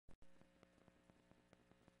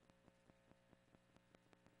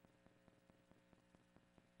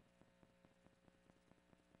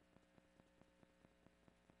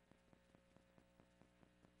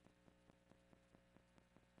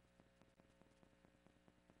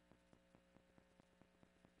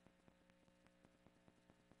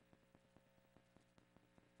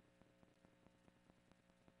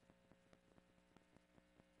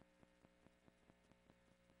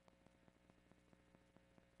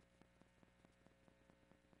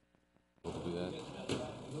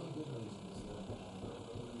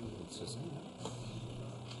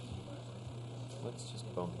let's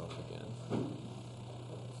just bump up again.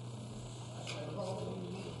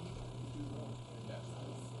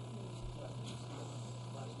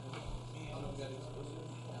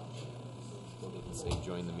 We'll get to say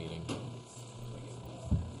join the meeting.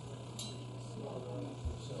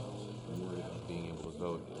 I'm worried about being able to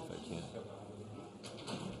vote if I can't.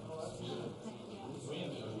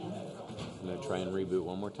 I'm going to try and reboot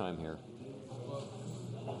one more time here.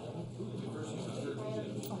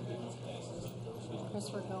 Chris,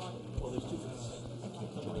 we're going. Are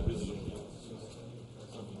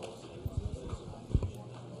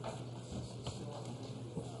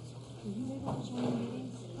you able to join the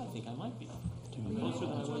meeting? I think I might be. Are you able to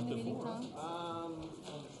join the meeting, Tom?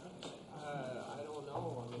 I don't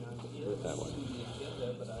know. I mean, Do it that way.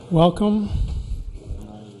 Welcome.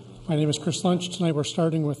 My name is Chris Lunch. Tonight we're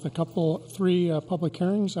starting with three public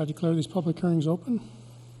hearings. I declare these public hearings open.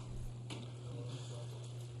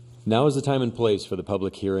 Now is the time and place for the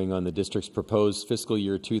public hearing on the district's proposed fiscal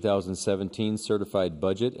year 2017 certified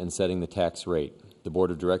budget and setting the tax rate. The Board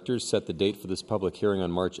of Directors set the date for this public hearing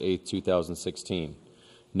on March 8, 2016.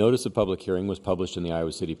 Notice of public hearing was published in the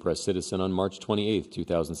Iowa City Press Citizen on March 28,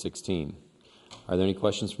 2016. Are there any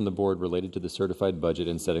questions from the board related to the certified budget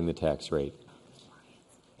and setting the tax rate?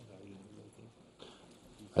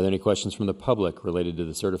 Are there any questions from the public related to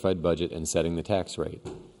the certified budget and setting the tax rate?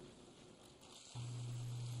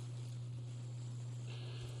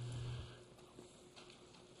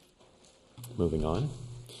 Moving on.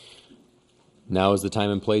 Now is the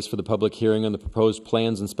time and place for the public hearing on the proposed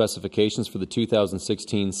plans and specifications for the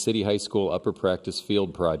 2016 City High School Upper Practice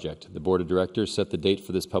Field Project. The Board of Directors set the date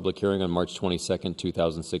for this public hearing on March 22,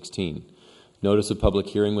 2016. Notice of public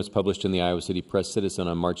hearing was published in the Iowa City Press Citizen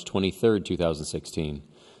on March 23, 2016.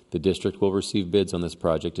 The district will receive bids on this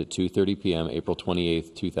project at 2:30 p.m. April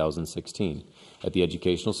 28, 2016 at the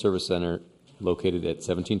Educational Service Center located at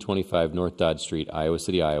 1725 North Dodge Street, Iowa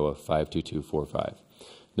City, Iowa, 52245.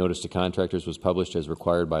 Notice to contractors was published as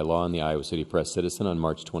required by law in the Iowa City Press Citizen on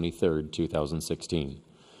March 23, 2016.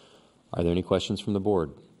 Are there any questions from the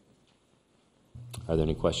board? Are there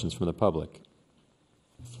any questions from the public?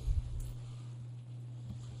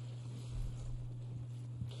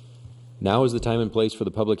 Now is the time and place for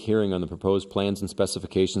the public hearing on the proposed plans and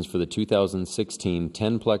specifications for the 2016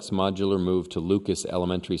 10-plex modular move to Lucas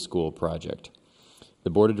Elementary School project.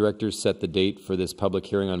 The Board of Directors set the date for this public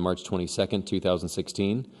hearing on March 22,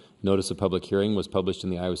 2016. Notice of public hearing was published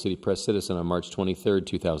in the Iowa City Press Citizen on March 23,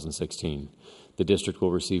 2016. The district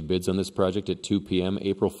will receive bids on this project at 2 p.m.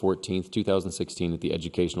 April 14, 2016 at the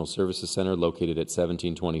Educational Services Center located at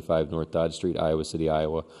 1725 North Dodge Street, Iowa City,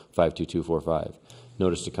 Iowa, 52245.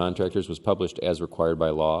 Notice to contractors was published as required by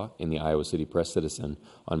law in the Iowa City Press Citizen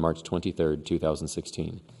on March 23,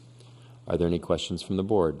 2016. Are there any questions from the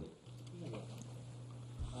board?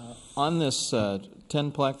 On this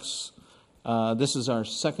 10-plex, this is our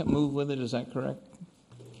second move with it, is that correct?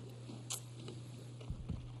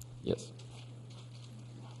 Yes.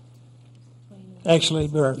 Actually,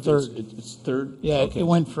 we're our third. It's third? Yeah, Okay. It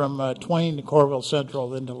went from Twain to Corville Central,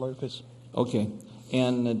 then to Lucas. Okay.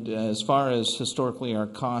 And as far as historically our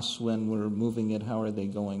costs when we're moving it, how are they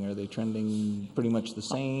going? Are they trending pretty much the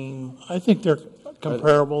same? I think they're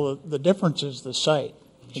comparable. The difference is the site.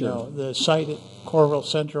 Sure. You know, the site at Corville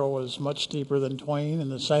Central was much steeper than Twain, and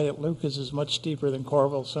the site at Lucas is much steeper than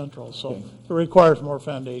Corville Central. So Okay. it requires more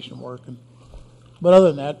foundation work. But other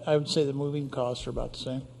than that, I would say the moving costs are about the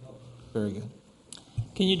same. Very good.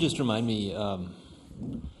 Can you just remind me,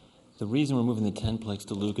 the reason we're moving the 10-plex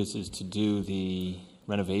to Lucas is to do the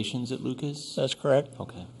renovations at Lucas? That's correct.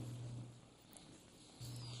 Okay.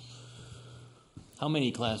 How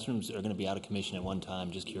many classrooms are going to be out of commission at one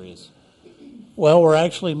time? Just curious. Well, we're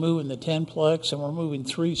actually moving the 10-plex, and we're moving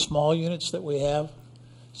 3 small units that we have.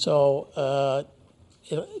 So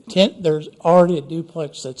there's already a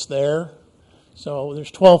duplex that's there. So there's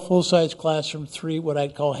 12 full-size classrooms, 3 what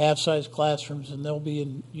I'd call half-size classrooms, and they'll be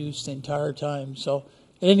in use the entire time. So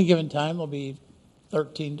at any given time, there'll be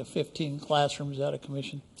 13 to 15 classrooms out of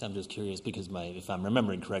commission. So I'm just curious because if I'm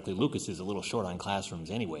remembering correctly, Lucas is a little short on classrooms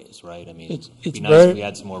anyways, right? I mean, it'd be nice if we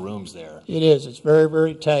had some more rooms there. It is. It's very,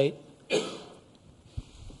 very tight.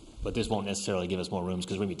 But this won't necessarily give us more rooms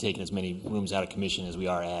because we're going to be taking as many rooms out of commission as we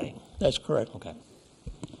are adding. That's correct. Okay.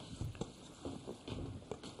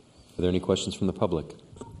 Are there any questions from the public?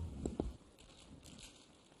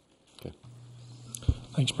 Okay.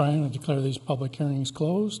 Thanks, Brian. I declare these public hearings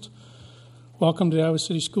closed. Welcome to the Iowa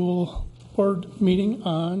City School Board meeting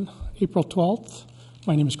on April 12th.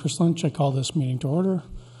 My name is Chris Lynch. I call this meeting to order.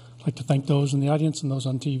 I'd like to thank those in the audience and those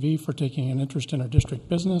on TV for taking an interest in our district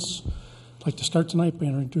business. I'd like to start tonight by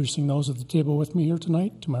introducing those at the table with me here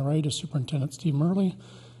tonight. To my right is Superintendent Steve Murley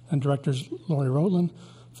and Directors Lori Rowland,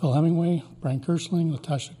 Phil Hemingway, Brian Kersling,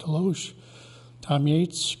 Latasha Deloche, Tom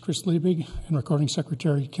Yates, Chris Liebig, and Recording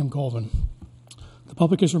Secretary Kim Colvin. The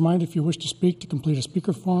public is reminded if you wish to speak to complete a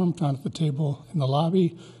speaker form found at the table in the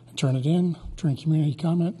lobby and turn it in. During community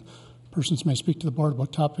comment, persons may speak to the board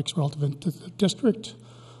about topics relevant to the district.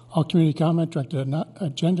 All community comment directed at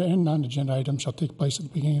agenda and non-agenda items shall take place at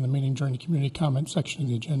the beginning of the meeting during the community comment section of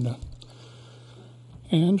the agenda.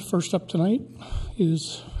 And first up tonight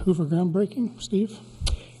is Hoover groundbreaking. Steve?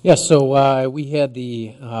 Yes, so we had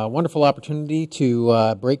the wonderful opportunity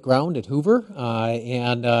to break ground at Hoover,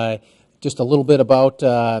 and just a little bit about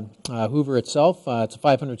Hoover itself. It's a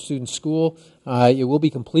 500-student school. It will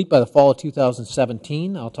be complete by the fall of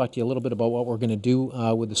 2017. I'll talk to you a little bit about what we're going to do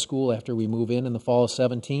with the school after we move in the fall of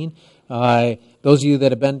 17. Those of you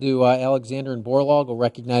that have been to Alexander and Borlaug will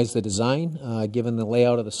recognize the design. Given the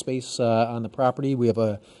layout of the space on the property, we have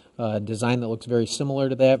a design that looks very similar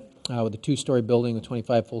to that with a 2-story building with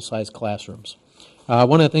 25 full-size classrooms.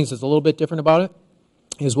 One of the things that's a little bit different about it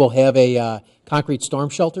is we'll have a concrete storm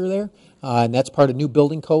shelter there, and that's part of new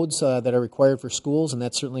building codes that are required for schools, and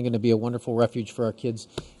that's certainly going to be a wonderful refuge for our kids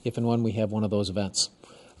if and when we have one of those events.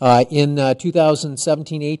 In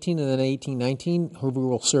 2017-18 and then 18-19, Hoover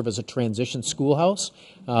will serve as a transition schoolhouse.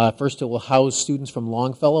 First, it will house students from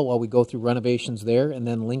Longfellow while we go through renovations there, and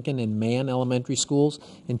then Lincoln and Mann elementary schools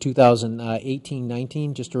in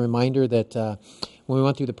 2018-19. Just a reminder that when we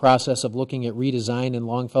went through the process of looking at redesign in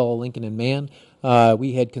Longfellow, Lincoln, and Mann,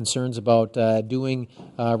 we had concerns about doing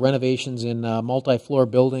renovations in multi-floor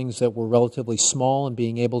buildings that were relatively small and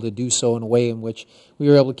being able to do so in a way in which we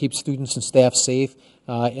were able to keep students and staff safe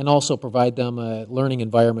and also provide them a learning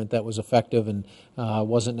environment that was effective and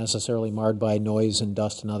wasn't necessarily marred by noise and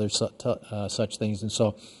dust and other such things. And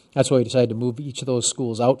so that's why we decided to move each of those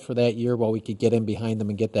schools out for that year while we could get in behind them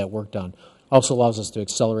and get that work done. Also allows us to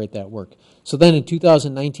accelerate that work. So then in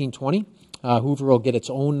 2019-20, Hoover will get its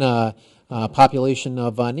own population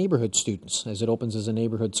of neighborhood students as it opens as a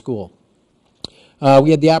neighborhood school.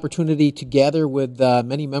 We had the opportunity to gather with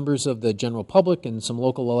many members of the general public and some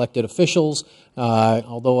local elected officials.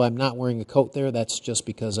 Although I'm not wearing a coat there, that's just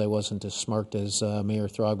because I wasn't as smart as Mayor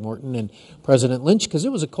Throgmorton and President Lynch, because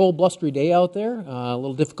it was a cold, blustery day out there. A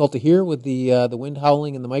little difficult to hear with the wind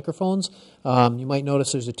howling in the microphones. You might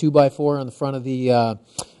notice there's a 2x4 on the front of the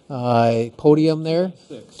podium there,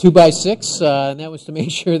 2x6, and that was to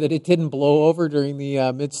make sure that it didn't blow over during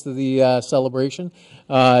the midst of the celebration.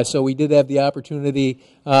 So we did have the opportunity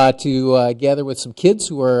to gather with some kids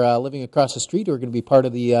who are living across the street who are going to be part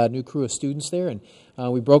of the new crew of students there, and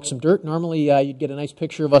we broke some dirt. Normally you'd get a nice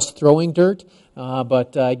picture of us throwing dirt,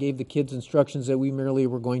 but I gave the kids instructions that we merely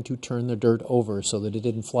were going to turn the dirt over so that it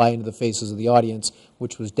didn't fly into the faces of the audience,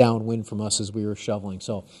 which was downwind from us as we were shoveling.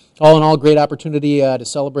 So all in all, great opportunity to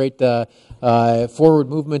celebrate forward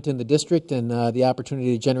movement in the district and the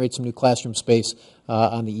opportunity to generate some new classroom space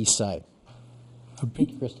on the east side.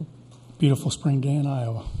 Thank you, Kristen. Beautiful spring day in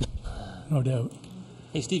Iowa, no doubt.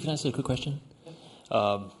 Hey, Steve, can I ask you a quick question?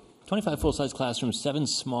 25 full-size classrooms, 7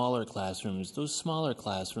 smaller classrooms. Those smaller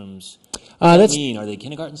classrooms, what does that mean? Are they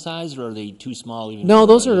kindergarten size or are they too small? Even no,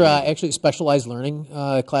 those are actually specialized learning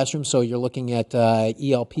classrooms. So you're looking at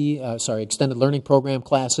extended learning program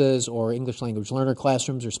classes or English language learner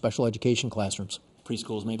classrooms or special education classrooms.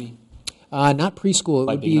 Preschools, maybe? Not preschool. It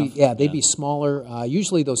would be, they'd be Yeah. smaller.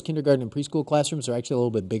 Usually those kindergarten and preschool classrooms are actually a little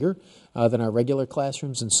bit bigger than our regular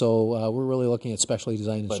classrooms, and so we're really looking at specially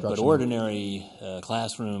designed instruction. But ordinary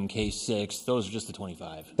classroom, K-6, those are just the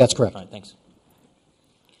 25? That's correct. All right, thanks.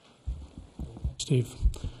 Steve.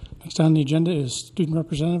 Next on the agenda is student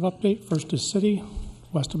representative update. First is city.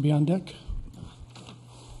 West will be on deck.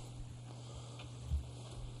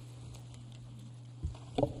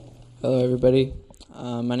 Hello, everybody.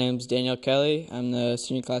 My name is Daniel Kelly. I'm the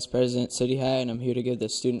senior class president at City High, and I'm here to give the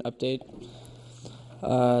student update.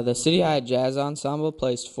 The City High Jazz Ensemble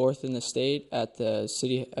placed 4th in the state at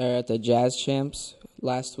the Jazz Champs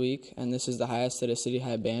last week, and this is the highest that a City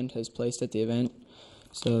High band has placed at the event.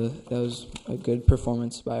 So that was a good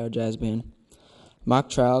performance by our jazz band. Mock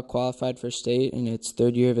Trial qualified for state in its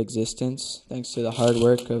 3rd year of existence, thanks to the hard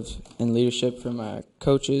work and leadership from our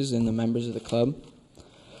coaches and the members of the club.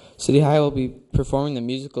 City High will be performing the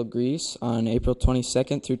musical Grease on April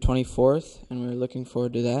 22nd through 24th, and we're looking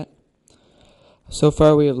forward to that. So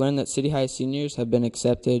far, we have learned that City High seniors have been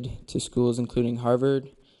accepted to schools including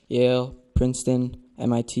Harvard, Yale, Princeton,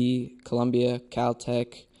 MIT, Columbia,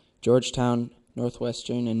 Caltech, Georgetown,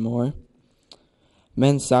 Northwestern, and more.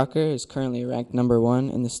 Men's soccer is currently ranked number 1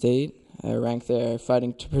 in the state, a rank they're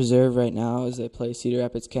fighting to preserve right now as they play Cedar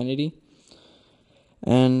Rapids Kennedy.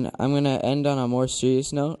 And I'm going to end on a more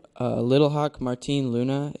serious note. Little Hawk Martine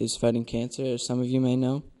Luna is fighting cancer, as some of you may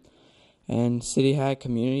know. And City High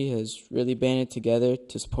community has really banded together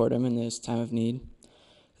to support him in this time of need.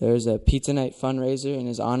 There's a pizza night fundraiser in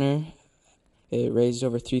his honor. It raised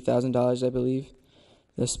over $3,000, I believe.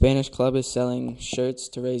 The Spanish club is selling shirts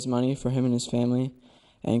to raise money for him and his family.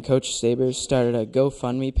 And Coach Sabers started a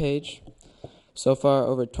GoFundMe page. So far,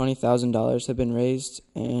 over $20,000 have been raised,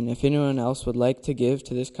 and if anyone else would like to give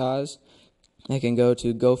to this cause, they can go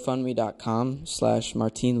to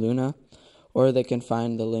gofundme.com/Martine Luna, or they can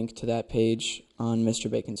find the link to that page on Mr.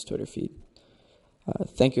 Bacon's Twitter feed.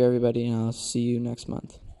 Thank you, everybody, and I'll see you next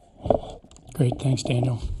month. Great, thanks,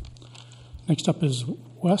 Daniel. Next up is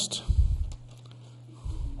West.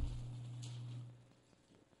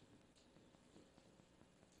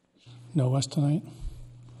 No West tonight?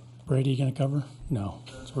 Brady, you going to cover? No,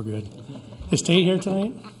 so we're good. Is Tate here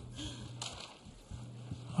tonight?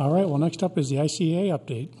 All right, well, next up is the ICA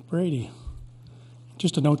update. Brady.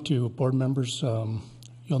 Just a note to board members,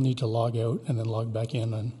 you'll need to log out and then log back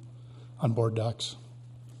in on board docs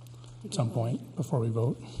at some point before we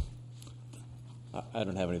vote. I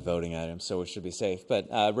don't have any voting items, so we should be safe. But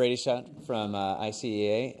Brady Shutt from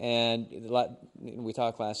ICEA, and we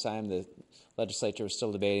talked last time, the legislature was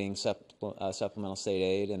still debating supplemental state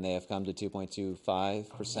aid, and they have come to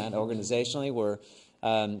 2.25%. Organizationally, we're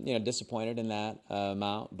disappointed in that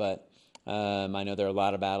amount, but I know there are a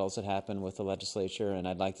lot of battles that happen with the legislature, and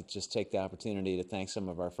I'd like to just take the opportunity to thank some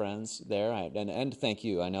of our friends there, and to thank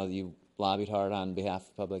you. I know you lobbied hard on behalf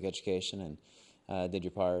of public education and did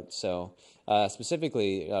your part. So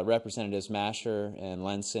specifically, Representatives Masher and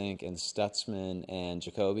Lensink and Stutzman and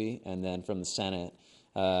Jacoby, and then from the Senate,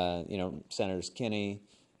 Senators Kinney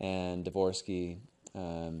and Dvorsky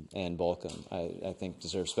and Bolcom, I think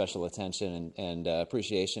deserve special attention and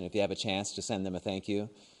appreciation. If you have a chance to send them a thank you,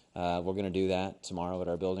 we're going to do that tomorrow at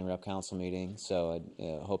our Building Rep Council meeting, so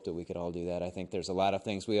I hope that we could all do that. I think there's a lot of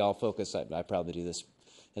things we all focus, I probably do this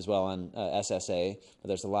as well on SSA, but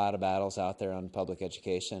there's a lot of battles out there on public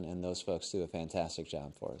education, and those folks do a fantastic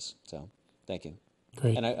job for us. So thank you.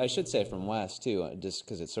 Great. And I should say from West, too, just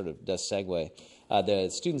because it sort of does segue, the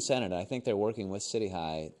Student Senate, I think they're working with City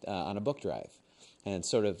High on a book drive. And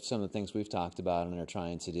sort of some of the things we've talked about and are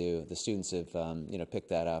trying to do, the students have picked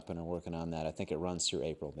that up and are working on that. I think it runs through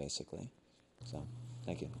April, basically. So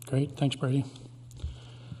thank you. Great. Thanks, Brady.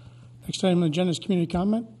 Next item on the agenda is community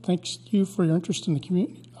comment. Thanks you for your interest in the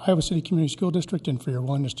Iowa City Community School District and for your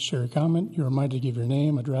willingness to share your comment. You're reminded to give your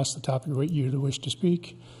name, address, the topic you wish to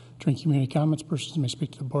speak. During community comments, persons may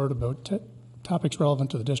speak to the board about topics relevant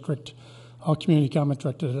to the district. All community comment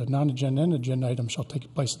directed at non-agenda and agenda items shall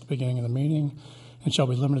take place at the beginning of the meeting and shall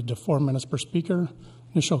be limited to 4 minutes per speaker.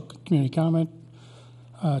 Initial community comment,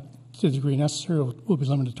 to the degree necessary, will be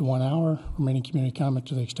limited to 1 hour. Remaining community comment,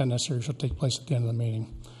 to the extent necessary, shall take place at the end of the meeting.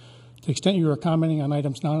 To the extent you are commenting on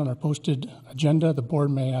items not on our posted agenda, the board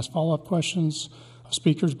may ask follow-up questions of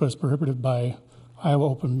speakers, but is prohibited by Iowa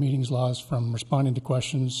Open Meetings laws from responding to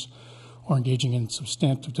questions or engaging in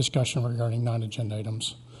substantive discussion regarding non-agenda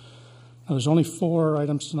items. Now, there's only 4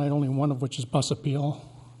 items tonight, only one of which is bus appeal.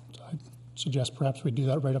 So I suggest perhaps we do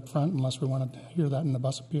that right up front, unless we want to hear that in the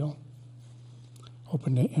bus appeal.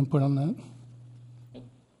 Open to input on that.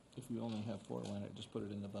 If we only have 4, why not just put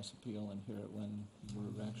it in the bus appeal and hear it when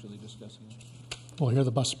we're actually discussing it? We'll hear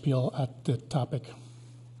the bus appeal at the topic.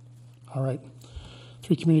 All right.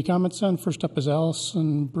 3 community comments then. First up is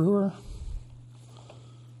Allison Brewer.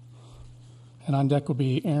 And on deck will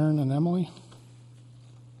be Aaron and Emily.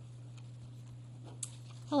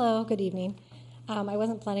 Hello, good evening. I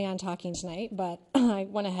wasn't planning on talking tonight, but I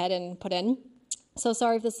went ahead and put in. So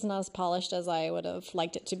sorry if this is not as polished as I would have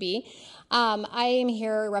liked it to be. I am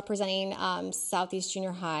here representing Southeast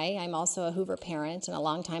Junior High. I'm also a Hoover parent and a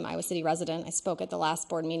longtime Iowa City resident. I spoke at the last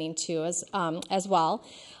board meeting too as well.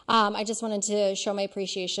 I just wanted to show my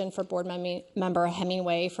appreciation for board member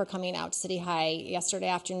Hemingway for coming out to City High yesterday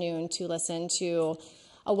afternoon to listen to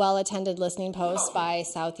a well-attended listening post by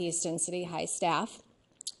Southeast and City High staff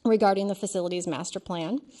regarding the facilities master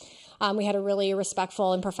plan. We had a really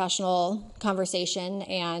respectful and professional conversation,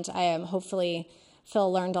 and hopefully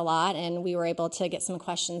Phil learned a lot, and we were able to get some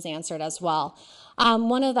questions answered as well.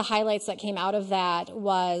 One of the highlights that came out of that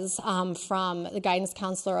was from the guidance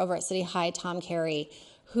counselor over at City High, Tom Carey,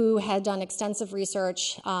 who had done extensive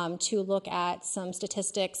research to look at some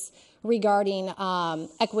statistics regarding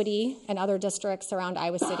equity in other districts around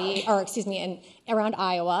Iowa City, or excuse me, around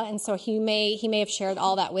Iowa. And so he may have shared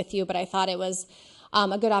all that with you, but I thought it was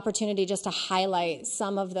a good opportunity just to highlight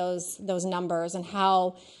some of those numbers and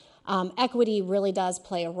how equity really does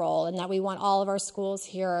play a role, and that we want all of our schools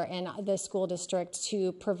here in the school district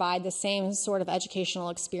to provide the same sort of educational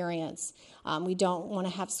experience. We don't want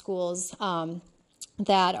to have schools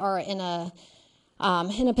that are in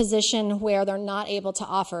a position where they're not able to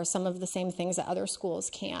offer some of the same things that other schools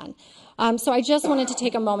can. So I just wanted to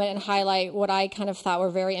take a moment and highlight what I kind of thought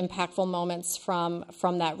were very impactful moments from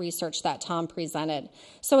that research that Tom presented.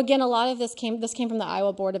 So again, a lot of this came from the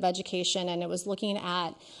Iowa Board of Education, and it was looking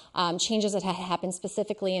at changes that had happened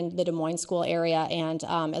specifically in the Des Moines school area and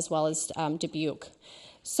as well as Dubuque.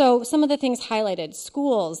 So some of the things highlighted: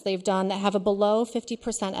 schools they've done that have a below 50%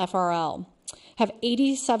 FRL have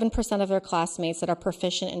 87% of their classmates that are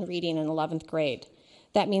proficient in reading in 11th grade.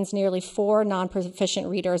 That means nearly 4 non-proficient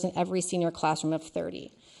readers in every senior classroom of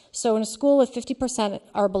 30. So in a school with 50%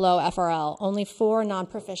 or below FRL, only 4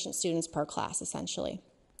 non-proficient students per class, essentially.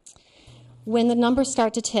 When the numbers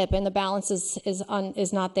start to tip and the balance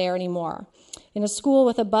is not there anymore, in a school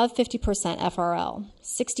with above 50% FRL,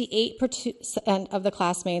 68% of the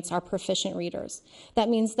classmates are proficient readers. That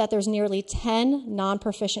means that there's nearly 10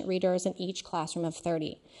 non-proficient readers in each classroom of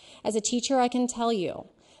 30. As a teacher, I can tell you,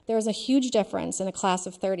 there's a huge difference in a class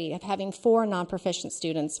of 30 of having 4 non-proficient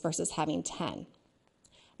students versus having 10.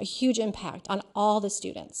 A huge impact on all the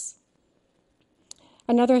students.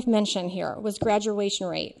 Another mention here was graduation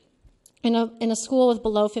rate. In a school with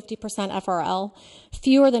below 50% FRL,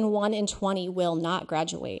 fewer than 1 in 20 will not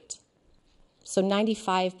graduate. So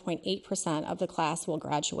 95.8% of the class will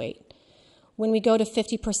graduate. When we go to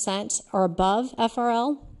 50% or above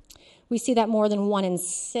FRL, we see that more than 1 in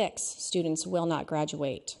 6 students will not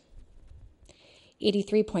graduate.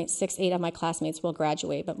 83.68 of my classmates will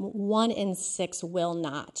graduate, but 1 in 6 will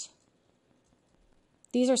not.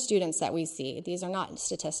 These are students that we see. These are not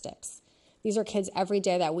statistics. These are kids every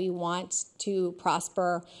day that we want to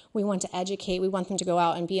prosper, we want to educate, we want them to go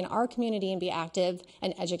out and be in our community and be active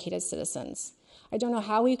and educated citizens. I don't know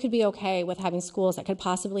how we could be okay with having schools that could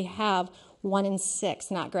possibly have 1 in 6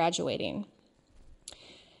 not graduating.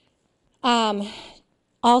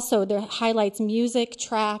 Also, there highlights music,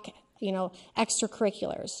 track,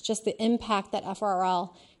 extracurriculars, just the impact that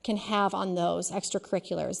FRL can have on those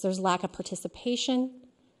extracurriculars. There's lack of participation,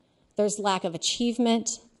 there's lack of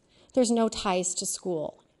achievement, there's no ties to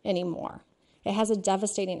school anymore. It has a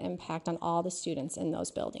devastating impact on all the students in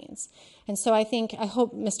those buildings. And so I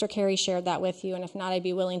hope Mr. Carey shared that with you, and if not, I'd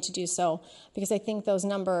be willing to do so, because I think those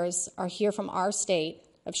numbers are here from our state,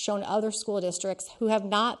 have shown other school districts who have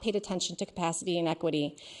not paid attention to capacity and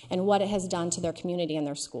equity and what it has done to their community and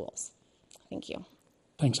their schools. Thank you.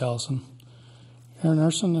 Thanks, Allison. Erin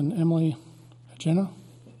Arson and Emily Jenna.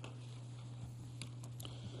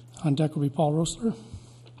 On deck will be Paul Rosler.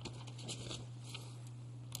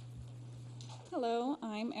 Hello,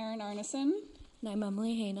 I'm Erin Arneson. And I'm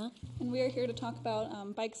Emily Hayna. And we are here to talk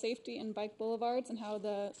about bike safety and bike boulevards and how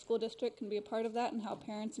the school district can be a part of that and how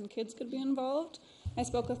parents and kids could be involved. I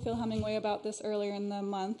spoke with Phil Hemingway about this earlier in the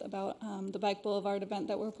month, about the Bike Boulevard event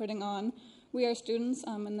that we're putting on. We are students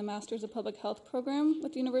in the Masters of Public Health program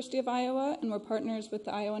with the University of Iowa, and we're partners with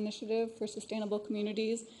the Iowa Initiative for Sustainable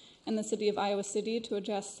Communities and the City of Iowa City to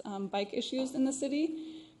address bike issues in the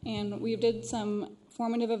city. And we did some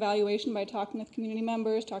formative evaluation by talking with community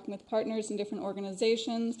members, talking with partners in different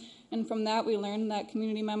organizations, and from that we learned that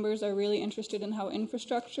community members are really interested in how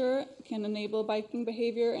infrastructure can enable biking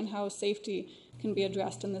behavior and how safety can be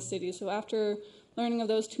addressed in the city. So after learning of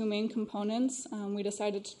those 2 main components, we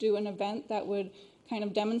decided to do an event that would kind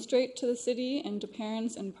of demonstrate to the city and to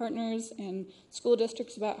parents and partners and school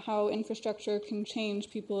districts about how infrastructure can change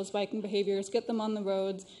people's biking behaviors, get them on the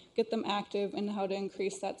roads, get them active, and how to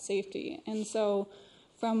increase that safety. And so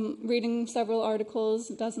from reading several articles,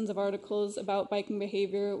 dozens of articles about biking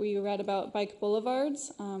behavior, we read about bike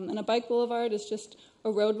boulevards. And a bike boulevard is just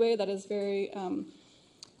a roadway that is very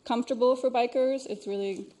comfortable for bikers. It's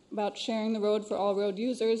really about sharing the road for all road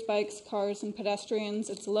users, bikes, cars, and pedestrians.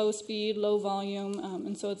 It's low speed, low volume,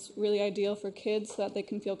 and so it's really ideal for kids so that they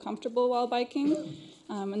can feel comfortable while biking.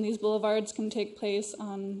 And these boulevards can take place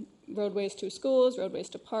on roadways to schools, roadways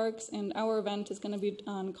to parks, and our event is going to be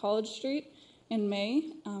on College Street in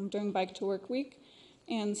May during Bike to Work Week.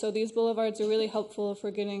 And so these boulevards are really helpful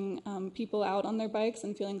for getting people out on their bikes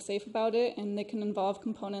and feeling safe about it, and they can involve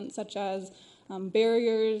components such as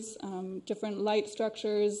barriers, different light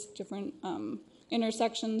structures, different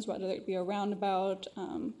intersections, whether it be a roundabout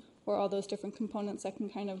or all those different components that can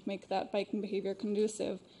kind of make that biking behavior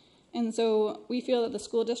conducive. And so we feel that the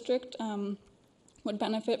school district would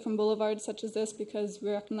benefit from boulevards such as this because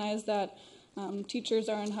we recognize that teachers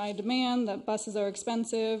are in high demand, that buses are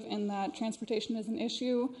expensive, and that transportation is an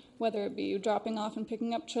issue, whether it be dropping off and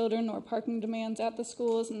picking up children or parking demands at the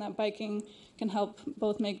schools, and that biking can help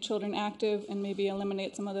both make children active and maybe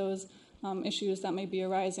eliminate some of those issues that may be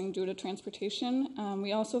arising due to transportation.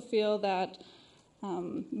 We also feel that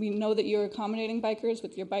we know that you're accommodating bikers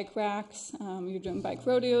with your bike racks, you're doing bike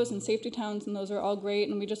rodeos and safety towns, and those are all great,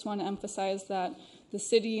 and we just want to emphasize that the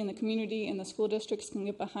city and the community and the school districts can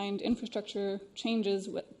get behind infrastructure changes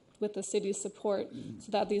with the city's support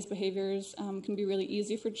so that these behaviors can be really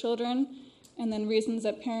easy for children. And then reasons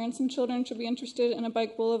that parents and children should be interested in a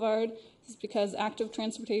bike boulevard is because active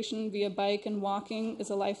transportation via bike and walking is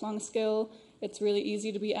a lifelong skill. It's really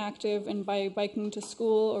easy to be active, and by biking to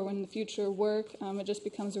school or in the future work, it just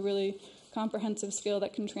becomes a really comprehensive skill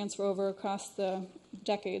that can transfer over across the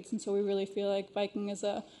decades. And so we really feel like biking is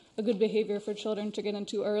a good behavior for children to get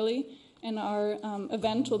into early. And our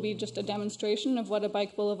event will be just a demonstration of what a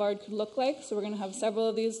bike boulevard could look like. So we're going to have several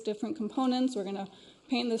of these different components. We're going to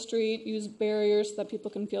paint the street, use barriers so that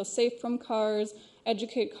people can feel safe from cars,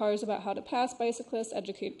 educate cars about how to pass bicyclists,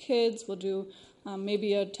 educate kids. We'll do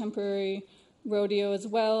maybe a temporary rodeo as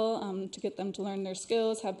well to get them to learn their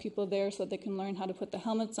skills, have people there so that they can learn how to put the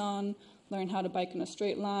helmets on, learn how to bike in a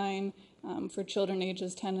straight line. For children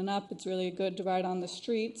ages 10 and up, it's really good to ride on the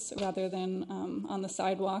streets rather than on the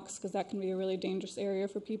sidewalks, because that can be a really dangerous area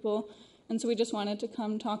for people. And so we just wanted to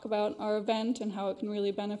come talk about our event and how it can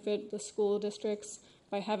really benefit the school districts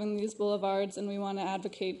by having these boulevards, and we want to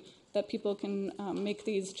advocate that people can make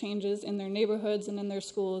these changes in their neighborhoods and in their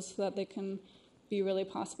schools so that they can be really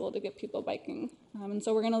possible to get people biking. And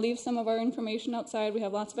so we're going to leave some of our information outside. We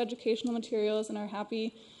have lots of educational materials and are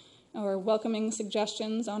happy or welcoming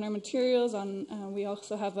suggestions on our materials. We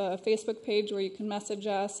also have a Facebook page where you can message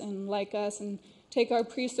us and like us and take our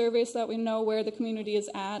pre-survey so that we know where the community is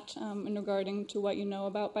at in regarding to what you know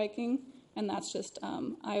about biking. And that's just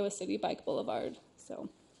Iowa City Bike Boulevard. So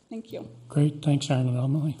thank you. Great. Thanks, Aaron and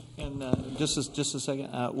Emily. And just a second,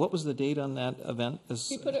 what was the date on that event?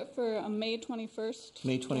 We put it for May 21st.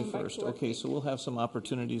 May 21st. Okay, so we'll have some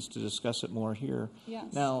opportunities to discuss it more here.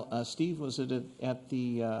 Yes. Now, Steve, was it at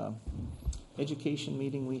the education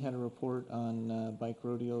meeting we had a report on bike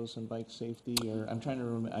rodeos and bike safety? Or I'm trying to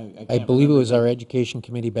remember. I believe it was our education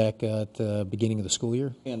committee back at the beginning of the school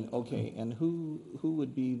year. And okay, and who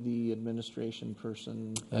would be the administration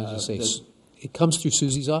person? It comes through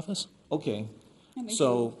Susie's office. Okay,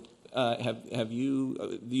 so have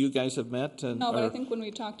you guys have met? And, no, but I think when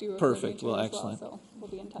we talked to you, perfect. Well, excellent. So we'll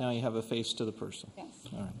be in touch. Now you have a face to the person. Yes.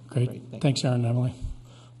 All right. Great. Thanks, Aaron and Emily.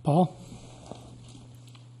 Paul?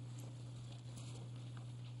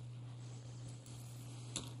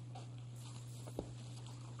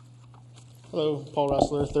 Hello, Paul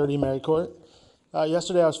Ressler, 30 Mary Court.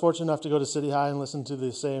 Yesterday I was fortunate enough to go to City High and listen to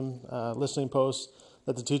the same listening post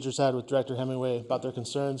that the teachers had with Director Hemingway about their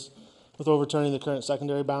concerns with overturning the current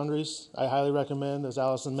secondary boundaries. I highly recommend, as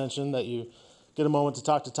Allison mentioned, that you get a moment to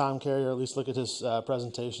talk to Tom Carey or at least look at his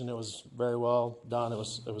presentation. It was very well done. It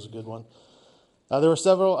was a good one. There were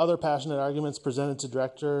several other passionate arguments presented to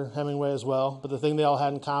Director Hemingway as well, but the thing they all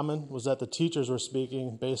had in common was that the teachers were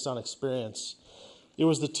speaking based on experience. It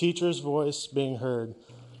was the teacher's voice being heard,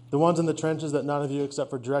 the ones in the trenches that none of you except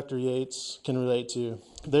for Director Yates can relate to.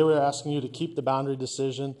 They were asking you to keep the boundary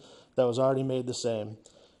decision that was already made the same.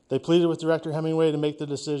 They pleaded with Director Hemingway to make the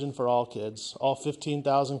decision for all kids, all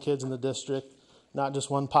 15,000 kids in the district, not just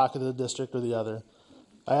one pocket of the district or the other.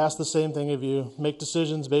 I ask the same thing of you. Make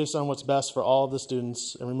decisions based on what's best for all of the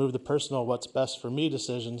students and remove the personal what's best for me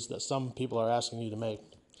decisions that some people are asking you to make.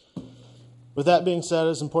 With that being said,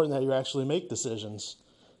 it's important that you actually make decisions.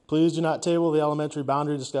 Please do not table the elementary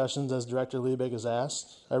boundary discussions as Director Liebig has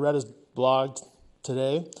asked. I read his blog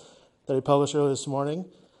today that he published earlier this morning.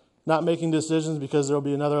 Not making decisions because there will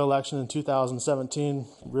be another election in 2017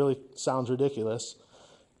 really sounds ridiculous.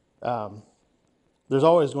 There's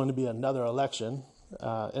always going to be another election,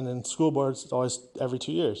 and in school boards, it's always every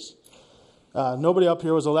 2 years. Nobody up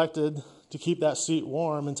here was elected to keep that seat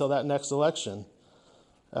warm until that next election.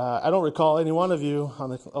 I don't recall any one of you on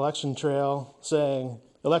the election trail saying,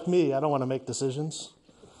 elect me, I don't want to make decisions.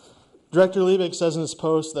 Director Liebig says in his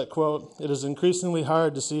post that, quote, it is increasingly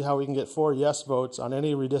hard to see how we can get 4 yes votes on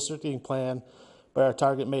any redistricting plan by our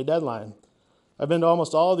target May deadline. I've been to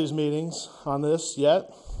almost all of these meetings on this,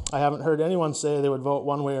 yet I haven't heard anyone say they would vote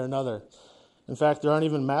one way or another. In fact, there aren't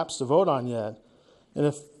even maps to vote on yet. And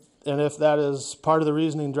if that is part of the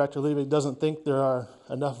reasoning Director Liebig doesn't think there are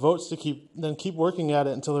enough votes to keep working at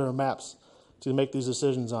it until there are maps to make these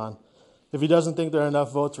decisions on. If he doesn't think there are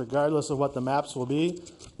enough votes regardless of what the maps will be,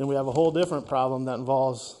 then we have a whole different problem that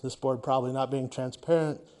involves this board probably not being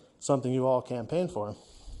transparent, something you all campaign for.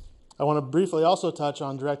 I want to briefly also touch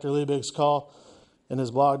on Director Liebig's call in his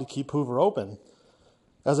blog to keep Hoover open.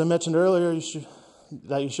 As I mentioned earlier, you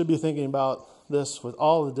should be thinking about this with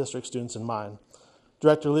all the district students in mind.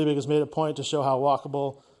 Director Liebig has made a point to show how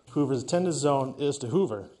walkable Hoover's attendance zone is to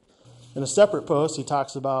Hoover. In a separate post, he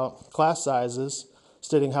talks about class sizes,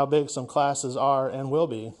 stating how big some classes are and will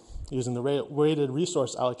be, using the weighted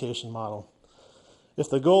resource allocation model. If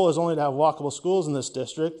the goal is only to have walkable schools in this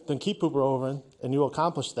district, then keep Hoover open, and you will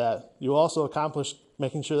accomplish that. You will also accomplish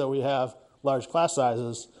making sure that we have large class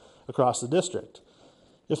sizes across the district.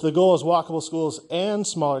 If the goal is walkable schools and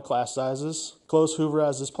smaller class sizes, close Hoover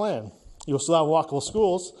as is planned. You will still have walkable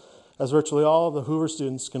schools, as virtually all of the Hoover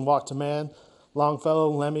students can walk to Mann, Longfellow,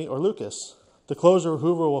 Lemmy, or Lucas. The closure of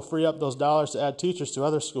Hoover will free up those dollars to add teachers to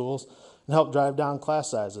other schools and help drive down class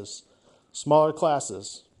sizes. Smaller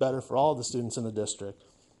classes, better for all the students in the district.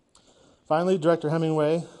 Finally, Director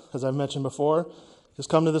Hemingway, as I've mentioned before, has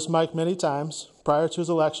come to this mic many times prior to his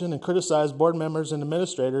election and criticized board members and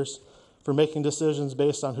administrators for making decisions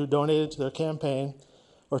based on who donated to their campaign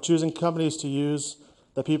or choosing companies to use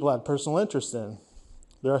that people had personal interest in.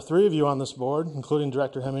 There are 3 of you on this board, including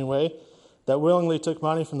Director Hemingway, that willingly took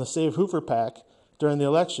money from the Save Hoover PAC during the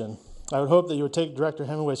election. I would hope that you would take Director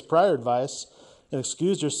Hemingway's prior advice and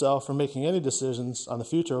excuse yourself from making any decisions on the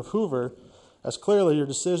future of Hoover, as clearly your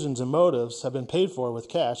decisions and motives have been paid for with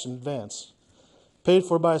cash in advance. Paid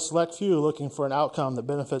for by a select few looking for an outcome that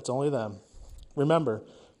benefits only them. Remember,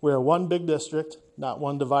 we are one big district, not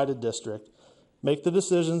one divided district. Make the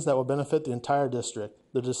decisions that will benefit the entire district,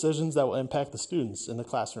 the decisions that will impact the students in the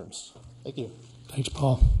classrooms. Thank you. Thanks,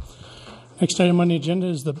 Paul. Next item on the agenda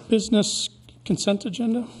is the business consent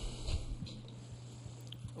agenda.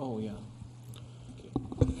 Oh, yeah.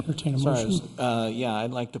 Entertain a motion. Sorry, yeah,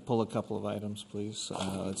 I'd like to pull a couple of items, please.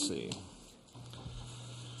 Let's see.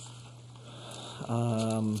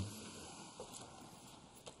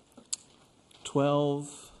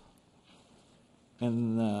 12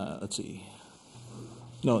 and let's see.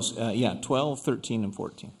 No, 12, 13, and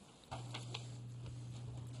 14.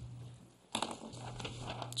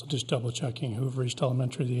 So just double checking Hoover East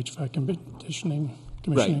Elementary, the HVAC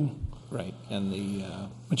commissioning. Right, and the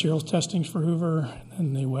Materials testings for Hoover,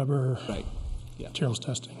 and the Weber yeah. materials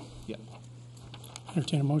testing. Yeah.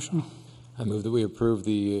 Entertain a motion. I move that we approve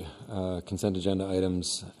the consent agenda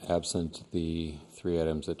items absent the 3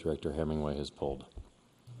 items that Director Hemingway has pulled.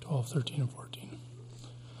 12, 13, and 14.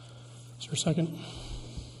 Is there a second?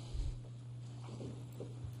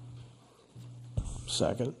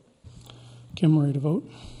 Second. Kim, ready to vote?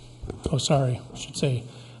 Oh, sorry. I should say,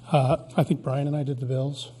 I think Brian and I did the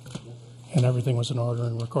bills, and everything was in order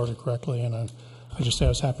and recorded correctly. And I just say I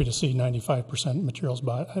was happy to see 95% materials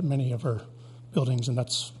bought at many of our buildings, and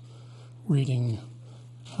that's reading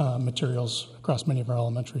materials across many of our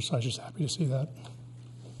elementaries. So I was just happy to see that.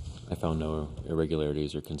 I found no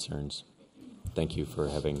irregularities or concerns. Thank you for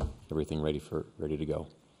having everything ready to go.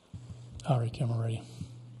 All right, Kim, we're ready.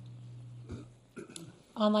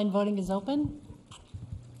 Online voting is open.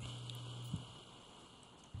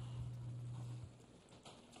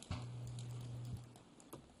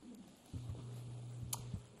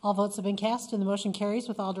 All votes have been cast and the motion carries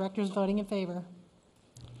with all directors voting in favor.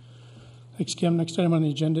 Thanks, Kim. Next item on the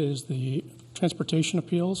agenda is the transportation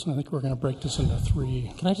appeals, and I think we're going to break this into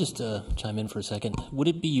 3. Can I just chime in for a second? Would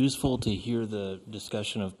it be useful to hear the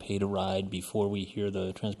discussion of pay to ride before we hear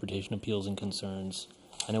the transportation appeals and concerns?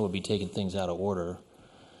 I know we'll be taking things out of order,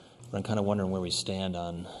 but I'm kind of wondering where we stand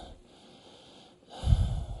on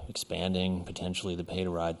expanding potentially the pay to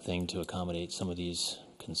ride thing to accommodate some of these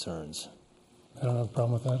concerns. I don't have a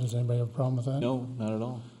problem with that. Does anybody have a problem with that? No, not at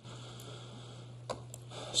all.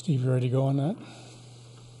 Steve, you ready to go on that?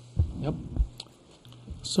 Yep.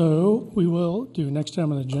 So we will do next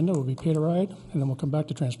time on the agenda will be pay to ride, and then we'll come back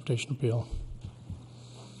to transportation appeal.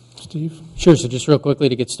 Steve? Sure. So just real quickly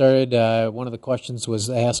to get started, one of the questions was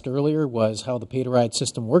asked earlier was how the pay to ride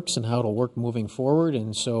system works and how it'll work moving forward.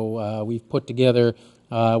 And so we've put together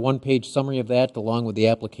a one-page summary of that along with the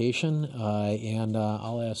application, and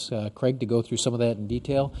I'll ask Craig to go through some of that in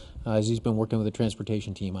detail as he's been working with the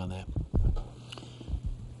transportation team on that.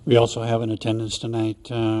 We also have in attendance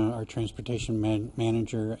tonight our transportation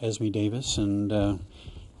manager, Esme Davis, and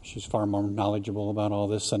she's far more knowledgeable about all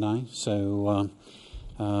this than I. So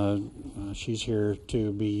she's here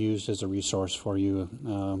to be used as a resource for you,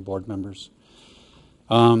 board members.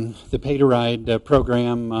 The Pay to Ride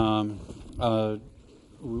program,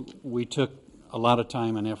 we took a lot of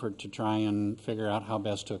time and effort to try and figure out how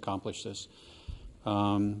best to accomplish this.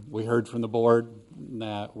 We heard from the board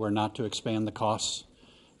that we're not to expand the costs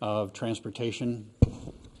of transportation.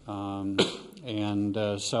 So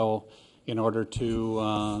in order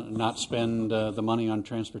to not spend the money on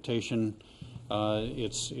transportation,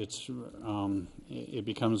 it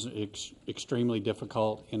becomes extremely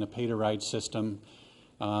difficult in a pay-to-ride system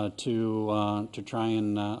to try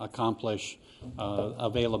and accomplish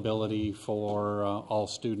availability for all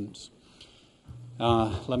students.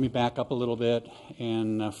 Let me back up a little bit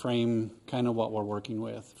and frame kind of what we're working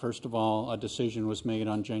with. First of all, a decision was made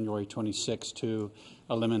on January 26 to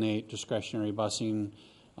eliminate discretionary busing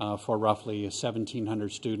for roughly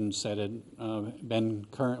 1,700 students that had been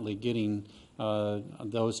currently getting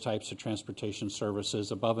those types of transportation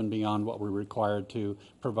services above and beyond what we're required to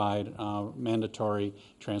provide mandatory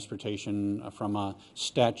transportation from a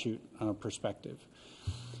statute perspective.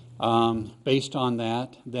 Based on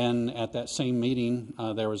that, then at that same meeting,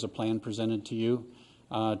 there was a plan presented to you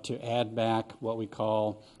to add back what we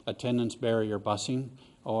call attendance barrier busing,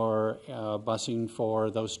 or busing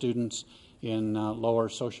for those students in lower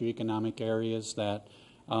socioeconomic areas that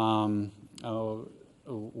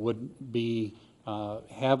would be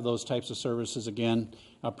have those types of services again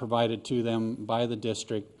provided to them by the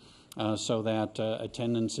district, so that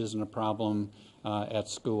attendance isn't a problem at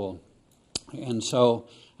school. And so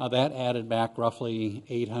that added back roughly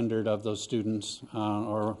 800 of those students,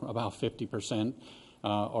 or about 50%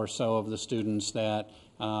 or so of the students that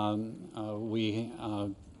we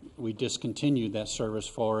discontinued that service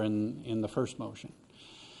for in the first motion.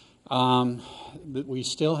 We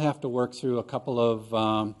still have to work through a couple of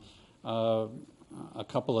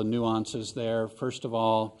nuances there. First of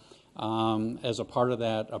all, as a part of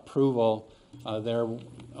that approval, there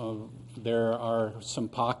are some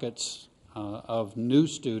pockets of new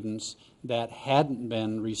students that hadn't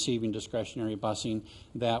been receiving discretionary busing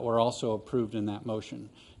that were also approved in that motion.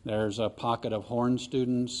 There's a pocket of Horn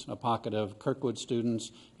students, a pocket of Kirkwood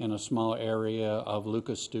students, and a small area of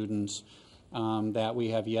Lucas students that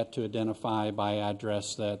we have yet to identify by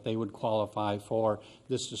address that they would qualify for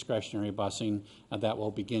this discretionary busing that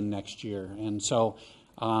will begin next year. And so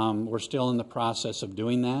we're still in the process of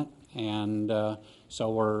doing that, and so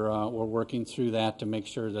we're working through that to make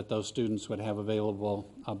sure that those students would have available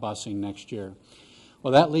busing next year.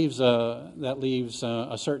 Well, that leaves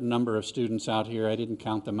a certain number of students out here. I didn't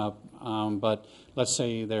count them up, but let's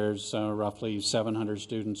say there's roughly 700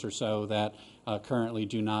 students or so that currently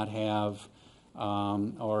do not have,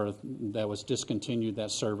 or that was discontinued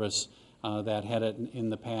that service that had it in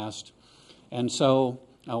the past. And so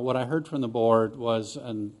what I heard from the board was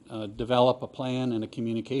develop a plan and a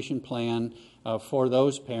communication plan for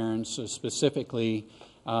those parents, specifically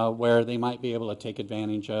where they might be able to take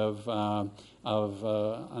advantage of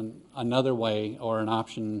another way or an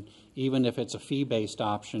option, even if it's a fee-based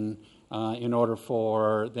option, in order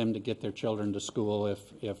for them to get their children to school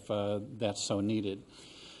if that's so needed.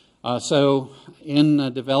 So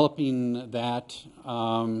in developing that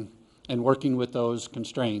and working with those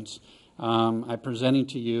constraints, I'm presenting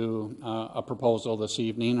to you a proposal this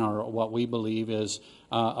evening, or what we believe is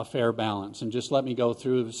a fair balance. And just let me go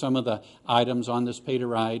through some of the items on this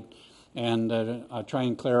pay-to-ride and try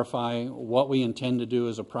and clarify what we intend to do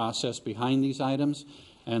as a process behind these items,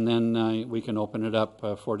 and then we can open it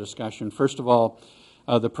up for discussion. First of all,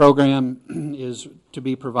 the program is to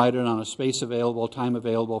be provided on a space available, time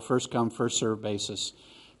available, first come, first served basis.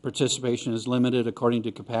 Participation is limited according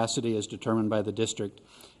to capacity as determined by the district,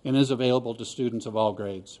 and is available to students of all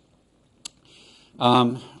grades.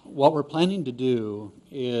 What we're planning to do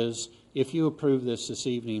is, if you approve this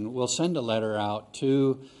evening, we'll send a letter out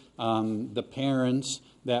to the parents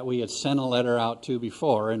that we had sent a letter out to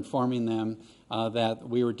before, informing them that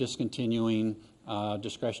we were discontinuing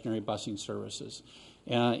discretionary busing services,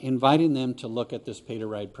 inviting them to look at this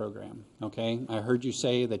pay-to-ride program. Okay, I heard you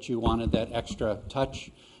say that you wanted that extra touch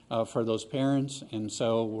for those parents, and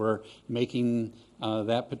so we're making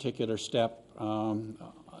that particular step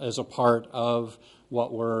as a part of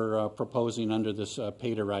what we're proposing under this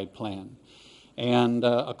pay-to-ride plan. And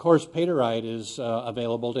of course, pay-to-ride is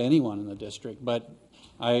available to anyone in the district, but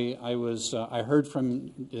I heard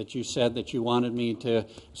from that you said that you wanted me to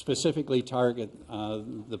specifically target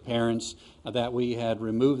the parents that we had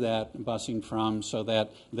removed that busing from, so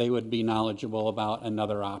that they would be knowledgeable about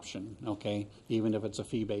another option, okay, even if it's a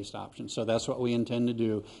fee-based option. So that's what we intend to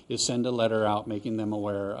do, is send a letter out making them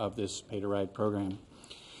aware of this pay-to-ride program.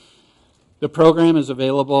 The program is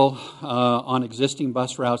available on existing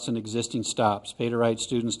bus routes and existing stops. Pay-to-ride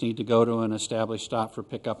students need to go to an established stop for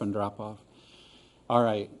pickup and drop-off. All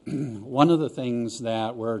right. One of the things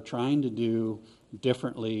that we're trying to do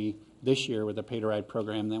differently this year with the Pay to Ride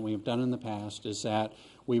program than we've done in the past is that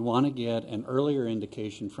we want to get an earlier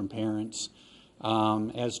indication from parents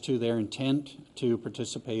as to their intent to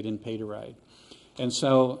participate in Pay to Ride. And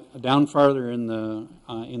so down farther in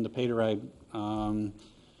the Pay to Ride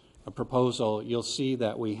proposal, you'll see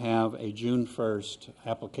that we have a June 1st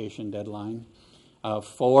application deadline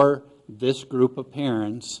for this group of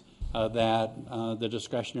parents that the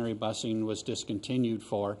discretionary busing was discontinued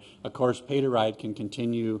for. Of course, Pay to Ride can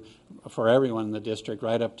continue for everyone in the district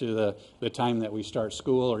right up to the time that we start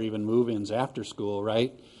school or even move-ins after school,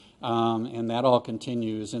 right? And that all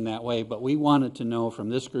continues in that way. But we wanted to know from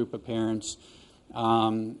this group of parents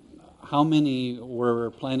how many were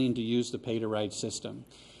planning to use the Pay to Ride system.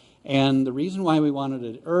 And the reason why we wanted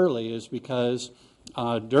it early is because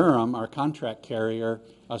Durham, our contract carrier,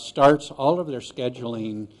 starts all of their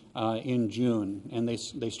scheduling in June, and they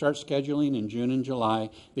start scheduling in June and July.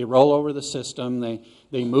 They roll over the system.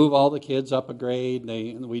 They move all the kids up a grade.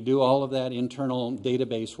 We do all of that internal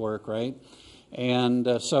database work, right?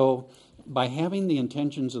 And so by having the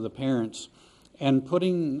intentions of the parents and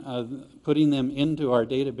putting them into our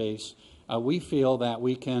database, we feel that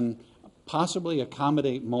we can possibly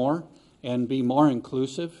accommodate more and be more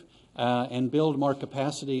inclusive and build more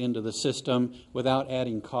capacity into the system without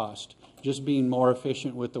adding cost. Just being more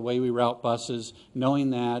efficient with the way we route buses,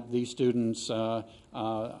 knowing that these students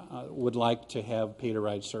would like to have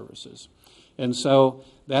Pay-to-Ride services. And so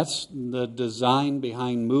that's the design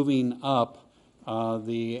behind moving up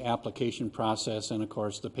the application process and, of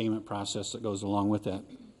course, the payment process that goes along with that.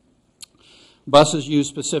 Buses used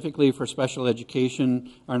specifically for special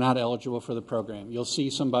education are not eligible for the program. You'll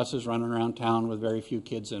see some buses running around town with very few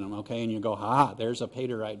kids in them, okay? And you go, ha, there's a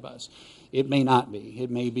Pay-to-Ride bus. It may not be.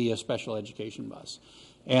 It may be a special education bus.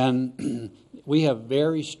 And we have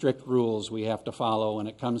very strict rules we have to follow when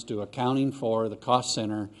it comes to accounting for the cost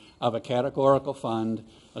center of a categorical fund,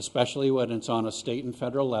 especially when it's on a state and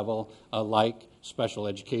federal level, like special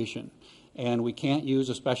education. And we can't use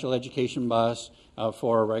a special education bus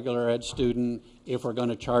for a regular ed student if we're going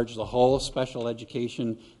to charge the whole special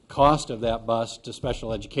education cost of that bus to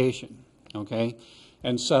special education, okay?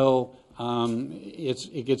 And so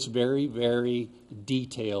it gets very, very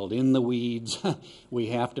detailed in the weeds. We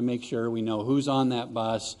have to make sure we know who's on that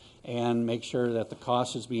bus and make sure that the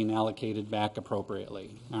cost is being allocated back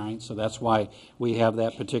appropriately, all right? So that's why we have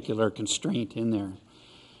that particular constraint in there.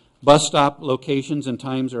 Bus stop locations and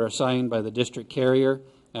times are assigned by the district carrier.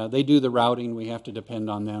 They do the routing. We have to depend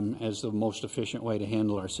on them as the most efficient way to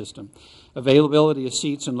handle our system. Availability of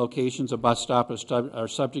seats and locations of bus stops are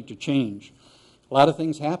subject to change. A lot of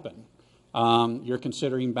things happen. You're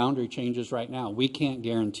considering boundary changes right now. We can't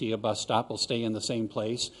guarantee a bus stop will stay in the same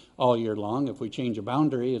place all year long. If we change a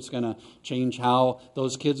boundary, it's going to change how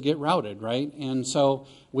those kids get routed, right? And so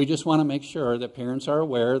we just want to make sure that parents are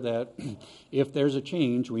aware that if there's a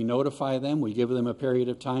change, we notify them, we give them a period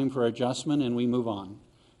of time for adjustment, and we move on.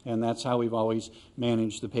 And that's how we've always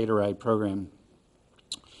managed the Pay-to-Ride program.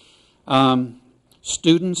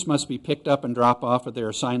 Students must be picked up and dropped off at their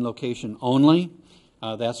assigned location only.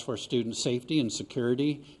 That's for student safety and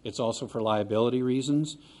security. It's also for liability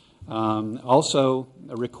reasons. Also,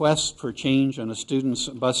 a request for change on a student's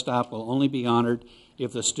bus stop will only be honored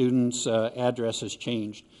if the student's address has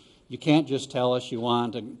changed. You can't just tell us you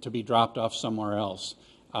want to be dropped off somewhere else.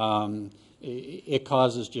 It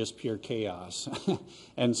causes just pure chaos.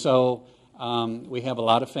 And so we have a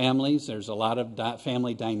lot of families. There's a lot of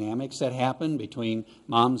family dynamics that happen between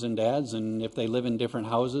moms and dads, and if they live in different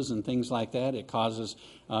houses and things like that, it causes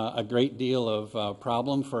a great deal of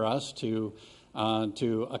problem for us to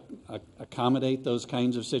accommodate those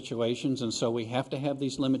kinds of situations, and so we have to have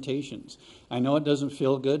these limitations. I know it doesn't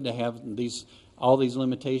feel good to have all these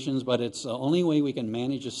limitations, but it's the only way we can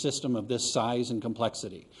manage a system of this size and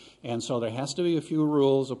complexity. And so there has to be a few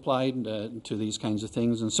rules applied to these kinds of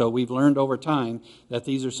things, and so we've learned over time that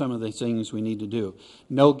these are some of the things we need to do.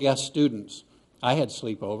 No guest students. I had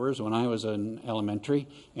sleepovers when I was in elementary,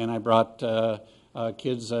 and I brought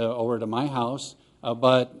kids over to my house,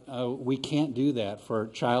 but we can't do that for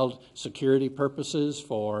child security purposes,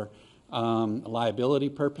 for liability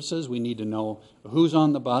purposes. We need to know who's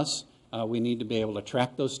on the bus. We need to be able to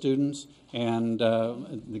track those students, and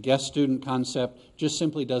the guest student concept just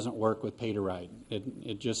simply doesn't work with Pay-to-Ride.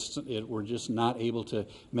 We're just not able to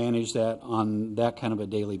manage that on that kind of a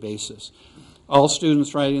daily basis. All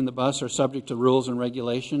students riding the bus are subject to rules and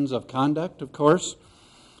regulations of conduct, of course.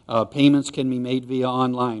 Payments can be made via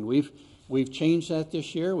online. We've changed that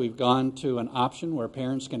this year. We've gone to an option where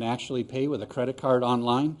parents can actually pay with a credit card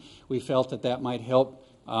online. We felt that that might help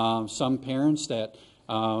some parents that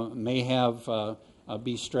may have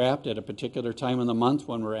be strapped at a particular time of the month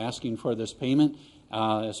when we're asking for this payment,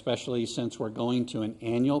 especially since we're going to an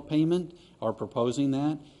annual payment or proposing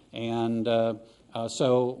that. And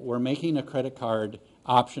so we're making a credit card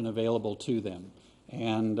option available to them.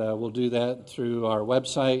 And we'll do that through our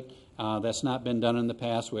website. That's not been done in the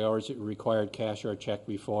past. We always required cash or a check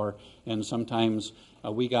before, and sometimes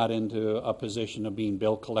we got into a position of being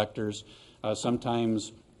bill collectors.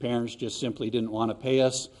 Sometimes parents just simply didn't want to pay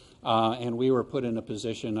us, and we were put in a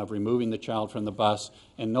position of removing the child from the bus,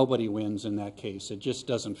 and nobody wins in that case. It just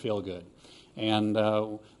doesn't feel good. And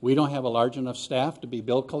we don't have a large enough staff to be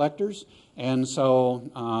bill collectors, and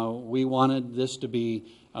so we wanted this to be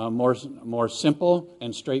more simple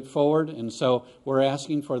and straightforward, and so we're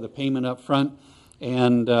asking for the payment up front,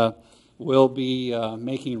 and we'll be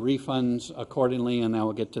making refunds accordingly, and I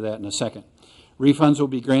will get to that in a second. Refunds will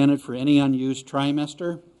be granted for any unused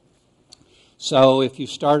trimester. So if you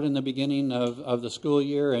start in the beginning of the school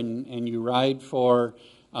year and you ride for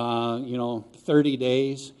 30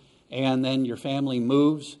 days, and then your family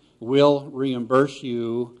moves, we'll reimburse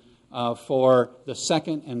you for the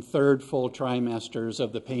second and third full trimesters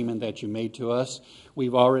of the payment that you made to us.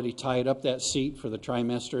 We've already tied up that seat for the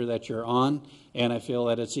trimester that you're on, and I feel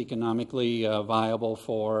that it's economically viable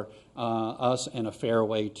for us and a fair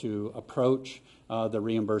way to approach the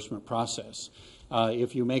reimbursement process.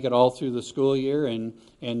 If you make it all through the school year and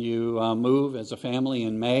you move as a family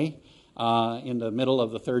in May, in the middle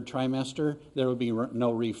of the third trimester, there will be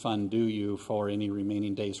no refund due you for any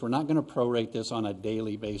remaining days. We're not going to prorate this on a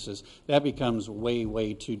daily basis. That becomes way,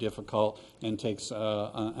 way too difficult and takes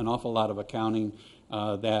an awful lot of accounting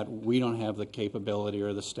that we don't have the capability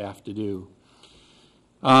or the staff to do.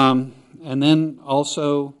 And then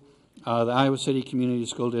also, the Iowa City Community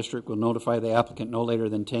School District will notify the applicant no later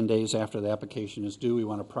than 10 days after the application is due. We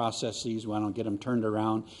want to process these, we want to get them turned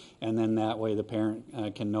around, and then that way the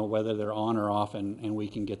parent can know whether they're on or off, and we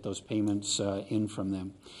can get those payments in from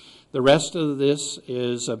them. The rest of this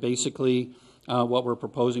is basically what we're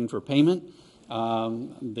proposing for payment.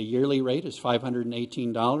 The yearly rate is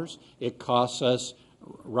 $518. It costs us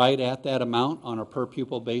right at that amount on a per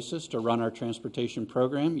pupil basis to run our transportation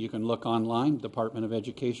program. You can look online, Department of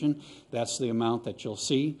Education. That's the amount that you'll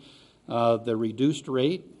see. The reduced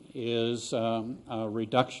rate is a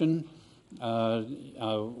reduction.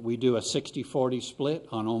 We do a 60-40 split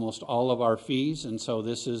on almost all of our fees, and so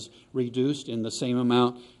this is reduced in the same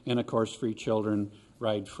amount, and of course free children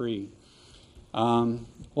ride free. One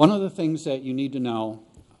of the things that you need to know,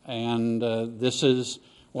 and this is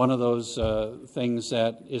one of those things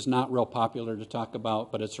that is not real popular to talk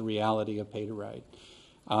about, but it's a reality of Pay to Ride.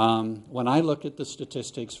 When I looked at the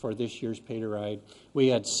statistics for this year's Pay to Ride, we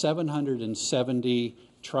had 770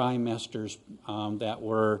 trimesters that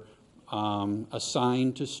were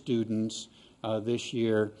assigned to students this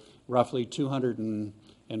year, roughly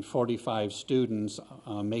 245 students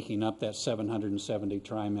making up that 770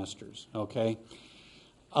 trimesters, okay?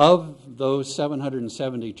 Of those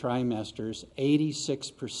 770 trimesters,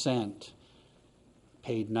 86%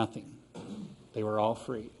 paid nothing. They were all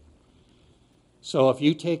free. So if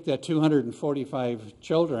you take that 245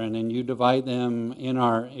 children and you divide them in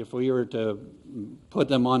if we were to put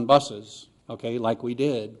them on buses, okay, like we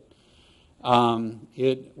did,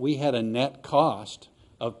 we had a net cost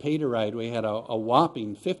of Pay to Ride. We had a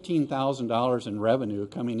whopping $15,000 in revenue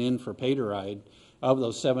coming in for Pay to Ride of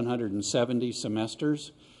those 770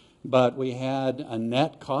 semesters, but we had a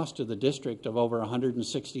net cost to the district of over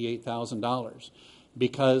 $168,000,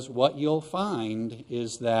 because what you'll find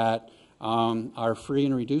is that our free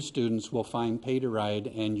and reduced students will find Pay to Ride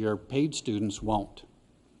and your paid students won't.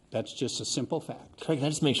 That's just a simple fact. Craig, can I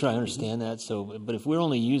just make sure I understand that? So, but if we're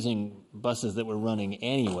only using buses that we're running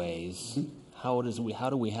anyways, how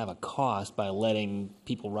do we have a cost by letting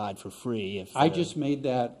people ride for free? I just made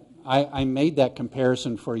that. I made that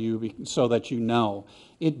comparison for you so that you know.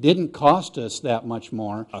 It didn't cost us that much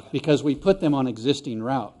more because we put them on existing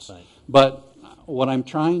routes. Right. But what I'm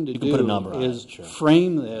trying to do is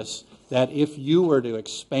frame this that if you were to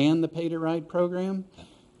expand the Pay to Ride program,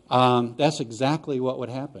 that's exactly what would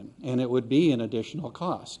happen, and it would be an additional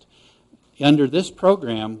cost. Under this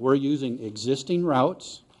program, we're using existing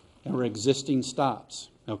routes and we're existing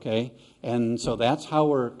stops, okay? And so that's how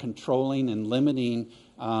we're controlling and limiting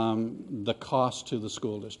the cost to the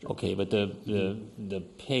school district. Okay, but the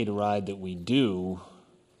Pay to Ride that we've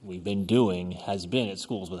been doing has been at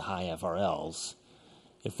schools with high FRLs.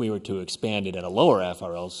 If we were to expand it at a lower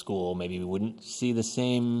FRL school, maybe we wouldn't see the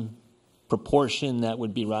same proportion that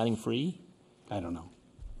would be riding free? I don't know.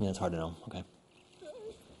 Yeah, it's hard to know. Okay.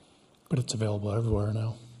 But it's available everywhere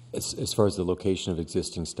now. As far as the location of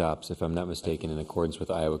existing stops, if I'm not mistaken, in accordance with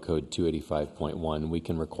Iowa Code 285.1, we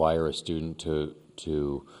can require a student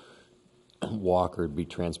to walk or be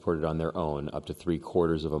transported on their own up to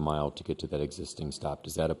 3/4 of a mile to get to that existing stop.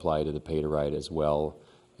 Does that apply to the pay-to-ride as well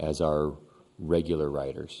as our regular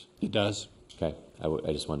riders? It does. Okay,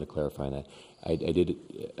 I just wanted to clarify that. I did.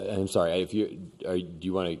 I'm sorry. If you do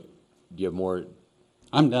you have more?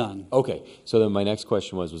 I'm done. Okay, so then my next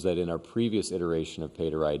question was that in our previous iteration of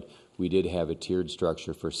pay-to-ride, we did have a tiered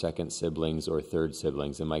structure for second siblings or third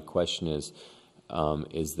siblings, and my question is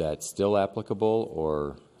that still applicable,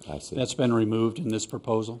 or I see? That's been removed in this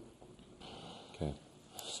proposal. Okay.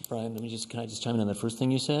 So Brian, can I just chime in on the first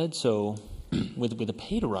thing you said? So with a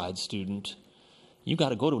pay-to-ride student, you got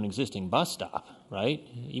to go to an existing bus stop, right?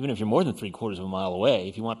 Even if you're more than 3/4 of a mile away,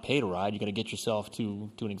 if you want pay-to-ride, you got to get yourself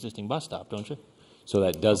to an existing bus stop, don't you? So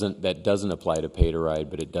that doesn't apply to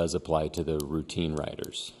pay-to-ride, but it does apply to the routine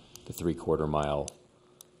riders, the 3/4 mile.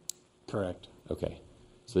 Correct. Okay.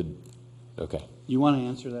 So, okay. You want to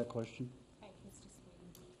answer that question?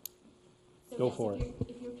 So Go yes, for it.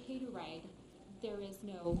 If you're pay to ride, there is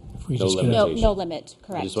no limitation. no limit.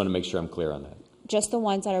 Correct. I just want to make sure I'm clear on that. Just the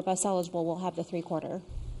ones that are bus eligible will have the 3/4.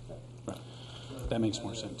 Right. That makes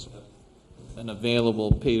more sense. An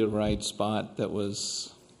available pay-to-ride spot that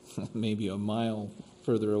was maybe a mile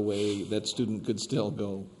further away, that student could still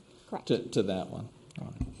go to that one.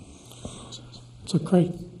 So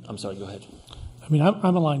Craig, I'm sorry, go ahead. I mean,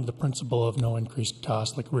 I'm aligned to the principle of no increased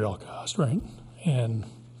cost, like real cost, right? And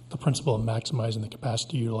the principle of maximizing the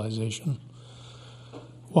capacity utilization.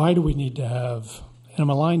 Why do we need to have, and I'm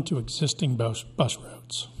aligned to existing bus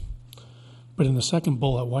routes, but in the second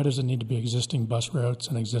bullet, why does it need to be existing bus routes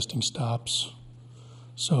and existing stops?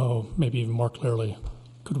 So maybe even more clearly,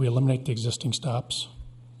 could we eliminate the existing stops?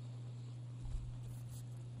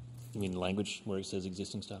 You mean language where it says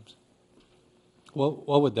existing stops?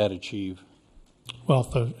 What would that achieve? Well,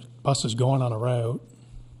 if the bus is going on a route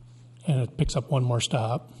and it picks up one more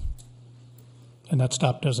stop, and that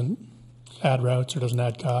stop doesn't add routes or doesn't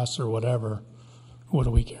add costs or whatever, what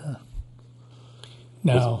do we care?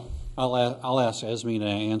 Now, I'll ask Esme to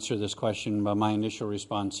answer this question, but my initial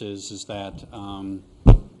response is that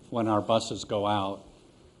when our buses go out,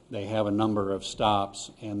 they have a number of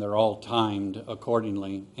stops, and they're all timed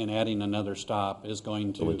accordingly, and adding another stop is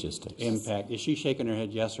going to impact. Is she shaking her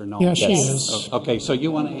head yes or no? Yeah, she is. Okay, so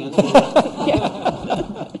you want to answer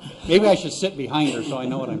that? Maybe I should sit behind her so I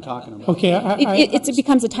know what I'm talking about. Okay, It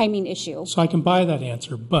becomes a timing issue. So I can buy that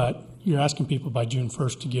answer, but you're asking people by June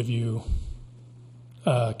 1st to give you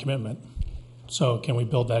a commitment. So can we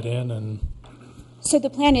build that in? And So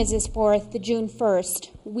the plan is for the June 1st,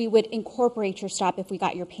 we would incorporate your stop if we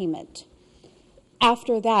got your payment.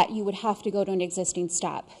 After that, you would have to go to an existing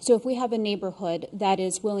stop. So if we have a neighborhood that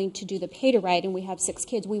is willing to do the pay-to-ride and we have 6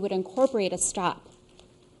 kids, we would incorporate a stop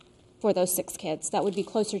for those 6 kids. That would be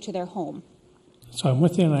closer to their home. so I'm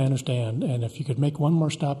with you and I understand. And if you could make one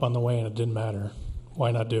more stop on the way and it didn't matter,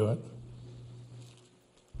 why not do it?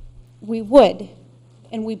 We would,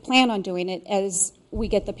 and we plan on doing it as we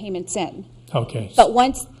get the payments in. Okay. But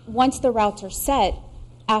once the routes are set,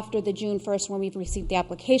 after the June 1st, when we've received the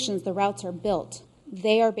applications, the routes are built.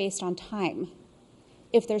 They are based on time.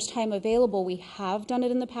 If there's time available, we have done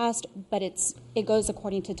it in the past, but it goes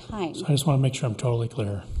according to time. So I just want to make sure I'm totally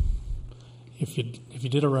clear. If you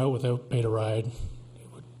did a route without pay-to-ride,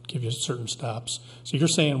 it would give you certain stops. So you're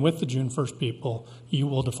saying with the June 1st people, you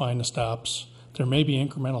will define the stops. There may be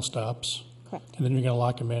incremental stops. Correct. And then you're going to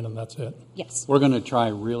lock them in and that's it. Yes. We're going to try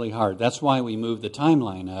really hard. That's why we moved the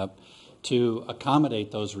timeline up to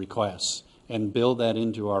accommodate those requests and build that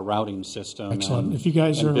into our routing system. Excellent. If you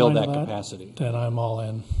guys are and build aligned that with capacity, then I'm all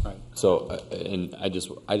in. Right. So, and I just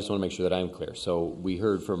want to make sure that I'm clear. So we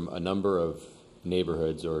heard from a number of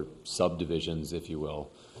neighborhoods or subdivisions, if you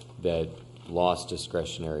will, that lost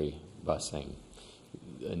discretionary busing.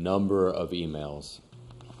 A number of emails.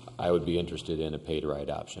 I would be interested in a pay-to-ride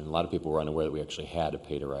option. A lot of people were unaware that we actually had a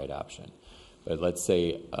pay-to-ride option. But let's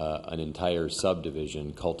say an entire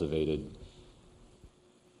subdivision cultivated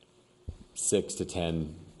 6 to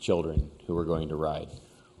 10 children who were going to ride,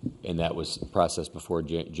 and that was processed before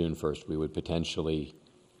June 1st. We would potentially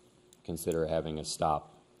consider having a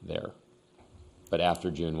stop there. But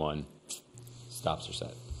after June 1, stops are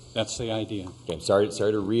set. That's the idea. Okay, sorry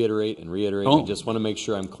to reiterate. Oh. I just want to make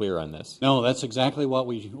sure I'm clear on this. No, that's exactly what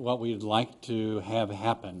we'd like to have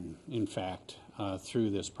happen, in fact, through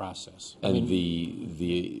this process. And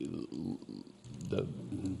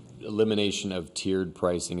elimination of tiered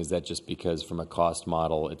pricing, is that just because from a cost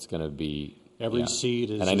model it's going to be Every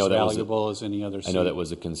seat is and as valuable as any other seat. I know that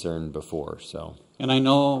was a concern before. So, and I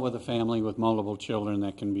know with a family with multiple children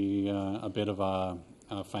that can be a bit of a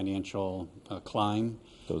financial climb.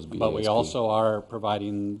 But we also are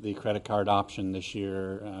providing the credit card option this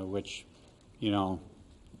year, which,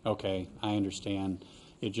 okay, I understand.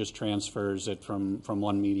 It just transfers it from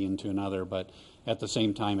one median to another, but at the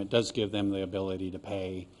same time, it does give them the ability to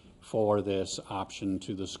pay for this option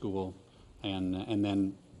to the school and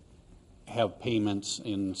then have payments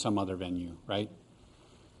in some other venue, right?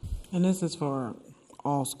 And this is for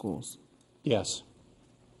all schools? Yes.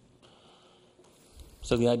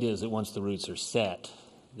 So the idea is that once the routes are set,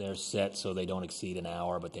 they're set so they don't exceed an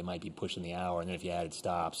hour, but they might be pushing the hour, and then if you added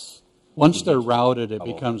stops. Once they're routed, it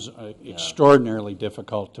becomes extraordinarily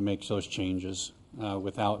difficult to make those changes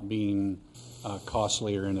without being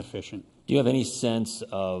costly or inefficient. Do you have any sense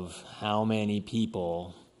of how many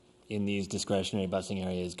people in these discretionary busing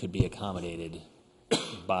areas could be accommodated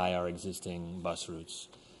by our existing bus routes?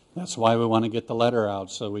 That's why we want to get the letter out,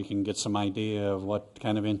 so we can get some idea of what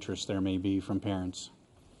kind of interest there may be from parents.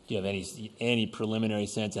 Do you have any preliminary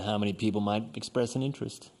sense of how many people might express an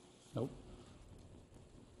interest? Nope.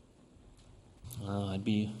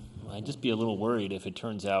 I'd just be a little worried if it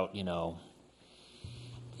turns out, 80%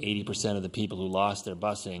 of the people who lost their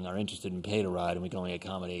busing are interested in pay-to-ride, and we can only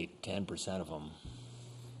accommodate 10% of them.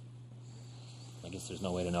 I guess there's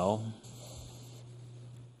no way to know.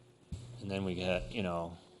 And then we get, a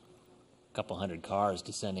couple hundred cars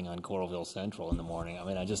descending on Coralville Central in the morning. I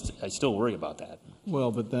mean, I still worry about that. Well,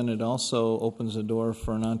 but then it also opens the door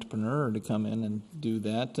for an entrepreneur to come in and do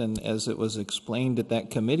that. And as it was explained at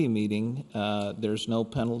that committee meeting, there's no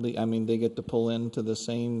penalty. I mean, they get to pull into the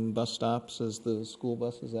same bus stops as the school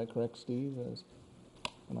bus. Is that correct, Steve?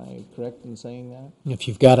 Am I correct in saying that? If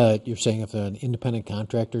you're saying if an independent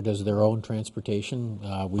contractor does their own transportation,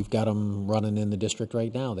 we've got them running in the district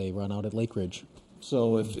right now. They run out at Lake Ridge.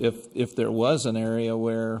 So if there was an area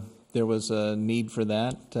where there was a need for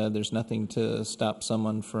that, there's nothing to stop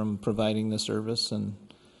someone from providing the service and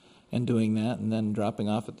doing that and then dropping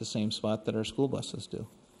off at the same spot that our school buses do.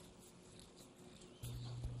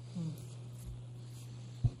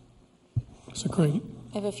 So Craig.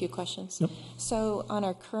 I have a few questions. Yep. So on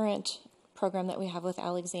our current program that we have with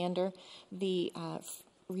Alexander, the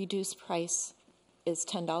reduced price is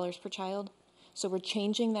 $10 per child. So we're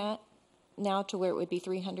changing that now to where it would be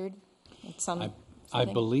 $300. I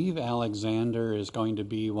believe Alexander is going to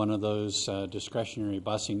be one of those discretionary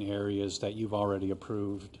busing areas that you've already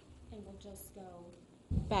approved. And we'll just go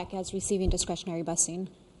back as receiving discretionary busing.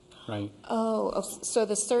 Right. Oh, so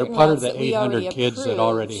the certain They're part of routes the that we already 800 kids approved, that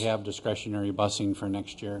already have discretionary busing for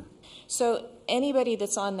next year. So anybody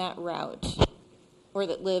that's on that route or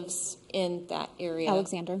that lives in that area,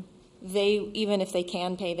 Alexander, even if they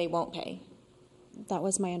can pay, they won't pay. That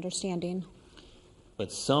was my understanding.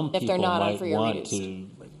 But some If they're people not on might free or want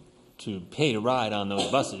reduced. to pay to ride on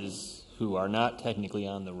those buses who are not technically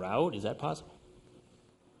on the route. Is that possible?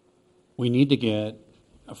 We need to get,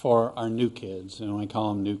 for our new kids, and I call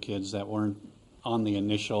them new kids that weren't on the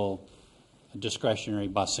initial discretionary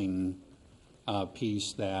busing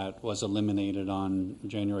piece that was eliminated on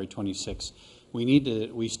January 26th.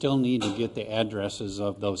 We still need to get the addresses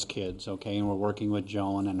of those kids, okay? And we're working with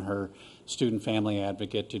Joan and her student family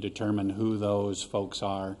advocate to determine who those folks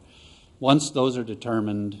are. Once those are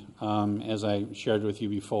determined, as I shared with you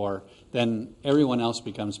before, then everyone else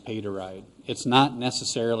becomes pay to ride. It's not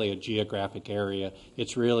necessarily a geographic area.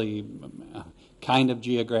 It's really kind of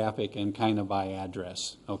geographic and kind of by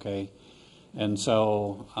address, okay? And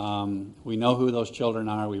so we know who those children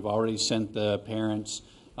are. We've already sent the parents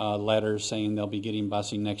letters saying they'll be getting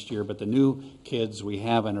busing next year, but the new kids we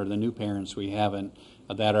haven't, or the new parents we haven't,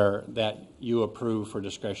 that you approve for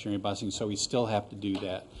discretionary busing, so we still have to do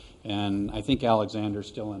that. And I think Alexander's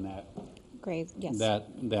still in that Great, yes.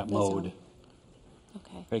 that mode.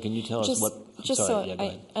 Okay. Ray, can you tell us what? Just sorry, so yeah, go I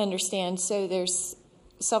ahead. understand, so there's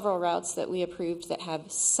several routes that we approved that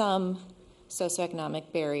have some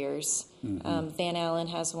socioeconomic barriers. Mm-hmm. Van Allen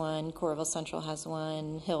has one, Coralville Central has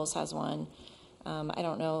one, Hills has one. I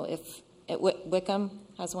don't know if Wickham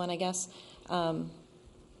has one, I guess.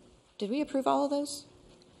 Did we approve all of those?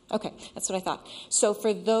 Okay, that's what I thought. So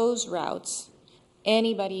for those routes,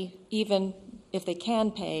 anybody, even if they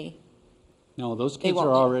can pay, No, those They kids won't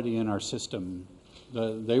are pay. already in our system.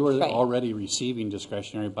 They were Right. already receiving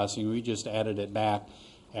discretionary busing. We just added it back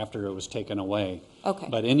after it was taken away. Okay.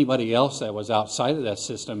 But anybody else that was outside of that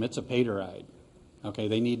system, it's a pay to ride. Okay,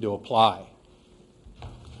 they need to apply.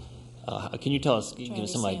 Can you tell us, give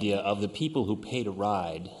us some understand. idea of the people who pay to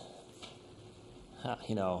ride?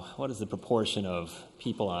 what is the proportion of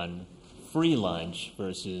people on free lunch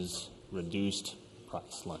versus reduced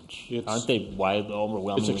price lunch? Aren't they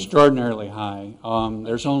overwhelmingly? It's extraordinarily high.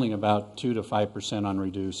 There's only about 2 to 5% on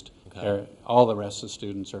reduced. Okay. All the rest of the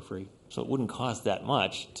students are free. So it wouldn't cost that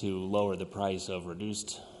much to lower the price of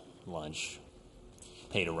reduced lunch,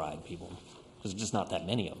 pay to ride people, because there's just not that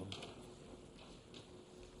many of them.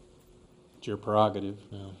 It's your prerogative.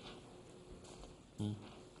 Yeah.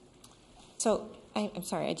 So I'm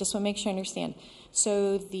sorry, I just want to make sure I understand.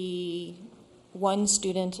 So the one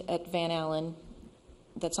student at Van Allen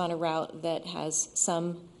that's on a route that has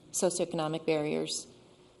some socioeconomic barriers,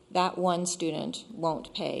 that one student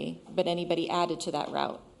won't pay, but anybody added to that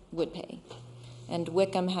route would pay. And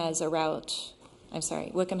Wickham has a route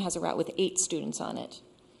with 8 students on it.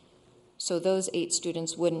 So those 8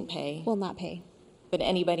 students wouldn't pay. Will not pay. But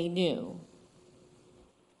anybody new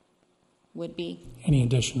would be. Any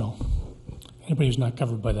additional. Anybody who's not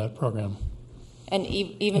covered by that program. And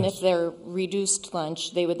even if they're reduced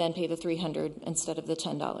lunch, they would then pay the $300 instead of the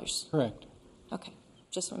 $10. Correct. Okay.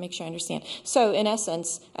 Just want to make sure I understand. So, in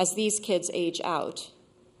essence, as these kids age out,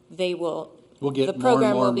 they will. We'll get the more and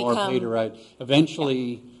program more will and more become, pay to ride.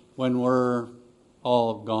 Eventually, when we're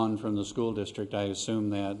all gone from the school district, I assume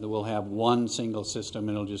that we'll have one single system,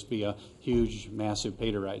 and it'll just be a huge, massive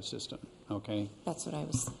pay to ride system. Okay. That's what I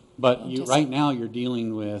was. But right now, you're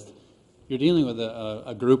dealing with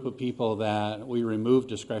a group of people that we removed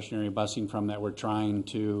discretionary busing from, that we're trying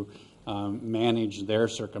to manage their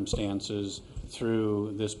circumstances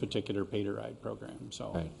through this particular pay to ride program.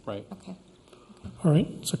 So, right. Okay. All right.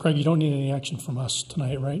 So, Craig, you don't need any action from us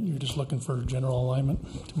tonight, right? You're just looking for general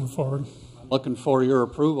alignment to move forward. I'm looking for your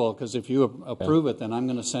approval, because if you approve it, then I'm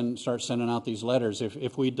going to start sending out these letters.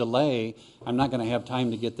 If we delay, I'm not going to have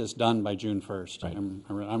time to get this done by June 1st.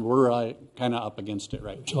 Right. We're kind of up against it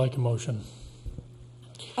right now. Would you like a motion?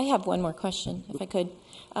 I have one more question, if I could.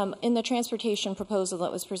 In the transportation proposal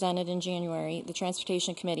that was presented in January, the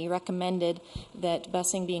Transportation Committee recommended that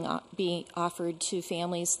busing be offered to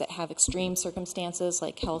families that have extreme circumstances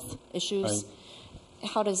like health issues. Right.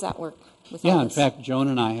 How does that work with all in this? fact, Joan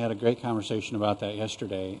and I had a great conversation about that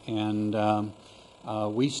yesterday, and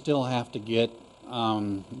we still have to get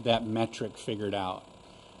that metric figured out.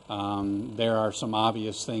 There are some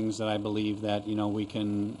obvious things that I believe that we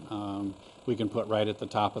can put right at the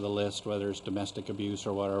top of the list, whether it's domestic abuse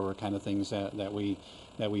or whatever kind of things that we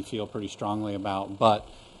feel pretty strongly about. But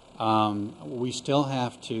we still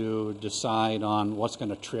have to decide on what's going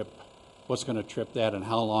to trip that, and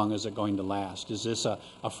how long is it going to last. Is this a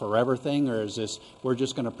forever thing, or is this we're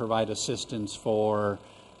just going to provide assistance for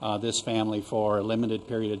this family for a limited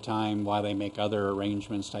period of time while they make other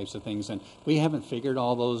arrangements, types of things? And we haven't figured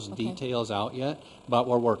all those details out yet, but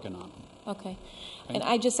we're working on them. Okay. And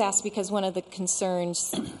I just asked because one of the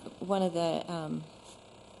concerns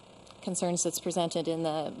that's presented in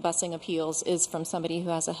the busing appeals is from somebody who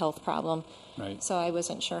has a health problem. Right. So I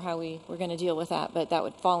wasn't sure how we were going to deal with that, but that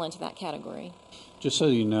would fall into that category. Just so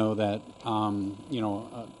you know that,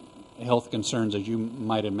 health concerns, as you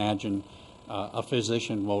might imagine, a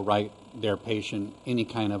physician will write their patient any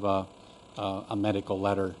kind of a medical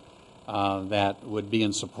letter that would be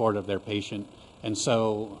in support of their patient. And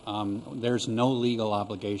so there's no legal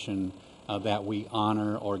obligation that we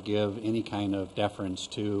honor or give any kind of deference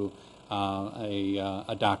to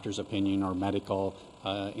a doctor's opinion or medical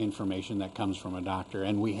information that comes from a doctor,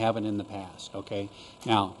 and we haven't in the past. Okay,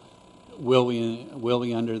 now will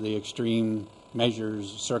we under the extreme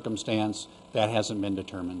measures circumstance? That hasn't been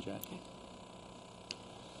determined yet.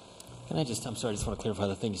 I'm sorry, I just want to clarify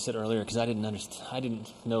the thing you said earlier, because I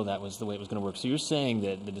didn't know that was the way it was going to work. So you're saying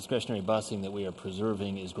that the discretionary busing that we are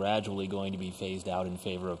preserving is gradually going to be phased out in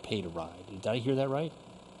favor of pay to ride. Did I hear that right?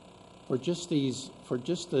 For just the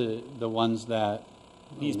ones that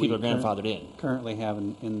these people are grandfathered in. Currently have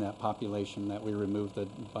in that population that we removed the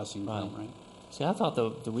busing from, right? See, I thought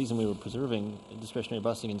the reason we were preserving discretionary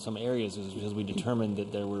busing in some areas is because we determined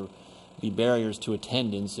that there would be barriers to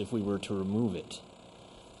attendance if we were to remove it.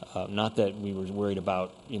 Not that we were worried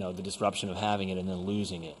about, the disruption of having it and then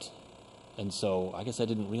losing it. And so I guess I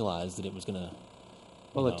didn't realize that it was going to...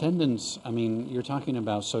 Well, attendance, you're talking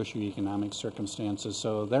about socioeconomic circumstances,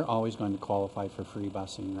 so they're always going to qualify for free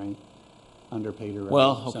busing, right? Under pay to ride.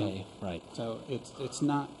 Well, okay, right. So it's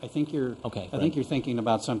not, I think you're thinking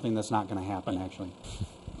about something that's not going to happen, actually.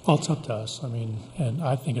 Well, it's up to us. And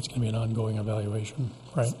I think it's going to be an ongoing evaluation,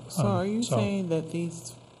 right? So are you saying that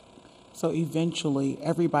so eventually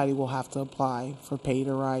everybody will have to apply for pay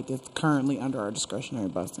to ride that's currently under our discretionary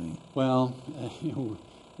busing? Well,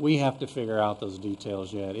 we have to figure out those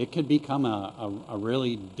details yet. It could become a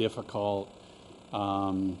really difficult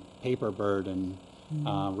paper burden.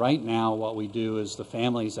 Right now, what we do is the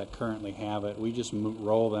families that currently have it, we just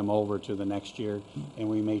roll them over to the next year, and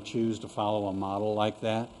we may choose to follow a model like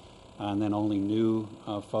that, and then only new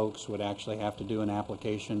folks would actually have to do an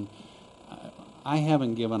application. I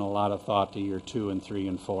haven't given a lot of thought to year 2 and 3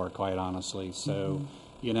 and 4, quite honestly. So,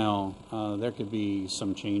 you know, there could be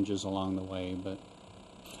some changes along the way, but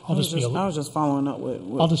I was just following up with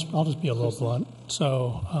I'll just be a little blunt.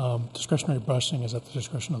 So, discretionary busing is at the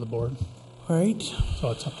discretion of the board. Right. So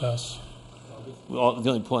it's up to us. Well, the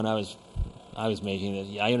only point I was making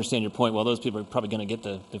is, I understand your point. Well, those people are probably going to get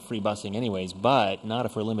the free busing anyways, but not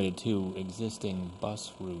if we're limited to existing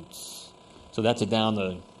bus routes. So that's a down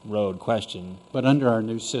the road question. But under our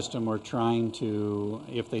new system, we're trying to,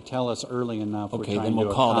 if they tell us early enough, okay, we're trying then we'll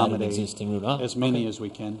to call that an accommodate existing route. as many as we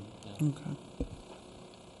can. Okay.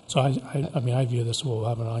 So I mean, I view this, we'll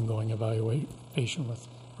have an ongoing evaluation with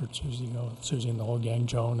Susie and the whole gang,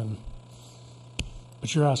 Joan,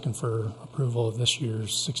 but you're asking for approval of this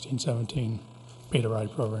year's 16-17 Pay to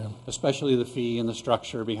Ride program. Especially the fee and the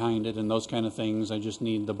structure behind it and those kind of things. I just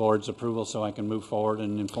need the board's approval so I can move forward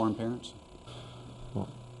and inform parents. Well,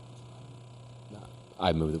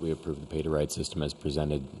 I move that we approve the Pay to Ride system as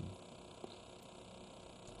presented.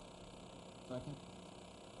 Second.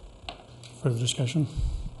 Further discussion?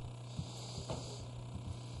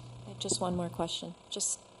 Just one more question,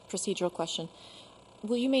 just procedural question.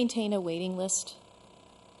 Will you maintain a waiting list?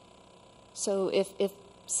 So if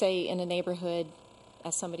say in a neighborhood,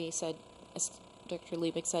 as somebody said, as Dr.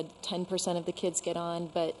 Liebig said, 10% of the kids get on,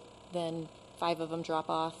 but then 5 of them drop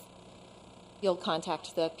off, you'll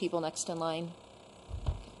contact the people next in line?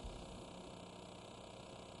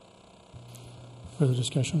 Further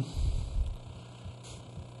discussion?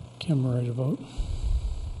 Kim, we're ready to vote.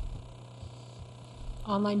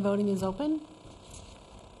 Online voting is open.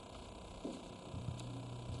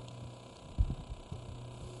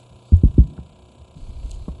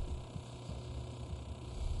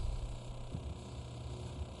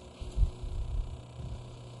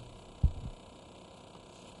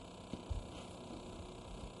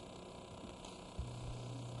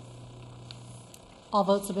 All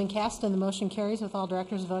votes have been cast and the motion carries with all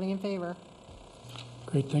directors voting in favor.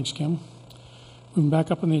 Great, thanks, Kim. Moving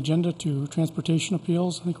back up on the agenda to transportation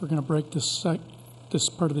appeals. I think we're going to break this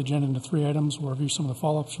part of the agenda into 3 items. We'll review some of the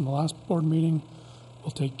follow-ups from the last board meeting.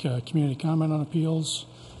 We'll take community comment on appeals,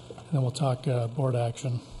 and then we'll talk board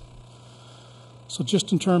action. So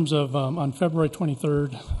just in terms of, on February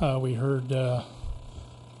 23rd, we heard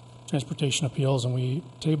transportation appeals, and we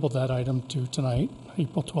tabled that item to tonight,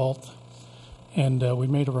 April 12th. And we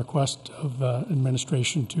made a request of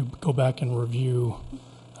administration to go back and review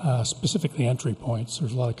specifically entry points.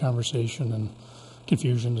 There's a lot of conversation and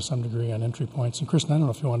confusion to some degree on entry points. And Kristen, I don't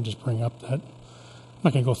know if you want to just bring up that. I'm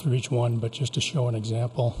not going to go through each one, but just to show an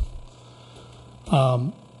example.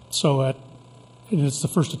 And it's the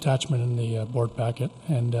first attachment in the board packet.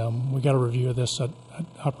 And we got a review of this at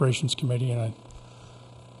Operations Committee, and I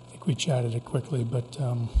think we chatted it quickly, but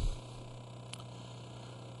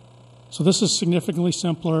so this is significantly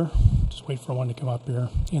simpler. Just wait for one to come up here.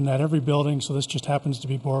 In that every building, so this just happens to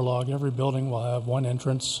be Borlaug, every building will have one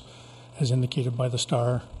entrance as indicated by the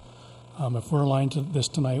star. If we're aligned to this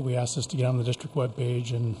tonight, we ask this to get on the district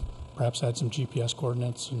webpage and perhaps add some GPS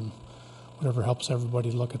coordinates and whatever helps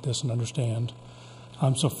everybody look at this and understand.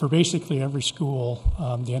 So for basically every school,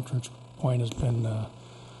 the entrance point has been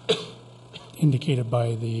indicated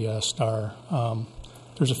by the star.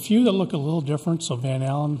 There's a few that look a little different, so Van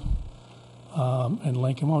Allen and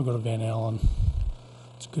Lincoln. I'll go to Van Allen.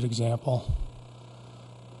 It's a good example.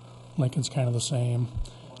 Lincoln's kind of the same.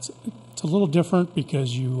 It's a little different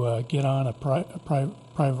because you get on a private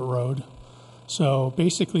road. So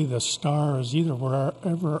basically the star is either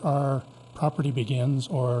wherever our property begins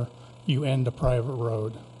or you end a private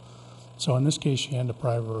road. So in this case, you end a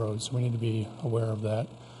private road, so we need to be aware of that.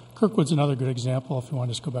 Kirkwood's another good example, if you want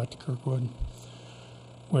to just go back to Kirkwood,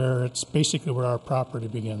 where it's basically where our property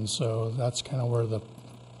begins. So that's kind of where the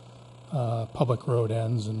public road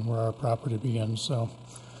ends and where our property begins. So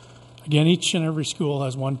again, each and every school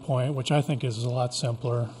has one point, which I think is a lot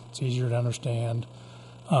simpler. It's easier to understand.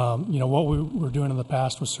 What we were doing in the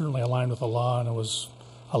past was certainly aligned with the law, and it was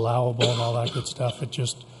allowable and all that good stuff. It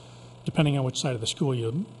just, depending on which side of the school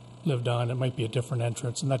you lived on, it might be a different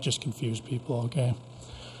entrance, and that just confused people, okay?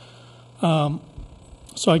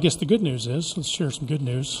 So I guess the good news is, let's share some good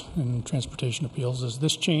news in transportation appeals, is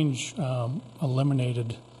this change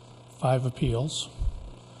eliminated 5 appeals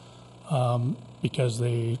because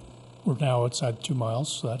they were now outside 2 miles,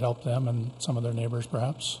 so that helped them and some of their neighbors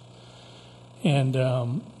perhaps. And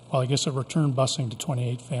well, I guess it returned busing to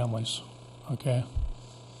 28 families, okay?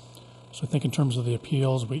 So I think in terms of the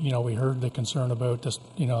appeals, we heard the concern about this,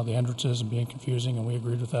 the entrances and being confusing, and we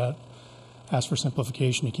agreed with that. Asked for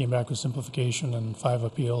simplification, he came back with simplification, and 5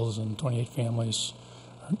 appeals and 28 families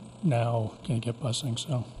are now going to get busing,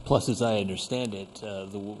 so. Plus, as I understand it,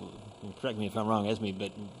 correct me if I'm wrong, Esme,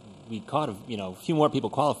 but we caught a few more people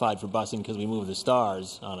qualified for busing because we moved the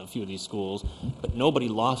stars on a few of these schools, but nobody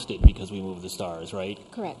lost it because we moved the stars, right?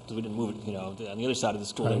 Correct. So we didn't move it, on the other side of the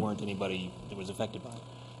school, Right. there weren't anybody that was affected by it.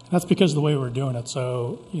 That's because of the way we're doing it.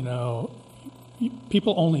 So,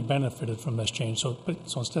 people only benefited from this change. So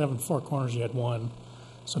instead of having 4 corners, you had 1.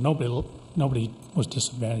 So nobody was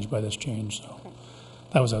disadvantaged by this change. So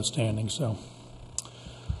that was outstanding. So,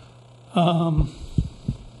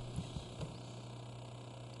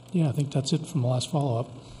 yeah, I think that's it from the last follow-up.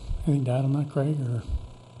 Anything to add on that, Craig?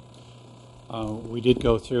 Or We did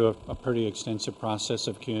go through a pretty extensive process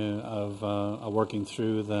of working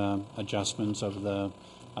through the adjustments of the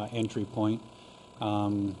entry point.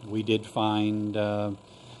 We did find a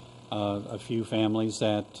few families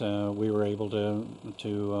that we were able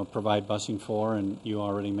to provide busing for, and you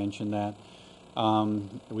already mentioned that.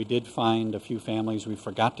 We did find a few families we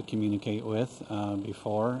forgot to communicate with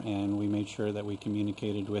before, and we made sure that we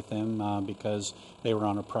communicated with them because they were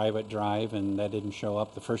on a private drive, and that didn't show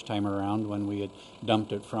up the first time around when we had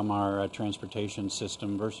dumped it from our transportation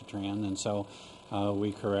system, Versatran, and so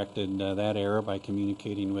we corrected that error by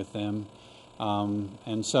communicating with them.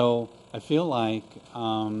 And so I feel like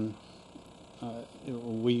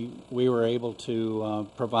we were able to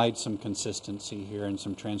provide some consistency here and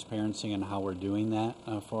some transparency in how we're doing that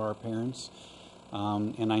for our parents.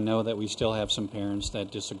 And I know that we still have some parents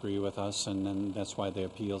that disagree with us, and that's why the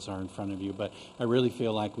appeals are in front of you. But I really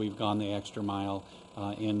feel like we've gone the extra mile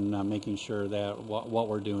in making sure that what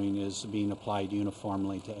we're doing is being applied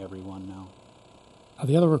uniformly to everyone now.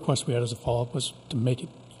 the other request we had as a follow-up was to make it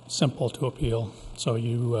simple to appeal. So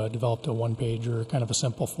you developed a one-pager, kind of a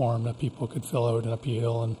simple form that people could fill out and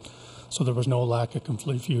appeal, and so there was no lack of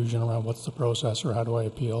confusion around what's the process or how do I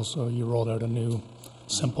appeal. So you rolled out a new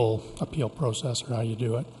simple appeal process or how you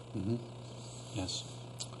do it. Mm-hmm. Yes.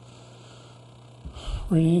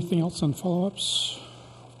 Right, anything else on follow-ups?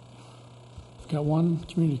 We've got one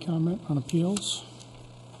community comment on appeals.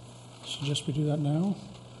 Suggest we do that now.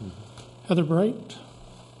 Mm-hmm. Heather Bright.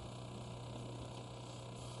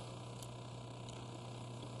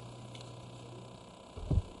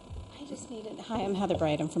 Hi, I'm Heather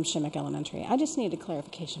Bright. I'm from Shimmick Elementary. I just needed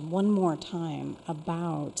clarification one more time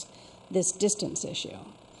about this distance issue,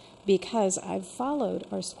 because I've followed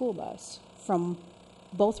our school bus from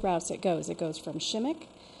both routes it goes. It goes from Shimmick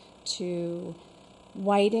to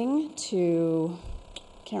Whiting to,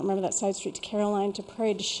 can't remember that side street, to Caroline, to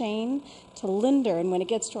Prairie du Chien, to Linder, and when it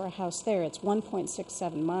gets to our house there, it's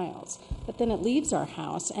 1.67 miles. But then it leaves our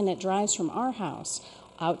house, and it drives from our house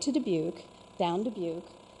out to Dubuque, down Dubuque,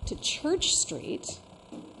 to Church Street,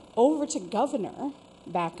 over to Governor,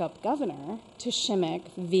 back up Governor, to Shimmick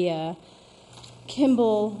via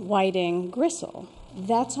Kimball, Whiting, Gristle.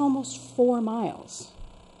 That's almost 4 miles.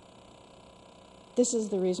 This is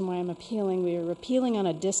the reason why I'm appealing. We were appealing on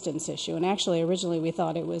a distance issue, and actually originally we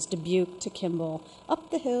thought it was Dubuque to Kimball up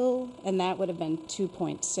the hill, and that would have been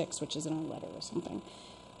 2.6, which is in our letter or something.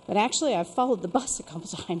 But actually I've followed the bus a couple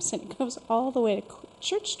times, and it goes all the way to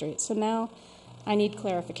Church Street. So now I need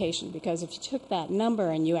clarification, because if you took that number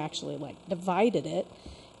and you actually divided it,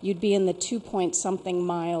 you'd be in the 2-point-something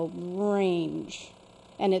mile range.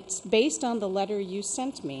 And it's based on the letter you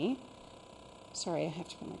sent me. Sorry, I have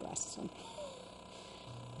to put my glasses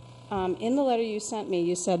on. In the letter you sent me,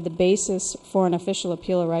 you said the basis for an official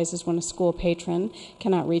appeal arises when a school patron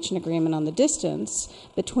cannot reach an agreement on the distance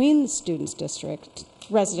between the student's district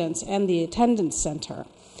residence and the attendance center.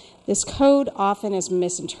 This code often is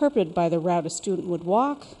misinterpreted by the route a student would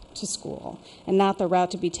walk to school and not the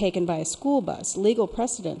route to be taken by a school bus. Legal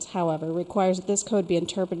precedence, however, requires that this code be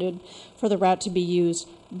interpreted for the route to be used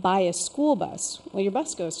by a school bus. Well, your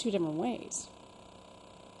bus goes 2 different ways.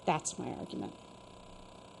 That's my argument.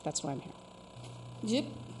 That's why I'm here. Yep.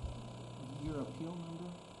 Your appeal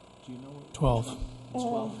number? Do you know what? 12.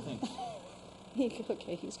 12, thanks.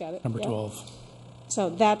 Okay, he's got it. Number yeah. 12. So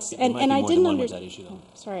that's, and I didn't understand.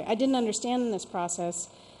 Sorry, I didn't understand in this process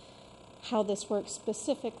how this works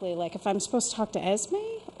specifically. Like, if I'm supposed to talk to Esme,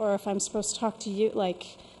 or if I'm supposed to talk to you,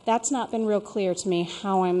 that's not been real clear to me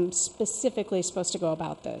how I'm specifically supposed to go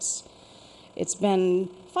about this. It's been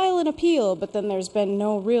file an appeal, but then there's been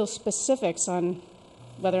no real specifics on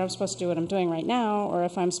whether I'm supposed to do what I'm doing right now, or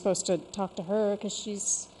if I'm supposed to talk to her because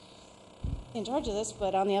she's in charge of this,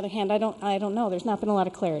 but on the other hand, I don't know. There's not been a lot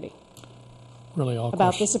of clarity Really, all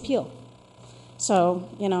about questions. this appeal. So,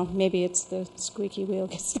 maybe it's the squeaky wheel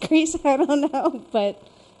gets the grease. I don't know. But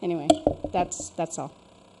anyway, that's all.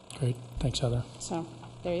 Great. Thanks, Heather. So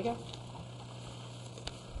there you go.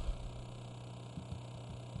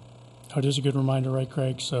 It is a good reminder, right,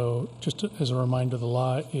 Craig? So just as a reminder, the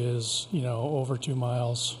law is, over 2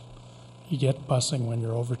 miles. You get busing when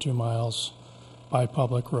you're over 2 miles by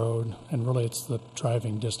public road, and really it's the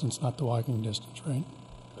driving distance, not the walking distance, right?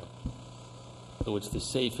 So it's the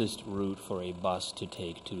safest route for a bus to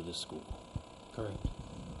take to the school. Correct.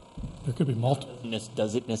 There could be multiple.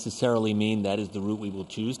 Does it necessarily mean that is the route we will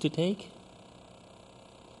choose to take?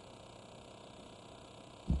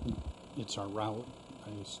 It's our route.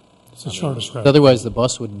 It's the shortest route. Otherwise, the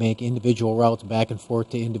bus would make individual routes back and forth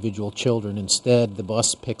to individual children. Instead, the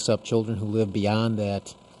bus picks up children who live beyond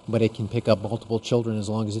that, but it can pick up multiple children as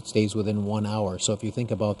long as it stays within 1 hour. So if you think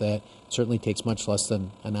about that, it certainly takes much less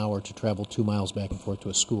than an hour to travel 2 miles back and forth to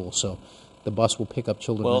a school. So the bus will pick up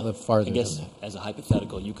children who live farther I guess than that. as a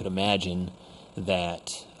hypothetical, you could imagine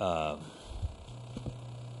that. Not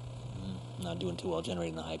doing too well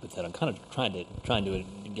generating the hypothetical. I'm kind of trying to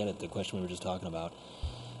get at the question we were just talking about.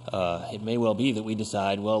 It may well be that we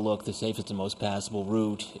decide, well, look, the safest and most passable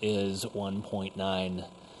route is 1.9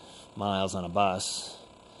 miles on a bus.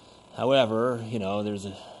 However, there's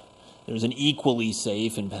an equally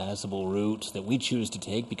safe and passable route that we choose to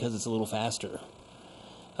take because it's a little faster.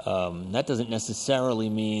 That doesn't necessarily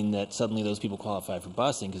mean that suddenly those people qualify for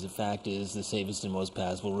busing, because the fact is the safest and most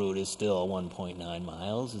passable route is still 1.9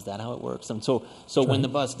 miles. Is that how it works? So when the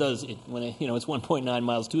bus does it, when it's 1.9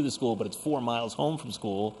 miles to the school, but it's 4 miles home from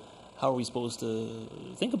school, how are we supposed to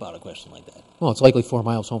think about a question like that? Well, it's likely 4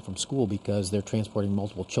 miles home from school because they're transporting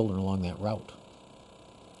multiple children along that route.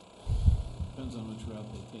 Depends on which route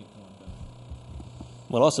they take going back.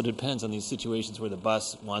 Well, it also depends on these situations where the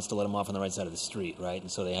bus wants to let them off on the right side of the street, right?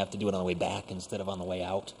 And so they have to do it on the way back instead of on the way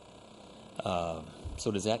out.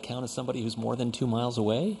 So does that count as somebody who's more than 2 miles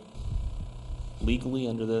away? Legally,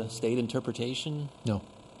 under the state interpretation? No.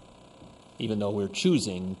 Even though we're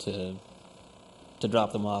choosing to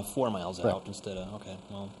drop them off 4 miles Right. out instead of, okay,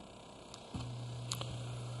 well.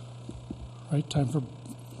 Right, time for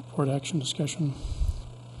board action discussion.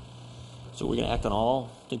 So we're going to act on all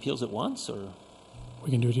the appeals at once, or? We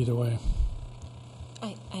can do it either way.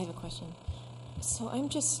 I have a question. So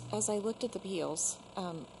as I looked at the appeals,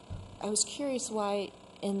 I was curious why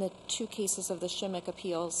in the 2 cases of the Shimmick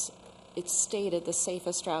appeals, it stated the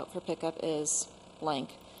safest route for pickup is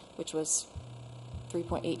blank, which was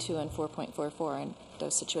 3.82 and 4.44 in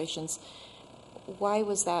those situations. Why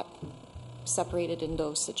was that separated in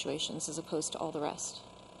those situations as opposed to all the rest?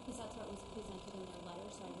 Because that's what was presented in their letter,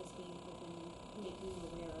 so I was being open, making you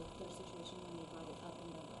aware of their situation when they brought it up in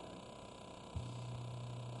their letter.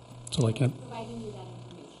 So Providing you that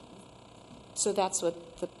information. So that's what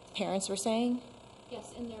the parents were saying?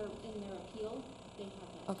 Yes, in their appeal, they have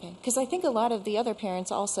that. Okay, because I think a lot of the other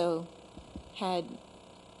parents also had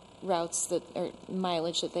routes or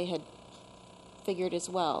mileage that they had figured as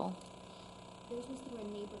well. Theirs was through a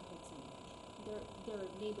neighborhood center. Their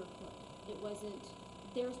neighborhood. It wasn't,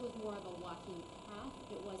 theirs was more of a walking path.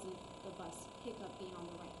 It wasn't the bus pickup being on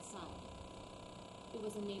the right side. It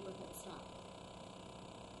was a neighborhood stop.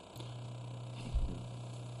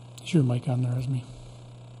 Is your mic on there, Esme?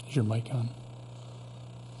 Is your mic on?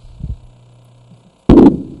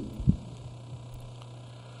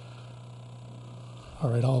 All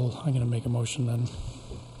right, I'm going to make a motion then.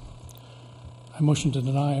 I motion to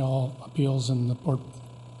deny all appeals in the board.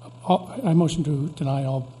 I motion to deny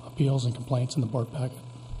all appeals and complaints in the board packet.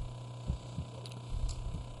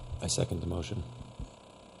 I second the motion.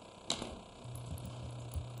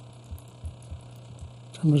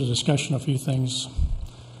 In terms of discussion, a few things.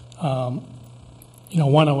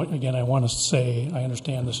 One, again, I want to say I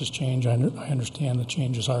understand this is change. I understand the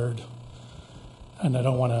change is hard. And I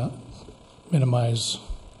don't want to minimize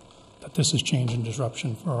that this is change and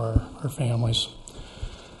disruption for our families.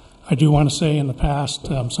 I do want to say in the past,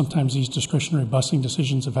 sometimes these discretionary busing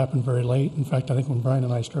decisions have happened very late. In fact, I think when Brian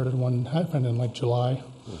and I started, one happened in like July,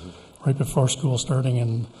 right before school starting,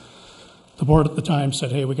 and the board at the time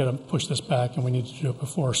said, hey, we got to push this back and we need to do it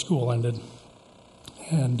before school ended.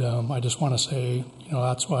 And I just want to say,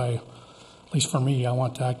 that's why, at least for me, I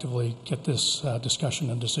want to actively get this discussion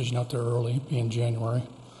and decision out there early, being January,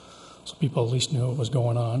 so people at least knew what was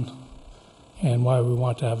going on and why we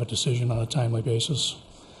want to have a decision on a timely basis.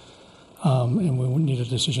 And we need a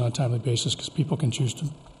decision on a timely basis because people can choose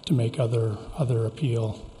to make other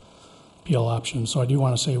appeal options. So I do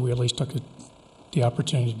want to say we at least took the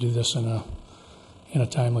opportunity to do this in in a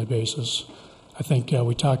timely basis. I think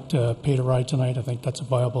we talked pay to ride tonight. I think that's a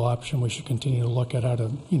viable option. We should continue to look at how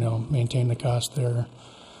to, maintain the cost there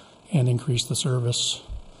and increase the service.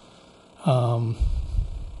 And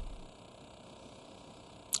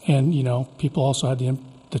people also had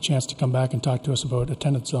the chance to come back and talk to us about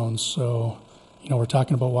attendance zones. So, we're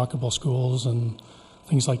talking about walkable schools and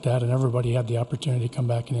things like that, and everybody had the opportunity to come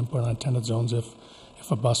back and input on attendance zones if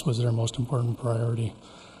a bus was their most important priority.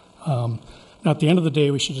 Now, at the end of the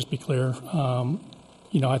day, we should just be clear.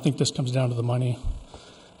 I think this comes down to the money,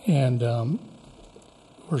 and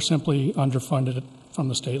we're simply underfunded from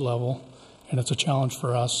the state level, and it's a challenge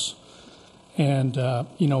for us. And,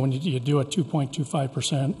 when you do a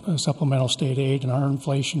 2.25% supplemental state aid and our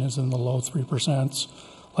inflation is in the low 3%,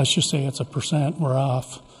 let's just say it's 1%, we're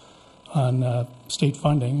off on state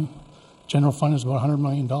funding. General fund is about $100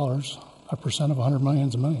 million. 1% of $100 million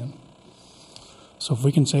is $1 million. So if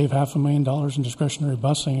we can save $500,000 in discretionary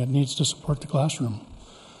busing, it needs to support the classroom.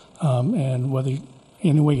 And whether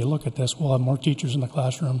any way you look at this, we'll have more teachers in the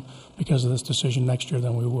classroom because of this decision next year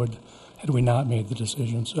than we would had we not made the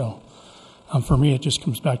decision. So for me, it just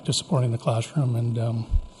comes back to supporting the classroom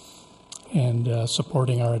and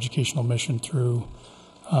supporting our educational mission through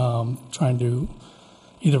trying to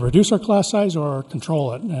either reduce our class size or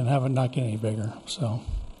control it and have it not get any bigger. So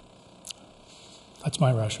that's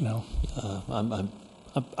my rationale. I'm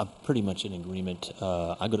pretty much in agreement.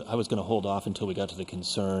 I was going to hold off until we got to the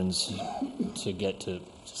concerns to get to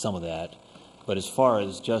some of that. But as far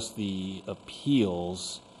as just the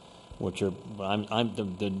appeals, which are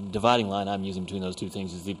the dividing line I'm using between those two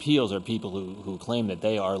things is the appeals are people who claim that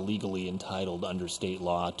they are legally entitled under state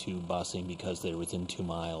law to busing because they're within 2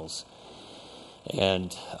 miles.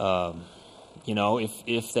 And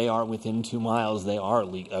if they are within 2 miles, they are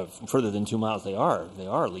further than 2 miles. They are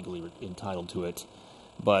legally entitled to it.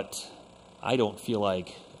 But I don't feel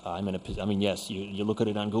like I'm in a. I mean, yes, you look at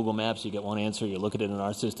it on Google Maps, you get one answer. You look at it in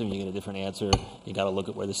our system, you get a different answer. You got to look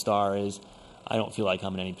at where the star is. I don't feel like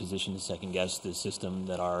I'm in any position to second guess the system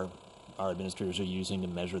that our administrators are using to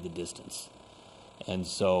measure the distance. And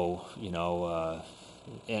so,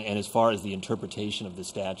 and as far as the interpretation of the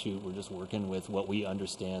statute, we're just working with what we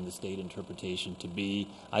understand the state interpretation to be.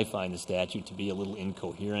 I find the statute to be a little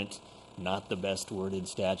incoherent, not the best worded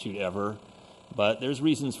statute ever, but there's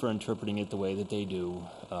reasons for interpreting it the way that they do.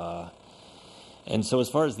 And so as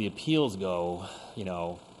far as the appeals go,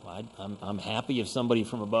 I'm happy if somebody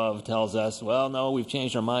from above tells us, well, no, we've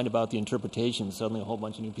changed our mind about the interpretation. Suddenly a whole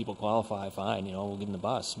bunch of new people qualify. Fine, we'll get in the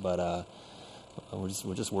bus. But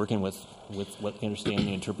we're just working with what we understand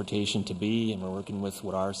the interpretation to be, and we're working with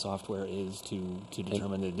what our software is to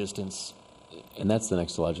determine the distance. And that's the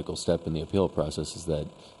next logical step in the appeal process is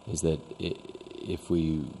that if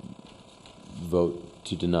we vote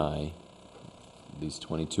to deny these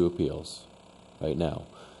 22 appeals right now,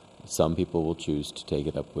 some people will choose to take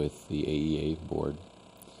it up with the AEA board,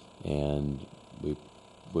 and we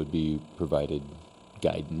would be provided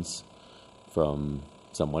guidance from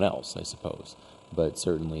someone else, I suppose. But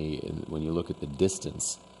certainly, when you look at the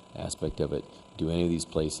distance aspect of it, do any of these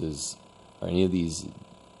places, or any of these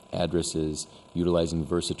addresses utilizing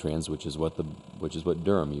Versatrans, which is what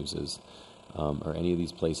Durham uses, are any of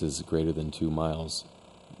these places greater than 2 miles?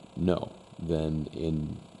 No. Then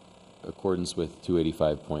in accordance with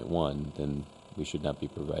 285.1, then we should not be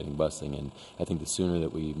providing busing. And I think the sooner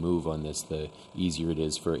that we move on this, the easier it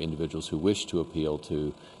is for individuals who wish to appeal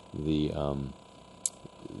to the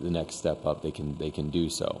next step up. They can do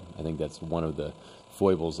so. I think that's one of the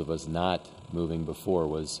foibles of us not moving before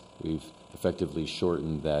was we've effectively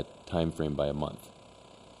shortened that time frame by a month.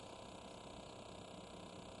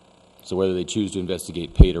 So whether they choose to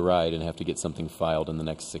investigate pay to ride and have to get something filed in the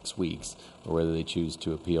next 6 weeks, or whether they choose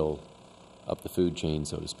to appeal up the food chain,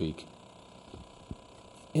 so to speak.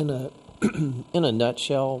 In a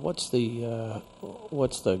nutshell, what's the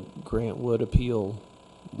Grant Wood appeal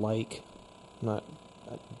like? I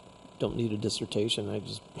don't need a dissertation. I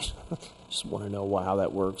just want to know how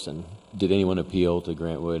that works. And did anyone appeal to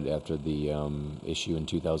Grant Wood after the issue in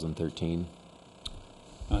 2013?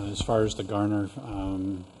 As far as the Garner,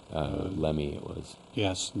 Lemmy, it was.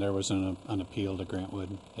 Yes, there was an appeal to Grant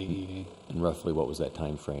Wood AEA. And roughly, what was that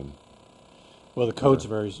time frame? Well, the code's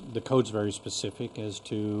very specific as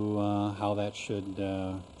to how that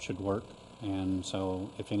should work, and so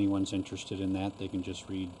if anyone's interested in that, they can just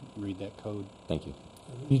read that code. Thank you.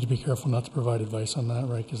 You need to be careful not to provide advice on that,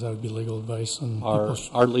 right? Because that would be legal advice. And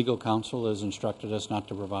our legal counsel has instructed us not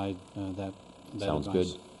to provide that Sounds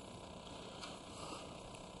advice. Good.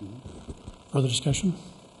 Mm-hmm. Further discussion?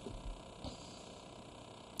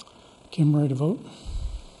 Kim, ready to vote?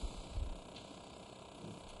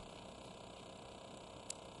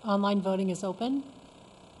 Online voting is open.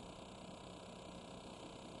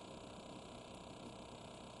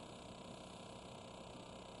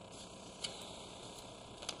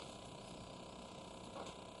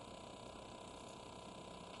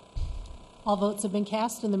 All votes have been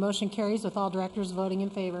cast, and the motion carries with all directors voting in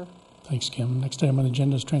favor. Thanks, Kim. Next item on the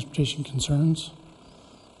agenda is transportation concerns.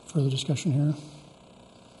 Further discussion here?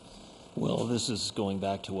 Well, this is going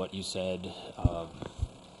back to what you said.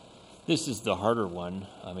 This is the harder one.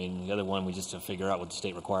 I mean, the other one, we just have to figure out what the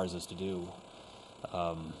state requires us to do.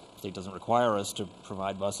 The state doesn't require us to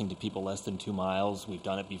provide busing to people less than 2 miles. We've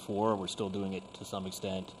done it before. We're still doing it to some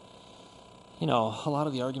extent. You know, a lot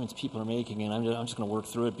of the arguments people are making, and I'm just going to work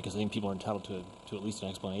through it because I think people are entitled to at least an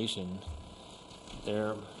explanation.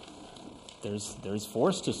 There's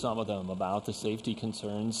force to some of them about the safety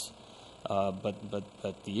concerns, but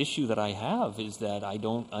the issue that I have is that I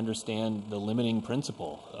don't understand the limiting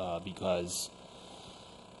principle because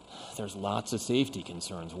there's lots of safety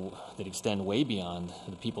concerns that extend way beyond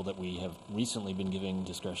the people that we have recently been giving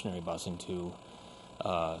discretionary busing to.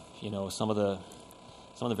 You know, some of the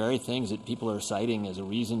very things that people are citing as a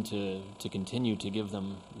reason to continue to give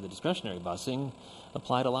them the discretionary busing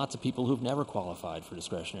apply to lots of people who've never qualified for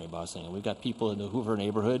discretionary busing. And we've got people in the Hoover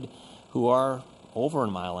neighborhood who are over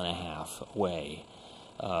 1.5 miles away.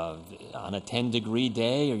 On a 10-degree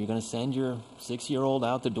day, are you going to send your 6-year-old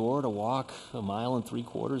out the door to walk 1.75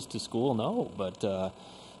 miles to school? No, but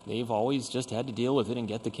they've always just had to deal with it and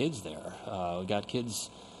get the kids there. We've got kids...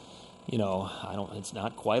 You know, it's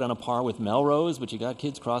not quite on a par with Melrose, but you got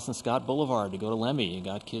kids crossing Scott Boulevard to go to Lemmy. You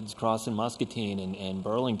got kids crossing Muscatine and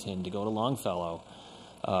Burlington to go to Longfellow.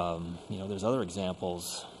 You know, there's other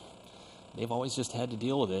examples. They've always just had to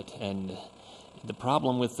deal with it. And the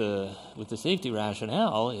problem with the safety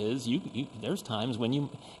rationale is there's times when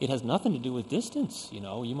it has nothing to do with distance. You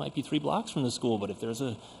know, you might be 3 blocks from the school, but if there's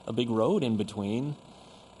a big road in between,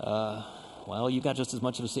 well, you got just as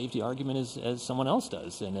much of a safety argument as someone else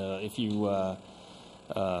does. And if you know,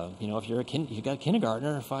 if you've got a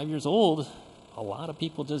kindergartner, 5 years old, a lot of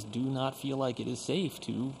people just do not feel like it is safe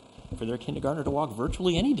for their kindergartner to walk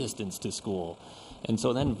virtually any distance to school. And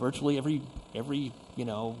so then virtually every you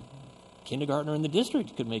know, kindergartner in the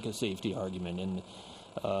district could make a safety argument. And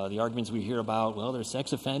the arguments we hear about, well, there's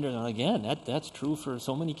sex offenders, and again, that's true for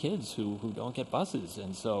so many kids who don't get buses.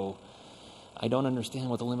 And so I don't understand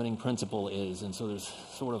what the limiting principle is, and so there's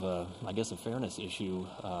sort of a fairness issue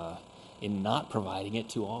in not providing it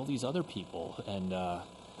to all these other people. And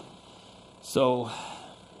so,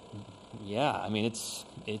 yeah, I mean,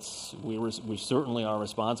 we certainly are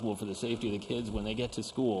responsible for the safety of the kids when they get to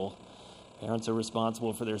school. Parents are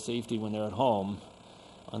responsible for their safety when they're at home.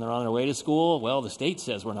 When they're on their way to school, well, the state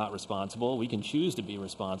says we're not responsible. We can choose to be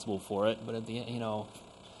responsible for it, but at the end, you know,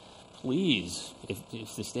 please,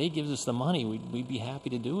 if the state gives us the money, we'd be happy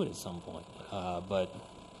to do it at some point. But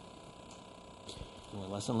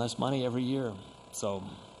less and less money every year. So,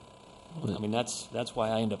 I mean, that's why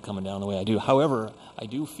I end up coming down the way I do. However, I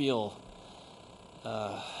do feel,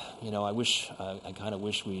 you know, I kind of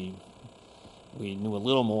wish we knew a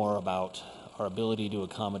little more about our ability to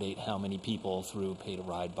accommodate how many people through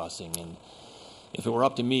pay-to-ride busing. And if it were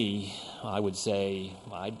up to me, I would say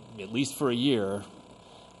at least for a year,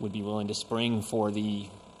 would be willing to spring for a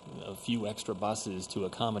few extra buses to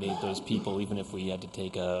accommodate those people, even if we had to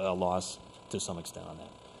take a loss to some extent on that.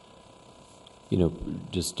 You know,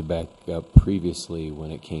 just to back up, previously when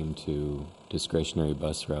it came to discretionary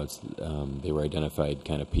bus routes, they were identified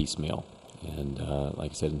kind of piecemeal. And like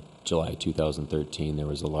I said, in July 2013, there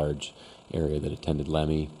was a large area that attended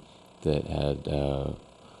Lemmy that had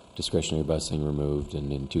discretionary busing removed.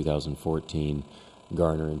 And in 2014,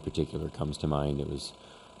 Garner in particular comes to mind. It was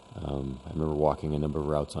I remember walking a number of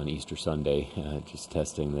routes on Easter Sunday, just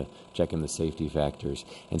checking the safety factors.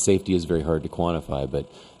 And safety is very hard to quantify,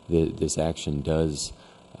 but this action does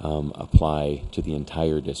apply to the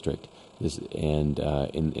entire district. In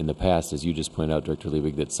the past, as you just pointed out, Director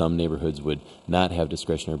Liebig, that some neighborhoods would not have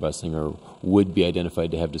discretionary busing or would be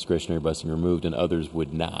identified to have discretionary busing removed, and others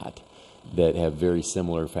would not, that have very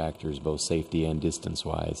similar factors, both safety and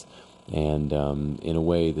distance-wise. And in a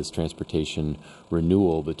way, this transportation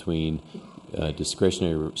renewal between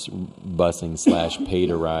discretionary busing /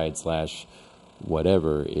 pay-to-ride /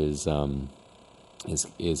 whatever is kind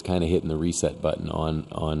of hitting the reset button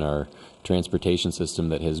on our transportation system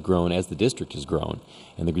that has grown as the district has grown.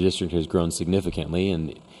 And the district has grown significantly,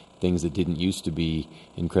 and things that didn't used to be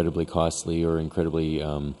incredibly costly or incredibly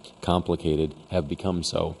complicated have become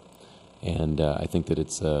so. And I think that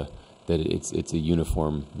it's a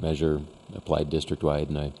uniform measure applied district-wide,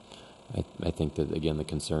 and I think that, again, the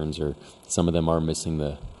concerns are, some of them are missing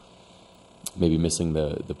the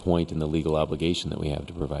point and the legal obligation that we have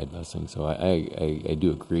to provide busing. So I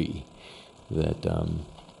do agree that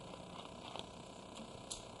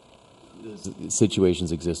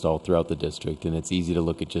situations exist all throughout the district, and it's easy to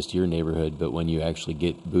look at just your neighborhood, but when you actually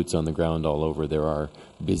get boots on the ground all over, there are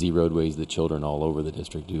busy roadways that children all over the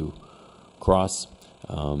district do cross.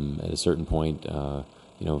 At a certain point,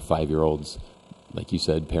 5-year-olds, like you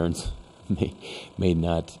said, parents may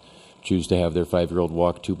not choose to have their 5-year-old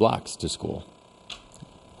walk 2 blocks to school.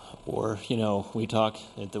 Or, we talk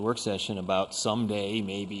at the work session about someday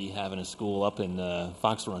maybe having a school up in the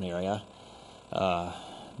Fox Run area. A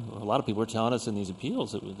lot of people are telling us in these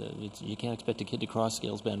appeals that you can't expect a kid to cross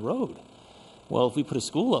Scales Bend Road. Well, if we put a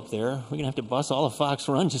school up there, we're going to have to bus all of Fox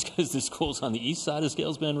Run just because the school's on the east side of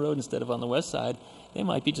Scales Bend Road instead of on the west side. They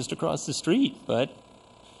might be just across the street, but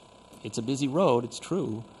it's a busy road, it's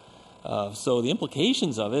true. So the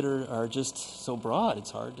implications of it are just so broad,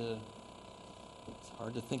 it's hard to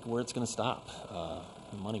think where it's going to stop,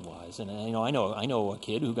 money-wise. And I know a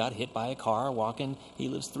kid who got hit by a car walking. He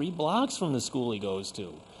lives 3 blocks from the school he goes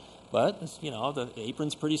to. But, the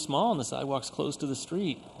apron's pretty small and the sidewalk's close to the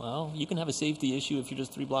street. Well, you can have a safety issue if you're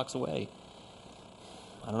just 3 blocks away.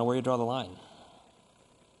 I don't know where you draw the line.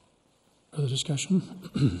 Further discussion?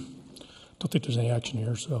 Don't think there's any action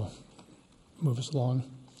here, so move us along.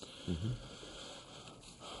 Mm-hmm.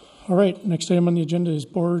 All right, next item on the agenda is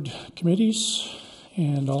board committees,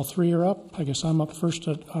 and all 3 are up. I guess I'm up first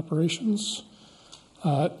at operations.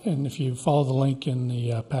 And if you follow the link in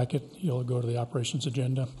the packet, you'll go to the operations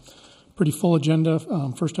agenda. Pretty full agenda.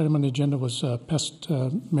 First item on the agenda was pest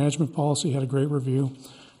management policy. Had a great review.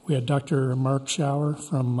 We had Dr. Mark Schauer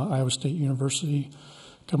from Iowa State University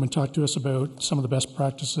come and talk to us about some of the best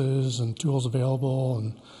practices and tools available,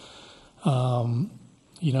 and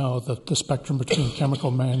the spectrum between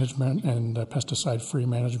chemical management and pesticide-free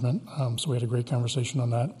management. So we had a great conversation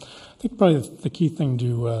on that. I think probably the key thing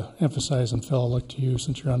to emphasize, and Phil, I'll look to you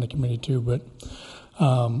since you're on the committee too, but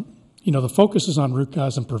the focus is on root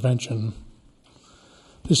cause and prevention.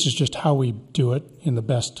 This is just how we do it in the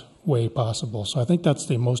best way possible. So I think that's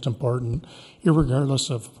the most important,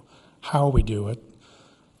 irregardless of how we do it.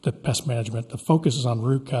 The pest management, the focus is on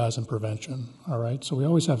root cause and prevention, all right? So we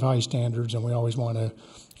always have high standards, and we always want to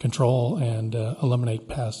control and eliminate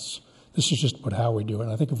pests. This is just about how we do it.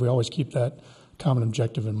 And I think if we always keep that common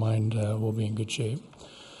objective in mind, we'll be in good shape.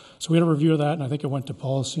 So we had a review of that, and I think it went to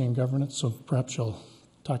policy and governance, so perhaps you'll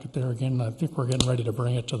talk it there again. I think we're getting ready to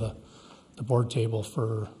bring it to the board table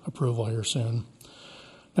for approval here soon.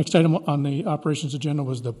 Next item on the operations agenda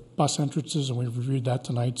was the bus entrances, and we reviewed that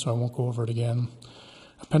tonight, so I won't go over it again.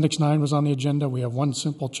 Appendix 9 was on the agenda. We have one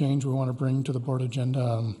simple change we want to bring to the board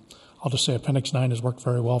agenda. I'll just say Appendix 9 has worked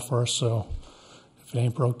very well for us, so if it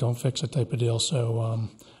ain't broke, don't fix it type of deal. So,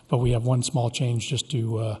 but we have one small change just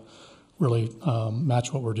to really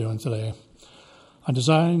match what we're doing today. On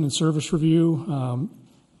design and service review,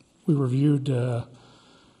 we reviewed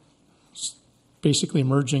basically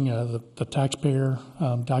merging the taxpayer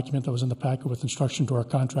document that was in the packet with instruction to our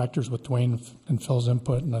contractors with Dwayne and Phil's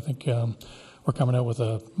input, and I think we're coming out with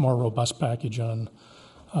a more robust package on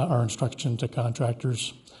our instruction to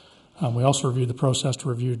contractors. We also reviewed the process to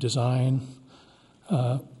review design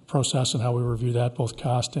process and how we review that, both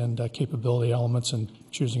cost and capability elements in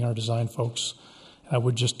choosing our design folks. I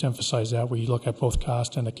would just emphasize that we look at both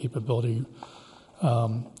cost and the capability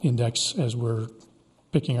index as we're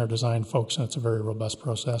picking our design folks, and it's a very robust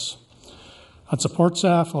process. On support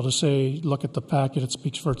staff, I'll just say, look at the packet, it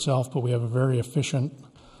speaks for itself, but we have a very efficient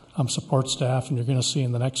support staff, and you're going to see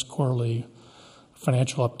in the next quarterly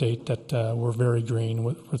financial update that we're very green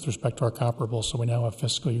with respect to our comparables. So we now have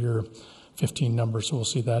fiscal year 15 numbers, so we'll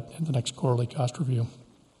see that in the next quarterly cost review.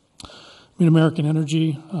 Mid-American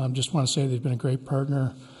Energy, just want to say they've been a great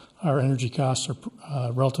partner. Our energy costs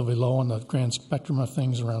are relatively low on the grand spectrum of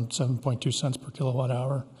things, around 7.2 cents per kilowatt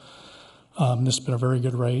hour. This has been a very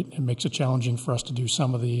good rate. It makes it challenging for us to do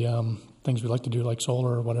some of the things we like to do, like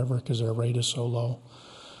solar or whatever, because their rate is so low.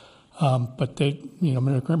 But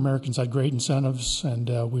Mid-American's had great incentives,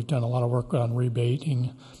 and we've done a lot of work on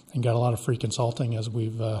rebating and got a lot of free consulting as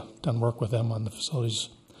we've done work with them on the facilities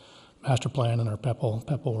master plan and our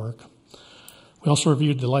PEPL work. We also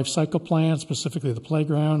reviewed the life cycle plan, specifically the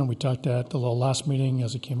playground, and we talked at the last meeting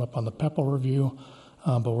as it came up on the PEPL review,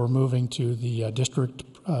 but we're moving to the district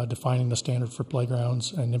defining the standard for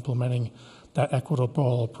playgrounds and implementing that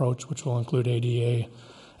equitable approach, which will include ADA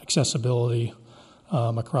accessibility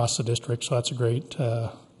across the district. So that's a great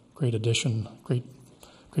addition, great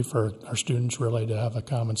for our students really to have a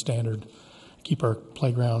common standard keep our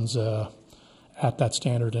playgrounds at that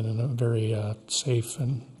standard and in a very safe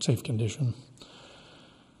condition.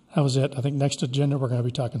 That was it. I think next agenda we're going to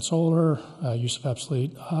be talking solar, use of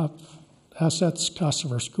obsolete assets, costs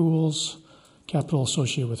of our schools, capital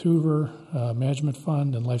associated with Hoover, management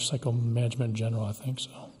fund, and life cycle management in general, I think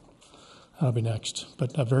so. That'll be next.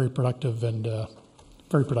 But a very productive and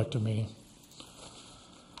very productive meeting.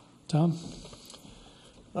 Tom?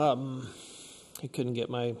 I couldn't get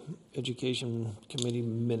my education committee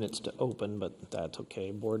minutes to open, but that's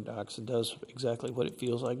okay. Board docs, it does exactly what it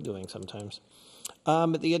feels like doing sometimes.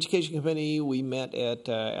 At the education committee, we met at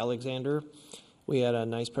Alexander. We had a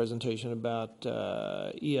nice presentation about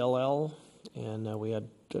ELL, and we had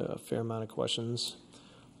a fair amount of questions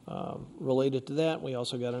related to that. We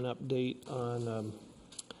also got an update on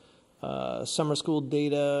summer school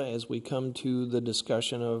data as we come to the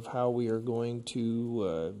discussion of how we are going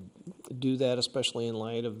to do that, especially in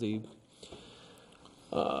light of the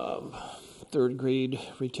third grade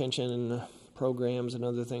retention programs and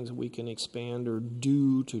other things that we can expand or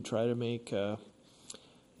do to try to make the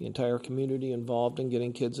entire community involved in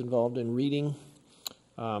getting kids involved in reading.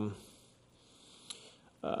 I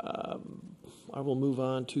will move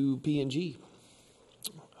on to P&G.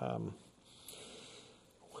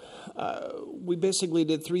 We basically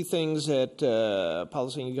did three things at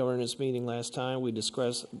Policy and Governance meeting last time. We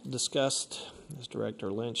discussed, as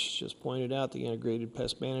Director Lynch just pointed out, the integrated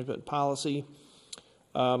pest management policy.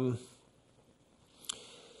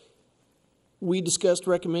 We discussed,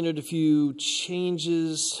 recommended a few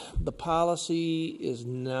changes. The policy is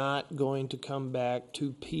not going to come back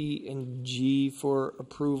to P&G for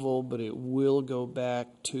approval, but it will go back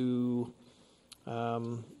to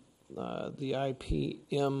the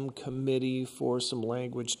IPM committee for some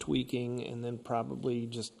language tweaking, and then probably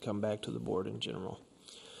just come back to the board in general.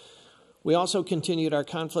 We also continued our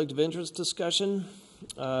conflict of interest discussion.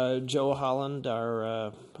 Joe Holland,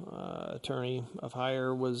 our attorney of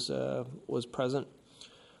hire, was present.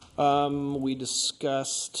 We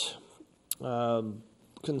discussed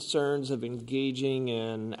concerns of engaging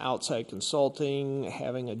in outside consulting,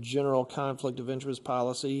 having a general conflict of interest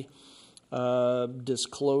policy,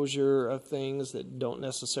 disclosure of things that don't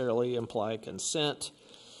necessarily imply consent,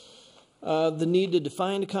 the need to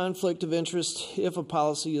define a conflict of interest if a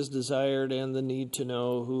policy is desired, and the need to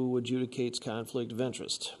know who adjudicates conflict of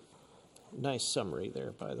interest. Nice summary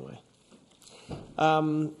there, by the way.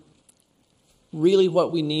 Really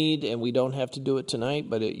what we need, and we don't have to do it tonight,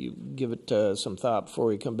 but you give it some thought before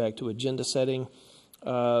we come back to agenda setting.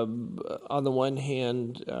 On the one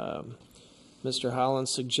hand, Mr. Holland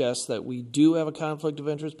suggests that we do have a conflict of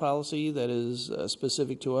interest policy that is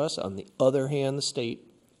specific to us. On the other hand, the state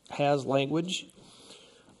has language.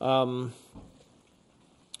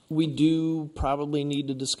 We do probably need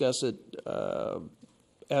to discuss it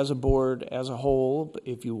as a board, as a whole,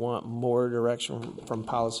 if you want more direction from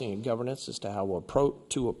policy and governance as to how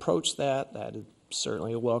to approach that. That is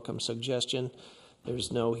certainly a welcome suggestion.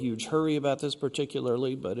 There's no huge hurry about this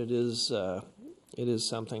particularly, but it is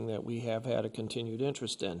something that we have had a continued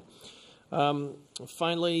interest in.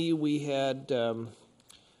 Finally, we had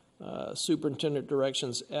Superintendent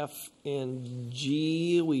Directions F and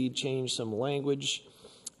G. We changed some language.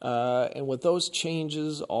 And with those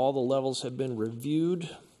changes, all the levels have been reviewed.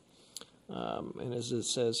 And as it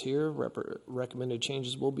says here, recommended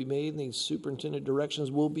changes will be made, and these superintendent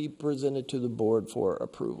directions will be presented to the board for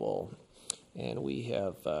approval. And we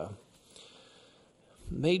have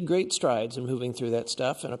made great strides in moving through that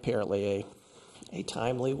stuff, and apparently a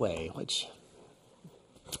timely way, which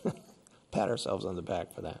pat ourselves on the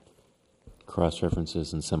back for that.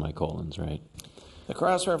 Cross-references and semicolons, right? The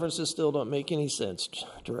cross-references still don't make any sense,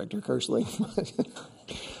 Director Kersley.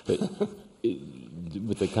 But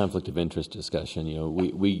with the conflict of interest discussion, you know,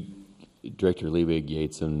 we Director Liebig,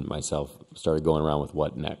 Yates, and myself started going around with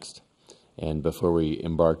what next. And before we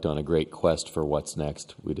embarked on a great quest for what's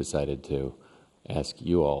next, we decided to ask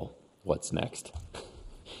you all what's next.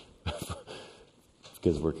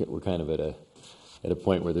 Because we're kind of at a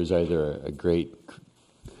point where there's either a great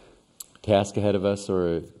task ahead of us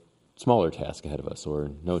or a smaller task ahead of us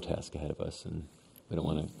or no task ahead of us, and we don't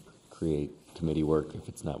want to create committee work if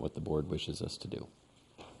it's not what the board wishes us to do.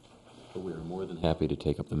 But we are more than happy to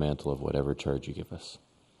take up the mantle of whatever charge you give us.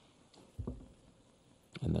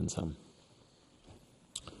 And then some.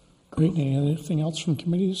 Great. Anything else from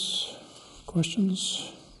committees?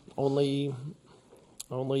 Questions? Only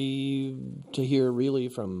to hear really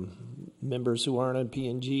from members who aren't on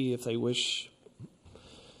P&G if they wish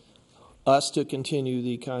us to continue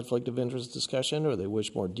the conflict of interest discussion, or they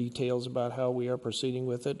wish more details about how we are proceeding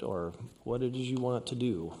with it, or what it is you want to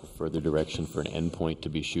do. Further direction for an endpoint to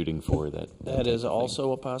be shooting for that. That is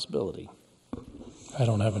also a possibility. I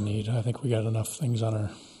don't have a need. I think we got enough things on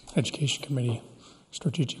our education committee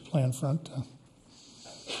strategic plan front.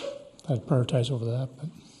 I'd prioritize over that. But.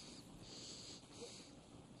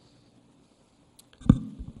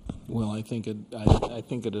 Well, I think a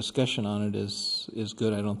discussion on it is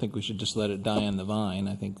good. I don't think we should just let it die on the vine.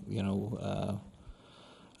 I think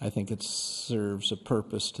I think it serves a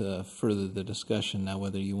purpose to further the discussion. Now,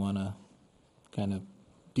 whether you want to kind of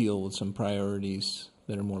deal with some priorities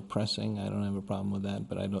that are more pressing, I don't have a problem with that.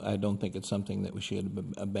 But I don't think it's something that we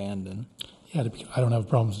should abandon. Yeah, I don't have a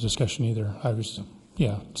problem with the discussion either. I was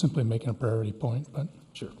simply making a priority point. But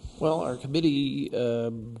sure. Well, our committee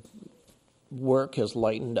work has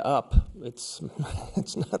lightened up. It's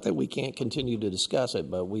not that we can't continue to discuss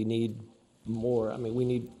it, but we need more. I mean, we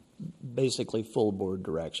need basically full board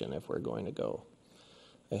direction if we're going to go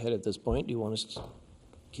ahead at this point. Do you want us to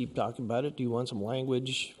keep talking about it? Do you want some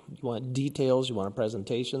language? Do you want details? Do you want a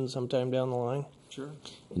presentation sometime down the line? Sure.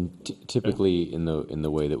 And typically, in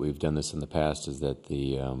the way that we've done this in the past, is that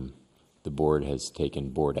the board has taken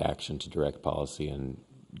board action to direct policy and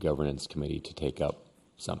governance committee to take up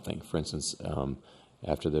something. For instance,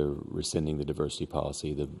 after the rescinding the diversity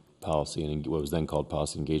policy, the policy and what was then called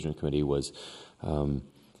policy engagement committee was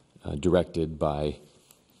directed by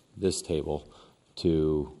this table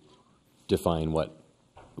to define what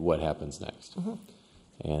happens next. Mm-hmm.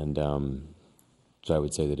 And so I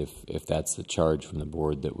would say that if that's the charge from the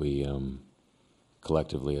board, that we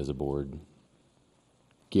collectively as a board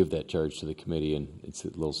give that charge to the committee. And it's a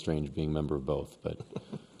little strange being a member of both, but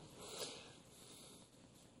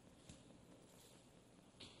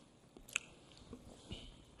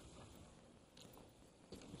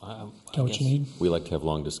what you need? We like to have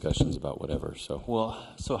long discussions about whatever. So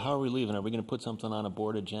how are we leaving? Are we going to put something on a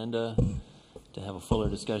board agenda to have a fuller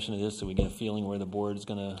discussion of this, so we get a feeling where the board is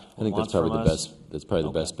going to? I think that's probably the best. That's probably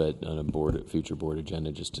the best bet on a future board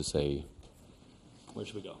agenda, just to say, where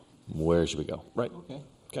should we go? Where should we go? Right.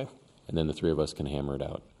 Okay. And then the three of us can hammer it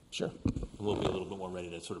out. Sure. We'll be a little bit more ready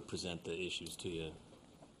to sort of present the issues to you.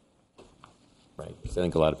 Right. Because I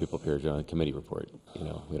think a lot of people appear on a committee report. You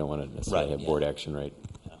know, we don't want to necessarily have board action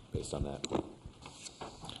based on that.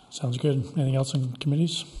 Sounds good. Anything else on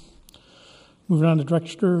committees? Moving on to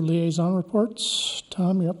director liaison reports.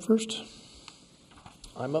 Tom, you're up first.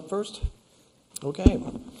 I'm up first. Okay.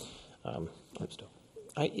 I'm still.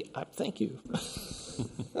 I thank you.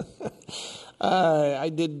 I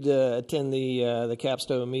did attend the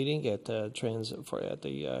Capstone meeting at the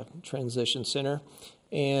Transition Center,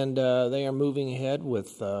 and they are moving ahead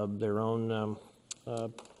with their own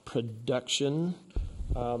production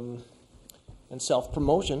and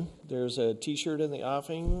self-promotion. There's a T-shirt in the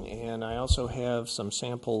offing, and I also have some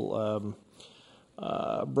sample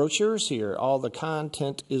brochures here. All the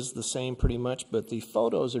content is the same pretty much, but the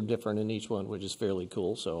photos are different in each one, which is fairly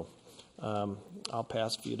cool. So I'll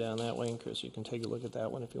pass a few down that way, and Chris, you can take a look at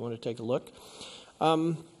that one if you want to take a look.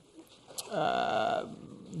 The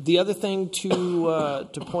other thing to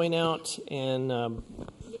point out, and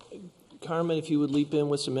Carmen, if you would leap in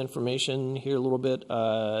with some information here a little bit.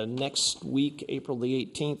 Next week, April the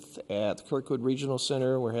 18th, at the Kirkwood Regional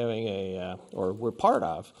Center, we're having we're part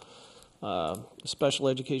of a special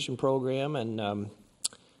education program, and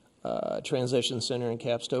Transition Center and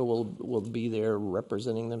Capstone will be there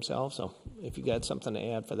representing themselves. So if you got something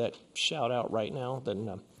to add for that, shout out right now.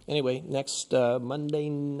 Then anyway, next Monday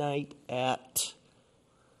night at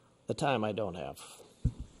the time I don't have.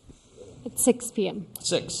 At 6 p.m.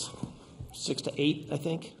 6 to 8, I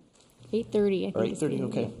think. 8:30, I think. Or 8:30,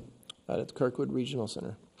 okay. At the Kirkwood Regional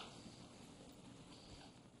Center.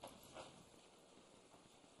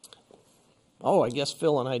 Oh, I guess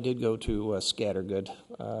Phil and I did go to Scattergood.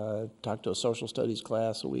 Talked to a social studies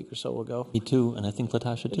class a week or so ago. Me too, and I think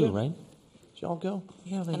Latasha too, right? Did y'all go?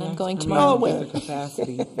 Yeah, and I'm going tomorrow. Oh, in a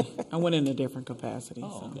capacity. I went in a different capacity.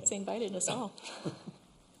 Oh, so. It's invited us all.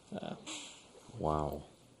 Wow.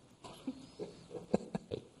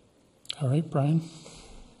 All right, Brian.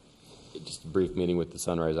 Just a brief meeting with the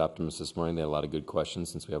Sunrise Optimists this morning. They had a lot of good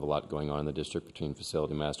questions since we have a lot going on in the district between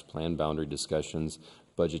facility master plan, boundary discussions,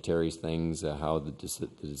 budgetary things, how the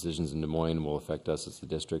decisions in Des Moines will affect us as the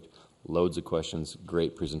district. Loads of questions,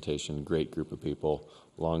 great presentation, great group of people,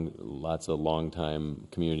 lots of long-time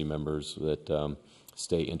community members that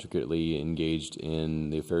stay intricately engaged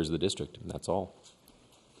in the affairs of the district, and that's all.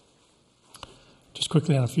 Just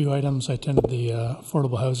quickly on a few items, I attended the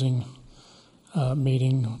affordable housing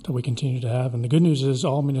meeting that we continue to have. And the good news is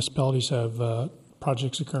all municipalities have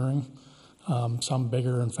projects occurring, some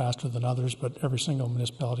bigger and faster than others, but every single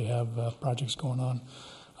municipality have projects going on.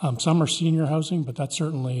 Some are senior housing, but that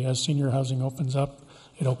certainly, as senior housing opens up,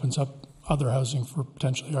 it opens up other housing for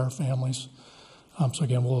potentially our families. So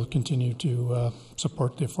again, we'll continue to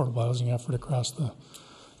support the affordable housing effort across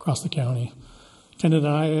the county. Attended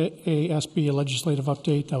an IASB legislative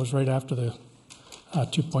update. That was right after the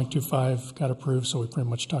 2.25 got approved, so we pretty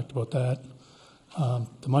much talked about that.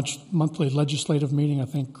 The monthly legislative meeting, I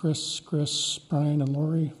think Chris, Brian, and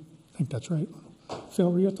Lori, I think that's right.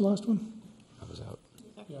 Phil, were you at the last one? I was out.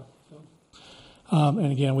 Yeah.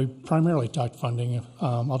 And again, we primarily talked funding.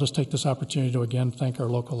 I'll just take this opportunity to again thank our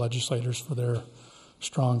local legislators for their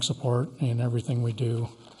strong support in everything we do.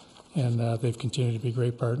 And they've continued to be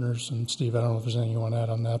great partners. And Steve, I don't know if there's anything you want to add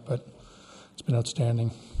on that, but it's been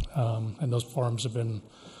outstanding. And those forums have been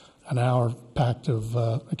an hour packed of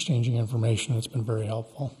exchanging information. It's been very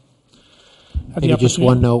helpful. Maybe just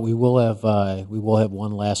one note: we will have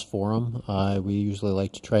one last forum. We usually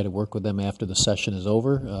like to try to work with them after the session is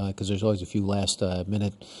over because there's always a few last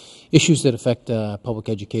minute issues that affect public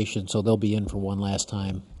education. So they'll be in for one last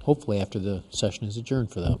time, hopefully after the session is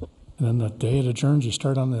adjourned for that. And then the day it adjourns, you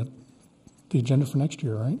start on the agenda for next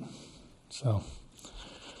year, right? So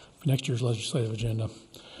for next year's legislative agenda.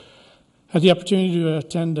 Had the opportunity to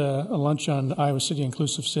attend a lunch on Iowa City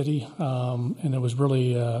Inclusive City, and it was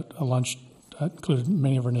really a lunch that included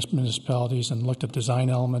many of our municipalities and looked at design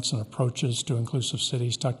elements and approaches to inclusive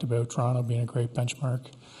cities, talked about Toronto being a great benchmark.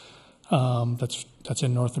 That's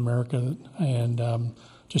in North America, and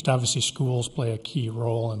just obviously schools play a key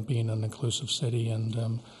role in being an inclusive city,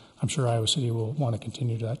 and I'm sure Iowa City will want to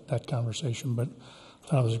continue that conversation, but I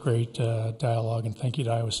thought it was a great dialogue, and thank you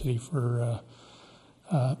to Iowa City for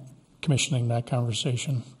commissioning that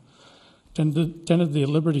conversation. Attended the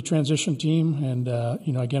Liberty Transition Team, and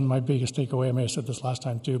again, my biggest takeaway, I may have said this last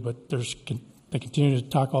time too, but they continue to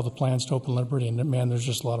talk all the plans to open Liberty, and man, there's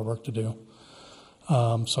just a lot of work to do.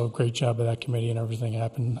 So great job by that committee, and everything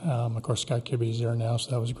happened. Of course, Scott Kibbe is there now,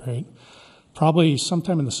 so that was great. Probably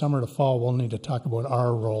sometime in the summer to fall, we'll need to talk about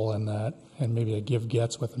our role in that, and maybe a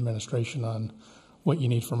give-gets with administration on what you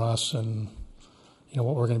need from us, and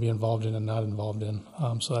what we're going to be involved in and not involved in.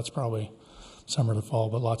 So that's probably summer to fall,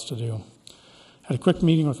 but lots to do. Had a quick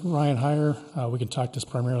meeting with Ryan Heyer. We can talk this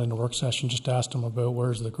primarily in the work session. Just asked him about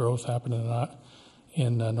where's the growth happening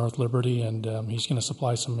in North Liberty, and he's going to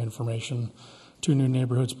supply some information. 2 new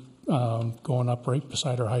neighborhoods going up right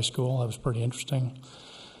beside our high school. That was pretty interesting.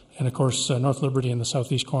 And of course, North Liberty in the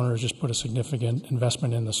southeast corner has just put a significant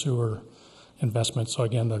investment in the sewer investment. So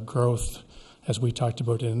again, the growth, as we talked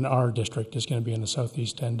about in our district, is going to be in the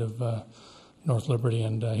southeast end of North Liberty,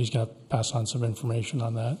 and he's going to pass on some information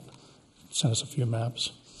on that, send us a few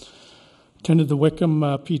maps. Attended the Wickham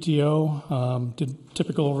PTO, did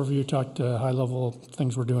typical overview, talked high-level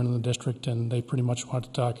things we're doing in the district, and they pretty much wanted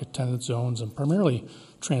to talk attendance zones and primarily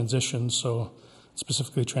transitions, so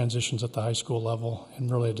specifically transitions at the high school level,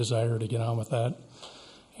 and really a desire to get on with that.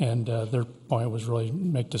 And their point was really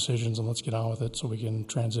make decisions and let's get on with it so we can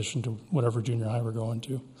transition to whatever junior high we're going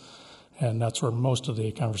to. And that's where most of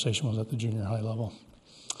the conversation was, at the junior high level.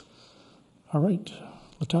 All right,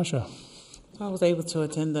 Latasha. I was able to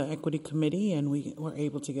attend the equity committee, and we were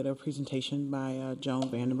able to get a presentation by Joan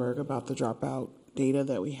Vandenberg about the dropout data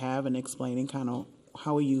that we have and explaining kind of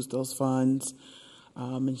how we use those funds.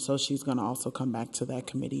 And so she's going to also come back to that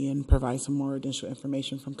committee and provide some more additional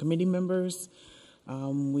information from committee members.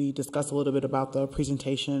 We discussed a little bit about the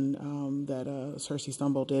presentation that Cersei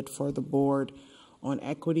Stumble did for the board on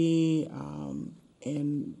equity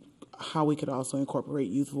and how we could also incorporate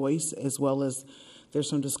youth voice, as well as there's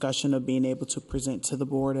some discussion of being able to present to the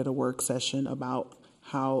board at a work session about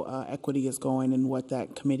how equity is going and what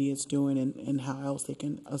that committee is doing and how else they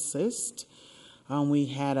can assist. We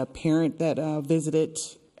had a parent that visited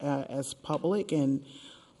as public and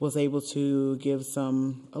was able to give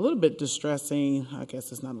a little bit distressing, I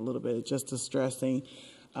guess it's not a little bit, just distressing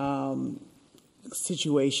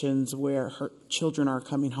situations where her children are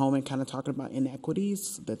coming home and kind of talking about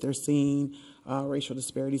inequities that they're seeing, racial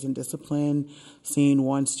disparities in discipline, seeing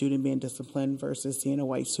one student being disciplined versus seeing a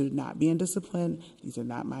white student not being disciplined. These are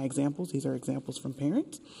not my examples. These are examples from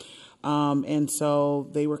parents. And so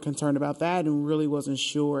they were concerned about that and really wasn't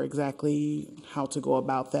sure exactly how to go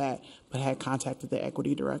about that, but had contacted the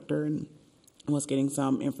equity director and was getting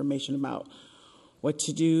some information about what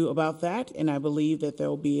to do about that. And I believe that there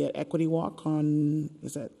will be an equity walk on,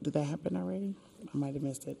 did that happen already? I might have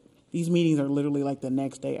missed it. These meetings are literally like the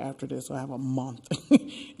next day after this, so I have a month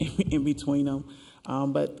in between them.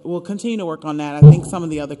 But we'll continue to work on that. I think some of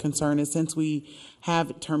the other concern is since we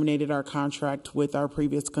have terminated our contract with our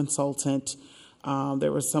previous consultant,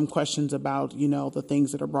 there were some questions about, the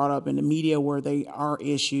things that are brought up in the media where they are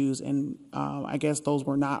issues, and I guess those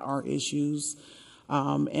were not our issues.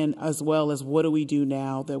 And as well as what do we do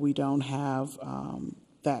now that we don't have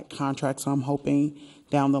that contract? So I'm hoping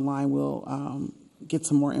down the line we'll get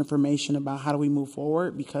some more information about how do we move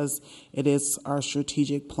forward, because it is our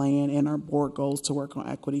strategic plan and our board goals to work on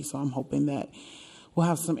equity. So I'm hoping that we'll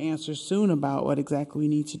have some answers soon about what exactly we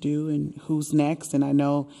need to do and who's next. And I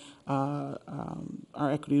know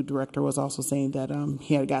our equity director was also saying that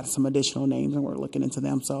he had got some additional names and we're looking into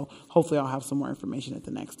them. So hopefully I'll have some more information at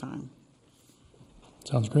the next time.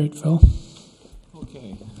 Sounds great, Phil.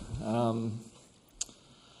 Okay.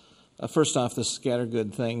 First off, the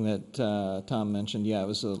Scattergood thing that Tom mentioned, yeah, it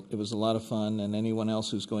was a lot of fun. And anyone else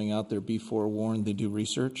who's going out there, be forewarned, they do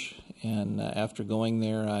research. And after going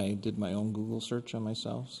there, I did my own Google search on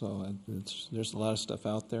myself. So there's a lot of stuff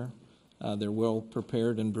out there. They're well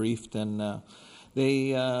prepared and briefed, and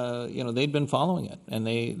they'd been following it, and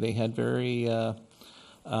they had very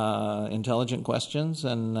intelligent questions,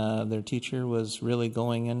 and their teacher was really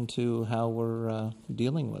going into how we're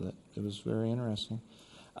dealing with it. It was very interesting.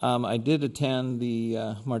 I did attend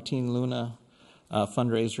the Martine Luna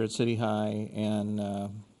fundraiser at City High, and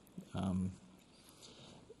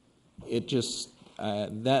it just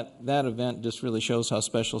that event just really shows how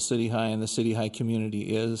special City High and the City High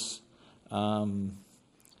community is. They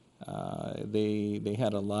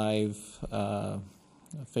had a live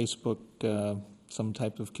Facebook, some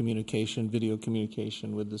type of communication, video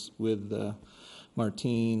communication with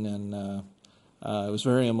Martine, and it was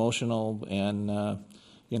very emotional. And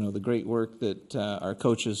the great work that our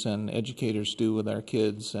coaches and educators do with our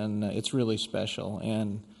kids, and it's really special.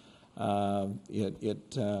 And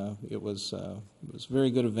it was a very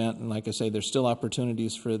good event. And like I say, there's still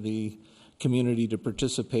opportunities for the community to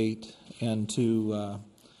participate and to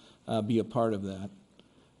be a part of that.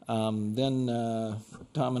 Then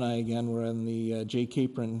Tom and I again were on the Jay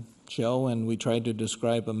Capron show, and we tried to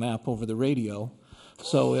describe a map over the radio.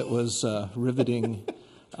 So it was riveting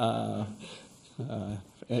a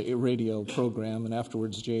radio program, and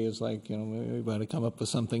afterwards Jay is like, we better come up with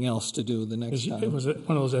something else to do the next time. It was one of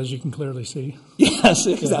those, as you can clearly see. Yes,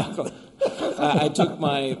 exactly. I took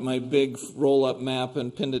my big roll-up map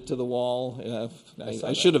and pinned it to the wall.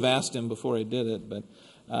 I should have asked him before I did it, but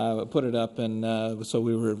I put it up, and so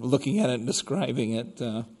we were looking at it and describing it.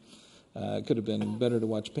 It could have been better to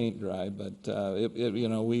watch paint dry, but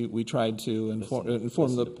we tried to inform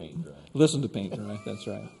listen to paint dry. That's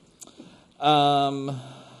right.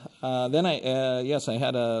 Then I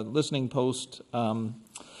had a listening post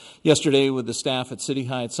yesterday with the staff at City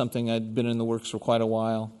High. It's something I'd been in the works for quite a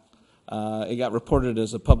while. It got reported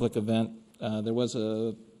as a public event. There was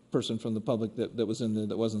a person from the public that was in there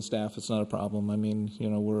that wasn't staff. It's not a problem. I mean,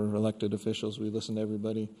 we're elected officials. We listen to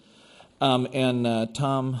everybody. And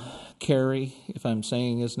Tom Carey, if I'm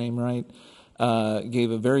saying his name right,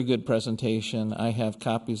 gave a very good presentation. I have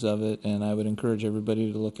copies of it, and I would encourage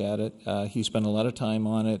everybody to look at it. He spent a lot of time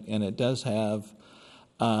on it, and it does have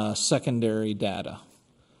secondary data.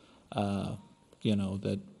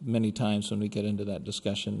 That many times when we get into that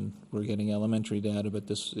discussion, we're getting elementary data, but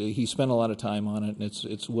he spent a lot of time on it, and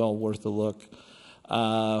it's well worth a look.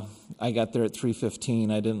 I got there at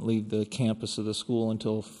 3:15. I didn't leave the campus of the school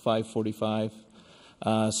until 5:45.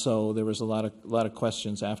 So there was a lot of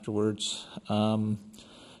questions afterwards, and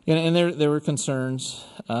there were concerns.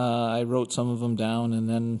 I wrote some of them down, and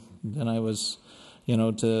then I was, they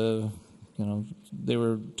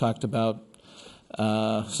were talked about.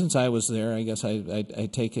 Since I was there, I guess I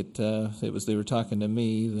take it they were talking to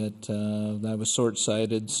me that I was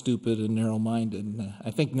short-sighted, stupid, and narrow-minded.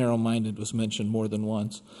 I think narrow-minded was mentioned more than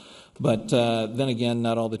once, but then again,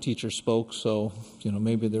 not all the teachers spoke, so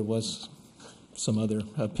maybe there was some other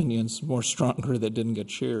opinions more stronger that didn't get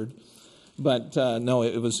shared. But no,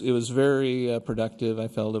 it was very productive. I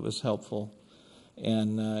felt it was helpful,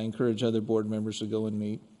 and I encourage other board members to go and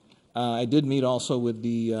meet. I did meet also with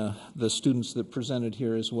the students that presented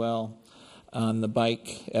here as well on the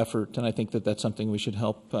bike effort, and I think that's something we should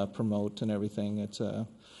help promote and everything.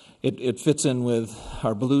 It fits in with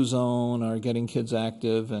our Blue Zone, our Getting Kids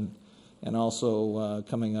Active, and also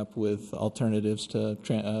coming up with alternatives to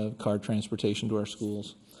car transportation to our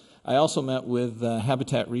schools. I also met with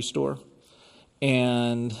Habitat Restore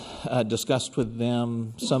and discussed with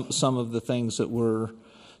them some of the things that were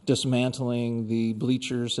dismantling the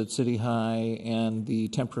bleachers at City High and the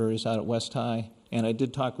temporaries out at West High. And I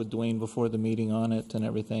did talk with Dwayne before the meeting on it and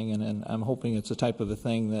everything, and I'm hoping it's the type of a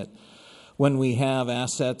thing that when we have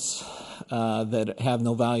assets that have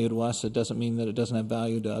no value to us, it doesn't mean that it doesn't have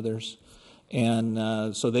value to others.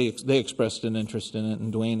 And so they expressed an interest in it,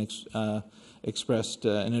 and Dwayne expressed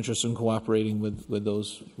an interest in cooperating with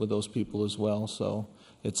those people as well. So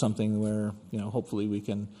it's something where, hopefully we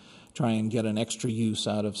can try and get an extra use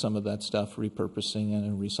out of some of that stuff, repurposing it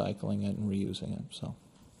and recycling it and reusing it. So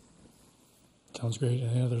sounds great.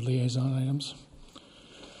 Any other liaison items?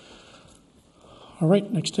 All right,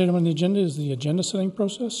 next item on the agenda is the agenda setting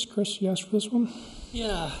process. Chris, you asked for this one?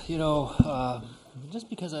 Yeah, just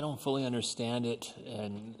because I don't fully understand it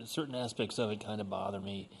and certain aspects of it kind of bother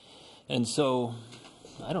me. And so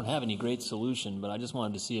I don't have any great solution, but I just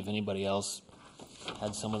wanted to see if anybody else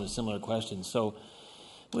had some of the similar questions. So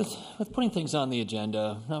with putting things on the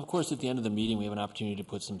agenda, now of course at the end of the meeting we have an opportunity to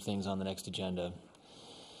put some things on the next agenda.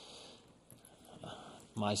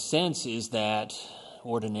 My sense is that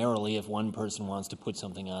ordinarily if one person wants to put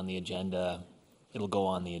something on the agenda, it'll go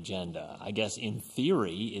on the agenda. I guess in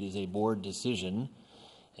theory it is a board decision,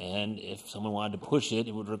 and if someone wanted to push it,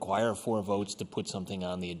 it would require 4 votes to put something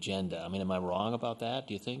on the agenda. I mean, am I wrong about that,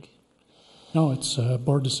 do you think? No, it's a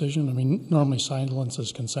board decision. I mean, normally silence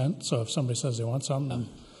is consent, so if somebody says they want something and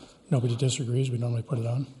nobody disagrees, we normally put it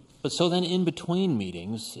on. But so then in between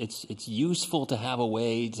meetings, it's useful to have a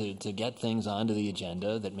way to get things onto the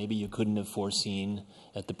agenda that maybe you couldn't have foreseen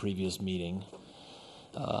at the previous meeting.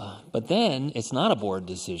 But then it's not a board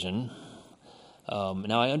decision.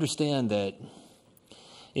 Now I understand that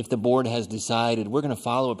if the board has decided we're going to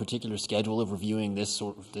follow a particular schedule of reviewing this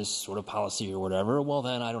sort of policy or whatever, well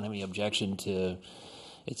then I don't have any objection to.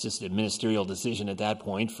 It's just a ministerial decision at that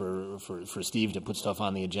point for Steve to put stuff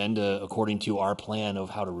on the agenda according to our plan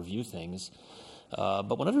of how to review things.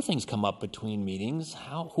 But when other things come up between meetings,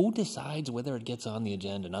 who decides whether it gets on the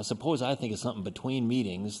agenda? Now, suppose I think of something between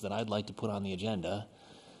meetings that I'd like to put on the agenda.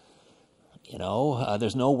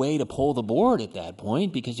 There's no way to poll the board at that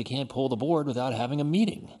point because you can't poll the board without having a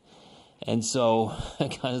meeting. And so,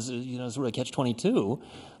 kind of, sort of catch-22,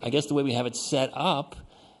 I guess the way we have it set up,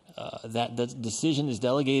 that the decision is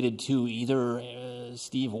delegated to either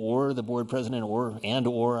Steve or the board president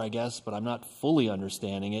or I guess, but I'm not fully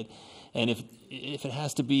understanding it. And if it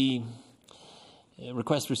has to be a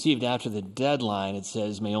request received after the deadline, it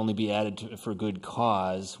says may only be added for good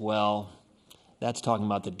cause. Well, that's talking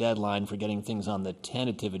about the deadline for getting things on the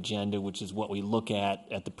tentative agenda, which is what we look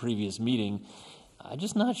at the previous meeting. I'm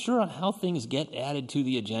just not sure on how things get added to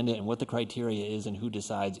the agenda and what the criteria is and who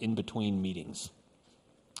decides in between meetings.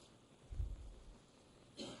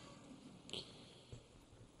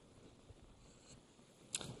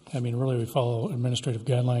 I mean, really, we follow Administrative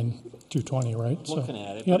Guideline 220, right? Looking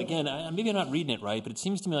at it. Yep. But again, maybe I'm not reading it right, but it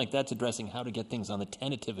seems to me like that's addressing how to get things on the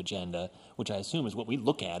tentative agenda, which I assume is what we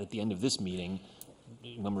look at the end of this meeting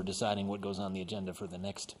when we're deciding what goes on the agenda for the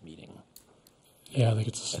next meeting. Yeah, I think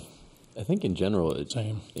it's I think in general, it's,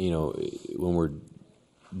 same. When we're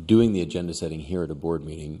doing the agenda setting here at a board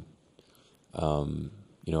meeting,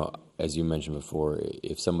 as you mentioned before,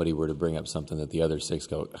 if somebody were to bring up something that the other 6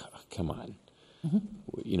 go, come on,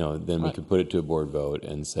 then we could put it to a board vote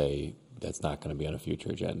and say that's not going to be on a future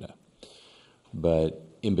agenda. But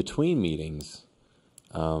in between meetings,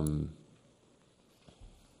 unless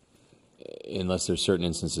there's certain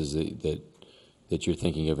instances that you're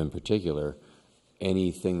thinking of in particular,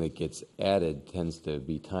 anything that gets added tends to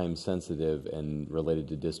be time sensitive and related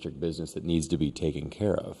to district business that needs to be taken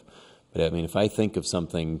care of. But I mean, if I think of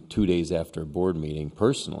something 2 days after a board meeting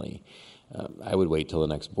personally, I would wait till the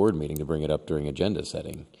next board meeting to bring it up during agenda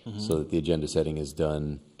setting, so that the agenda setting is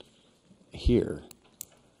done here.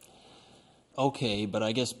 Okay, but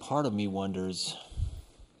I guess part of me wonders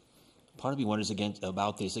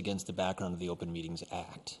about this against the background of the Open Meetings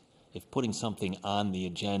Act. If putting something on the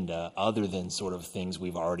agenda, other than sort of things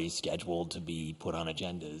we've already scheduled to be put on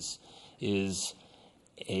agendas, is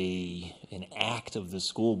an act of the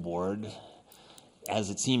school board, as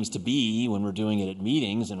it seems to be when we're doing it at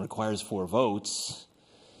meetings and requires 4 votes,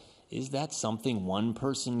 is that something one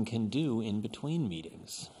person can do in between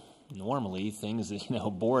meetings? Normally, things that,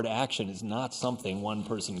 board action is not something one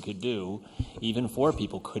person could do. Even 4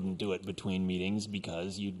 people couldn't do it between meetings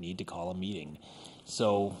because you'd need to call a meeting.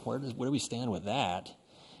 So where do we stand with that?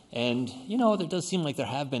 And, there does seem like there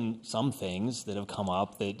have been some things that have come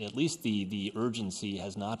up that at least the urgency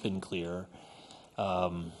has not been clear.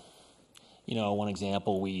 One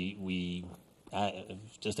example, we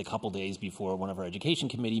just a couple days before one of our education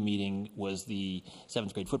committee meeting was the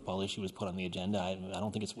 7th grade football issue was put on the agenda. I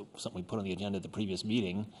don't think it's something we put on the agenda at the previous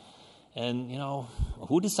meeting. And,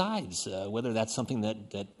 who decides whether that's something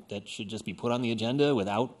that should just be put on the agenda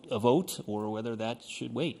without a vote or whether that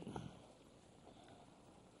should wait?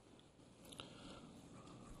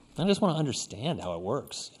 I just want to understand how it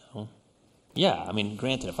works, you know. Yeah, I mean,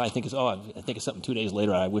 granted, if I think it's, I think of something 2 days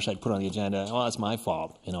later I wish I'd put on the agenda, well, that's my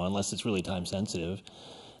fault, you know, unless it's really time sensitive.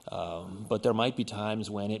 But there might be times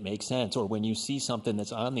when it makes sense, or when you see something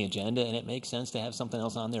that's on the agenda and it makes sense to have something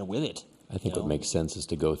else on there with it. I think what makes sense is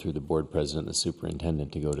to go through the board president and the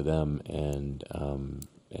superintendent, to go to them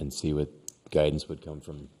and see what guidance would come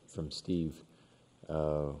from Steve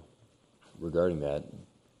regarding that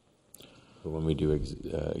when we do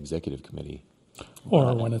executive committee.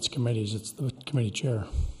 Or when it's committees, it's the committee chair.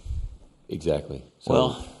 Exactly. So,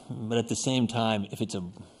 well, but at the same time, if it's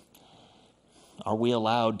are we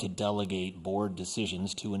allowed to delegate board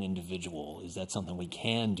decisions to an individual? Is that something we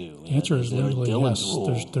can do? The answer is legally yes.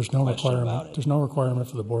 There's no requirement. requirement. There's no requirement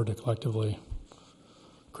for the board to collectively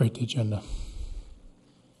create the agenda.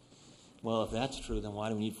 Well, if that's true, then why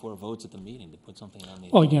do we need 4 votes at the meeting to put something on the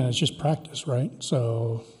Well, again, it's just practice, right?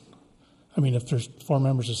 So, I mean, if there's 4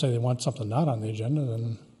 members that say they want something not on the agenda,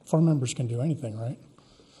 then 4 members can do anything, right?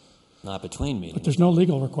 Not between meetings. But there's no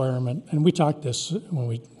legal requirement, and we talked this when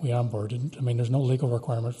we onboarded. I mean, there's no legal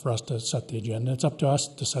requirement for us to set the agenda. It's up to us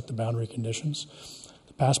to set the boundary conditions.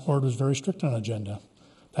 The past board was very strict on agenda.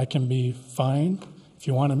 That can be fine. If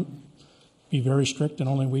you want to be very strict and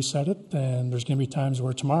only we set it, then there's going to be times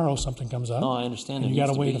where tomorrow something comes up. No, I understand. And you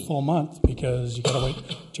got to wait a full month because you got to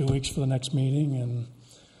wait 2 weeks for the next meeting. And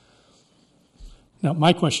now,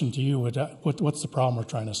 my question to you would, what's the problem we're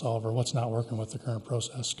trying to solve, or what's not working with the current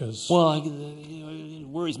process? Because it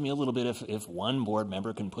worries me a little bit if one board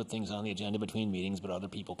member can put things on the agenda between meetings, but other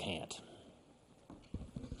people can't.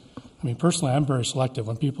 I mean, personally, I'm very selective.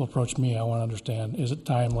 When people approach me, I want to understand, is it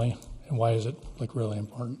timely, and why is it like really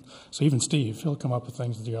important? So even Steve, he'll come up with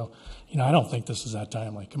things that you go, you know, I don't think this is that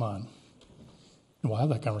timely. Come on. And we'll have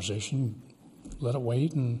that conversation, let it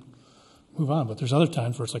wait, and move on. But there's other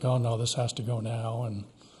times where it's like, oh no, this has to go now, and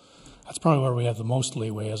that's probably where we have the most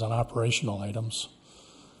leeway is on operational items.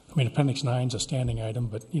 I mean, Appendix 9 is a standing item,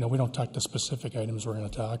 but you know, we don't talk to specific items we're going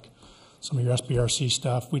to talk. Some of your SBRC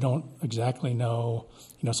stuff, we don't exactly know.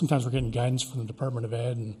 You know, sometimes we're getting guidance from the Department of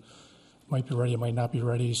Ed, and it might be ready, it might not be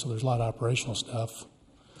ready, so there's a lot of operational stuff.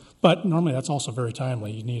 But normally that's also very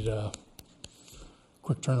timely. You need a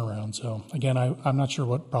quick turnaround. So again, I'm not sure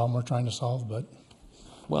what problem we're trying to solve, but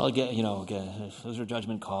well, again, those are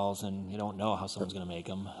judgment calls, and you don't know how someone's going to make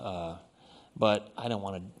them. But I don't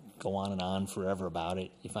want to go on and on forever about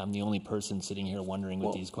it. If I'm the only person sitting here wondering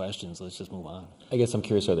with these questions, let's just move on. I guess I'm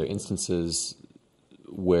curious, are there instances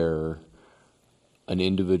where an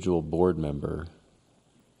individual board member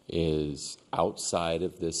is outside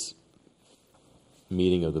of this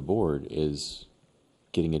meeting of the board is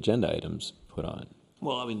getting agenda items put on?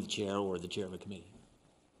 Well, I mean, the chair or the chair of a committee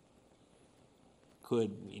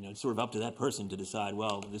could, sort of up to that person to decide,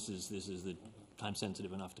 well, this is the time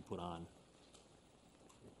sensitive enough to put on.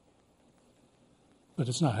 But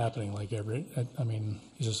it's not happening like is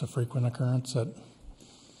this a frequent occurrence that?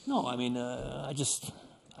 No, I mean, I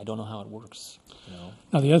don't know how it works.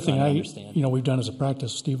 Now the other thing we've done as a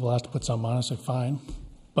practice, Steve will have to put something on. I say fine,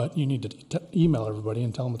 but you need to email everybody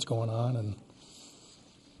and tell them what's going on, and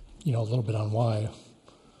a little bit on why.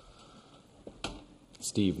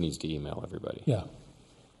 Steve needs to email everybody. Yeah.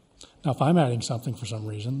 Now, if I'm adding something for some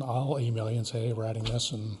reason, I'll email you and say, hey, we're adding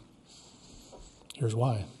this, and here's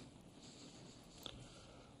why.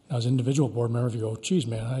 Now, as an individual board member, if you go, geez,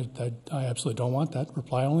 man, I absolutely don't want that,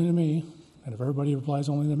 reply only to me. And if everybody replies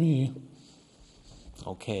only to me.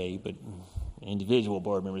 Okay, but individual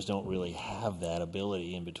board members don't really have that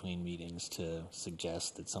ability in between meetings to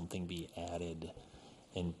suggest that something be added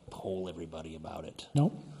and poll everybody about it.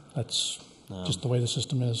 Nope, that's just the way the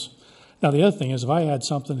system is. Now, the other thing is, if I add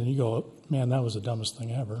something and you go, man, that was the dumbest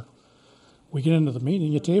thing ever, we get into the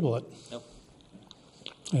meeting, you table it. Yep.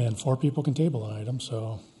 And 4 people can table an item,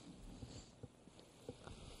 so.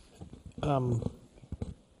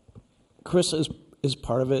 Chris, is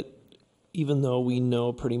part of it, even though we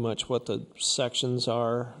know pretty much what the sections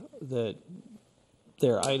are, that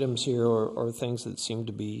there are items here or things that seem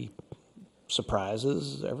to be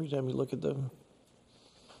surprises every time you look at them?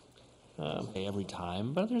 Every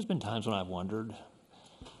time, but there's been times when I've wondered,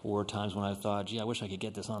 or times when I've thought, gee, I wish I could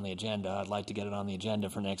get this on the agenda. I'd like to get it on the agenda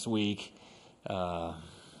for next week. And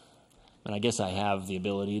I guess I have the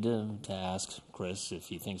ability to ask Chris if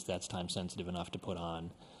he thinks that's time sensitive enough to put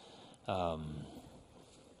on.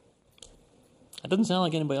 It doesn't sound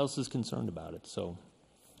like anybody else is concerned about it. So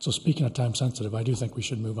speaking of time sensitive, I do think we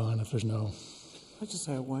should move on if there's no. I just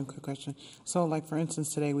have one quick question. So, like, for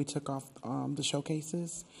instance, today we took off the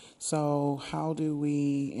showcases. So how do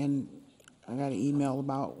we, and I got an email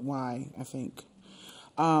about why, I think.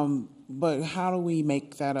 But how do we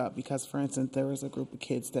make that up? Because, for instance, there was a group of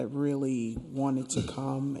kids that really wanted to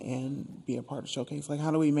come and be a part of Showcase. Like,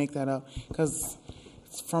 how do we make that up? Because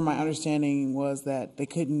from my understanding was that they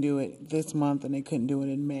couldn't do it this month and they couldn't do it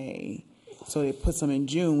in May. So it puts them in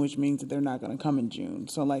June, which means that they're not going to come in June.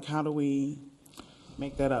 So, like, how do we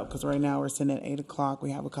make that up? Because right now we're sitting at 8 o'clock.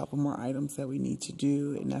 We have a couple more items that we need to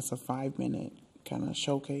do, and that's a 5-minute kind of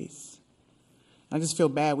showcase. I just feel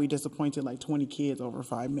bad. We disappointed like 20 kids over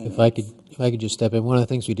 5 minutes. If I could just step in, one of the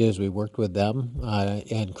things we did is we worked with them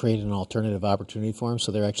and created an alternative opportunity for them.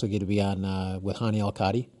 So they're actually going to be on with Hani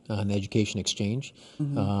Al-Qadi on Education Exchange.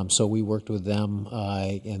 Mm-hmm. So we worked with them,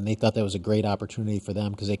 and they thought that was a great opportunity for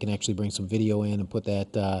them because they can actually bring some video in and put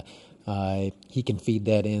that. He can feed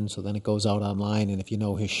that in, so then it goes out online. And if you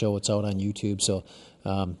know his show, it's out on YouTube. So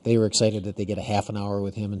they were excited that they get a half an hour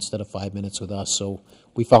with him instead of 5 minutes with us. So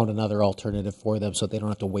we found another alternative for them so they don't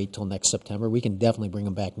have to wait till next September. We can definitely bring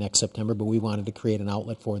them back next September, but we wanted to create an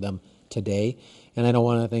outlet for them today. And I know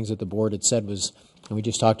one of the things that the board had said was, and we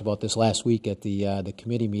just talked about this last week at the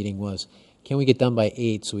committee meeting, was can we get done by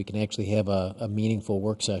 8 so we can actually have a meaningful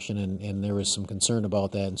work session? And there was some concern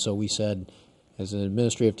about that. And so we said, as an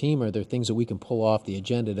administrative team, are there things that we can pull off the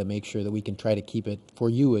agenda to make sure that we can try to keep it for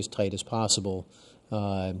you as tight as possible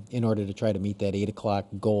in order to try to meet that 8 o'clock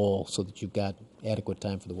goal so that you've got adequate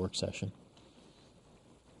time for the work session?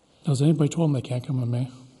 Has anybody told them they can't come in May?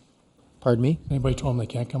 Pardon me? Anybody told them they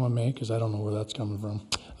can't come in May? Because I don't know where that's coming from.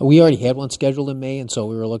 We already had one scheduled in May, and so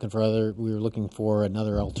we were looking for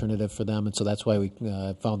another alternative for them, and so that's why we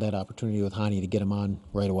found that opportunity with Hani to get them on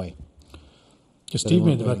right away. Because Steve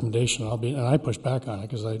made the recommendation, and I pushed back on it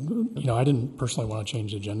because I didn't personally want to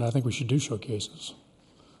change the agenda. I think we should do showcases.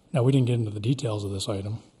 Now, we didn't get into the details of this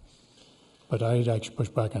item, but I actually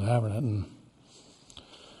pushed back on having it. And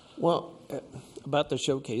well, about the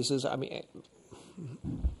showcases, I mean,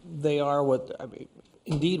 they are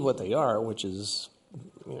indeed what they are, which is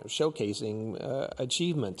showcasing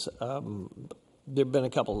achievements. There have been a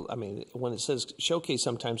couple. I mean, when it says showcase,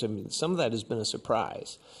 sometimes some of that has been a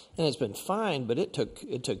surprise, and it's been fine. But it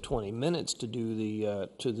took 20 minutes to do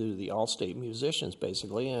the all-state musicians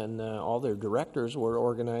basically, and all their directors were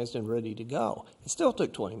organized and ready to go. It still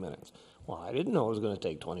took 20 minutes. Well, I didn't know it was going to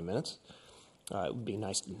take 20 minutes. It would be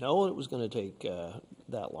nice to know it was going to take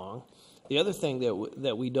that long. The other thing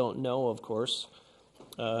that we don't know, of course.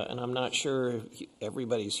 And I'm not sure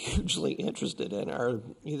everybody's hugely interested in are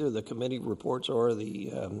either the committee reports or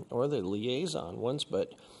the liaison ones,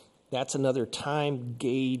 but that's another time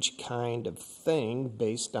gauge kind of thing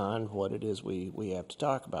based on what it is we have to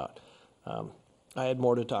talk about. I had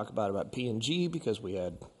more to talk about P&G because we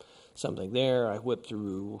had something there. I whipped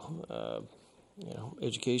through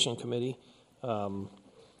education committee, and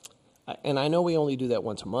I know we only do that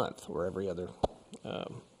once a month or every other.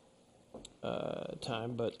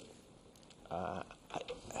 Time, but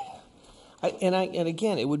and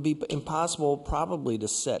again, it would be impossible probably to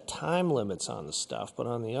set time limits on the stuff. But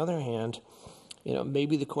on the other hand,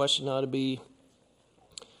 maybe the question ought to be: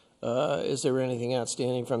 is there anything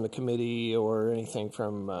outstanding from the committee or anything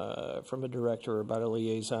from a director or about a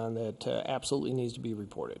liaison that absolutely needs to be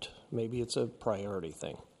reported? Maybe it's a priority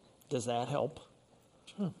thing. Does that help?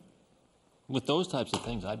 Sure. With those types of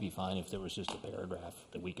things, I'd be fine if there was just a paragraph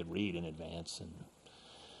that we could read in advance and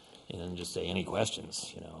then just say any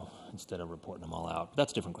questions, instead of reporting them all out. But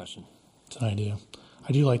that's a different question. It's an idea.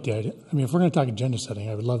 I do like the idea. I mean, if we're going to talk agenda setting,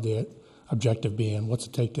 I would love the objective being what's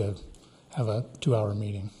it take to have a 2-hour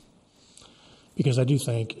meeting. Because I do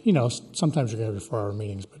think, sometimes you're going to have 4-hour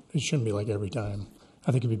meetings, but it shouldn't be like every time.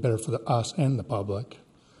 I think it'd be better for us and the public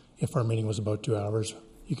if our meeting was about 2 hours.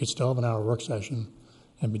 You could still have an hour work session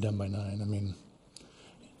and be done by 9. I mean,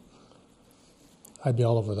 I'd be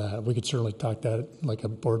all over that. We could certainly talk that like a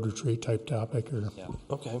board retreat type topic. Or yeah.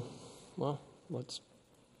 Okay. Well, let's.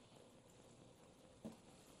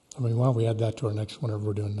 I mean, why don't we add that to our next whenever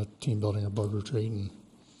we're doing the team building or board retreat? And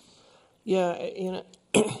yeah,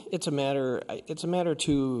 it's a matter. It's a matter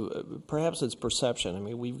too. Perhaps it's perception. I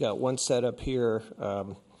mean, we've got one set up here.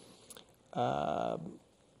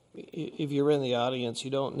 If you're in the audience,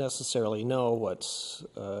 you don't necessarily know what's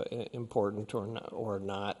important or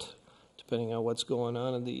not, depending on what's going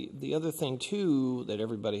on. And the other thing, too, that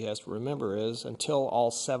everybody has to remember is until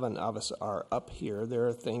all 7 of us are up here, there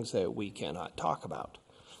are things that we cannot talk about.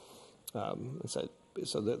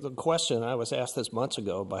 So the question, I was asked this months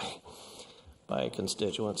ago by a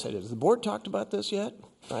constituent, said, has the board talked about this yet?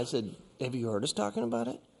 And I said, have you heard us talking about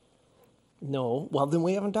it? No. Well, then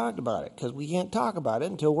we haven't talked about it because we can't talk about it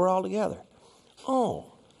until we're all together.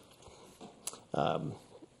 Oh.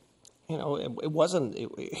 it wasn't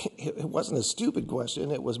a stupid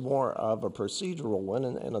question. It was more of a procedural one,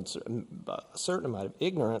 and a certain amount of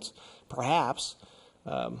ignorance, perhaps,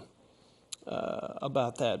 about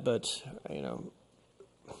that. But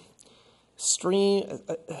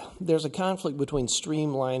there's a conflict between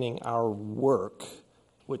streamlining our work,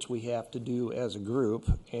 which we have to do as a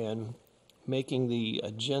group, and making the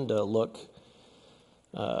agenda look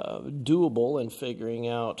doable, and figuring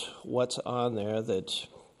out what's on there that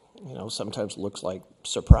sometimes looks like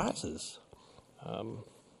surprises.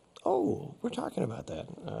 We're talking about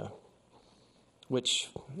that, which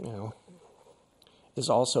is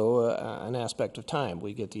also an aspect of time.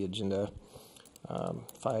 We get the agenda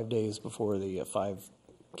 5 days before 5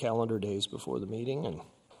 calendar days before the meeting, and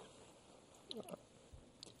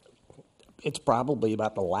it's probably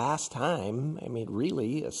about the last time,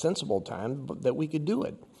 really a sensible time that we could do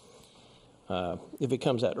it. If it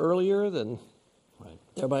comes out earlier, then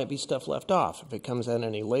there might be stuff left off. If it comes out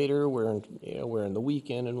any later, we're in the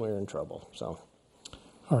weekend and we're in trouble. So,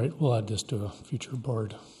 all right, we'll add this to a future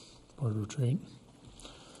board retreat.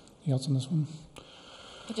 Anything else on this one?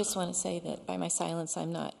 I just want to say that by my silence,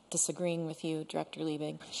 I'm not disagreeing with you, Director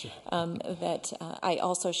Liebig. Sure. That I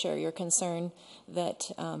also share your concern that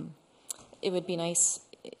it would be nice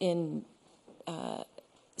in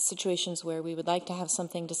situations where we would like to have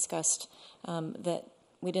something discussed that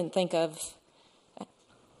we didn't think of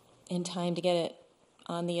in time to get it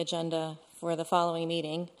on the agenda for the following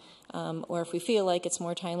meeting, or if we feel like it's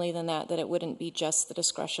more timely than that it wouldn't be just the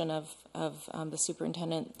discretion of the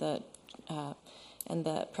superintendent and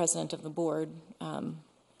the president of the board,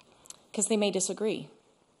 because they may disagree.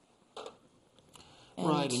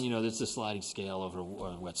 Right, and there's a sliding scale over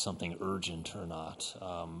what's something urgent or not.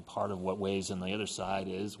 Part of what weighs on the other side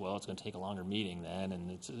is, well, it's going to take a longer meeting then, and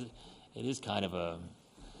it is kind of a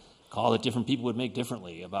call that different people would make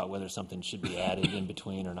differently about whether something should be added in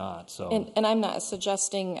between or not. So, and I'm not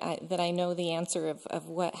suggesting that I know the answer of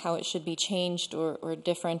how it should be changed or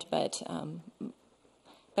different, but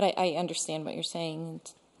I understand what you're saying, and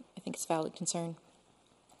I think it's a valid concern.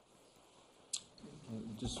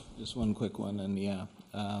 Just one quick one, and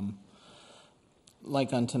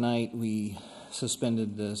like on tonight, we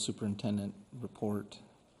suspended the superintendent report,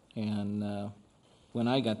 and when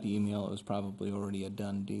I got the email, it was probably already a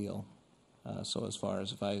done deal. So as far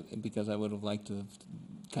as because I would have liked to have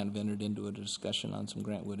kind of entered into a discussion on some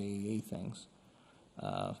Grantwood AEA things,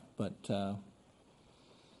 but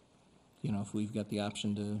if we've got the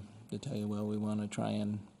option to tell you, well, we want to try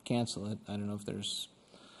and cancel it. I don't know if there's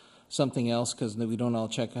something else, because we don't all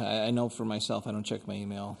check. I know for myself, I don't check my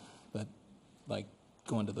email, but like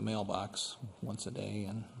going to the mailbox once a day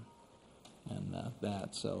and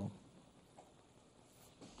that. So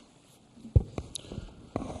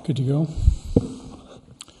good to go.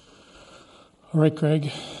 All right, Craig,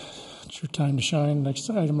 it's your time to shine. Next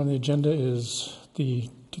item on the agenda is the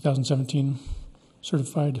 2017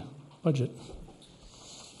 certified budget.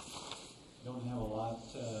 Don't have a lot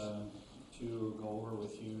to go over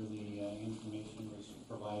with you. The information was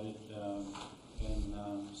provided in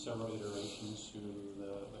several iterations through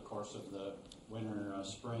the course of the winter,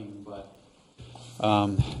 spring, but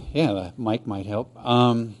Mike might help.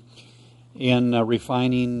 In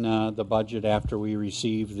refining the budget after we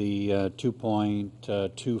received the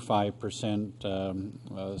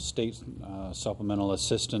 2.25% state supplemental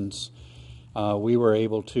assistance, we were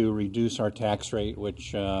able to reduce our tax rate,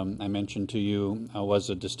 which I mentioned to you was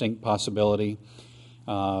a distinct possibility.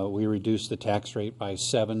 We reduced the tax rate by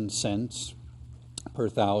 7 cents per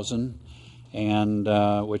thousand, and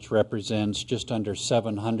which represents just under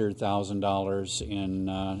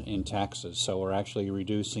 $700,000 in taxes. So we're actually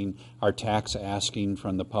reducing our tax asking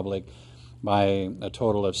from the public by a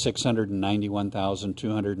total of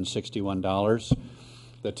 $691,261.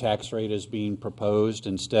 The tax rate is being proposed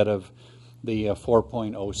instead of the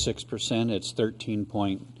 4.06%, it's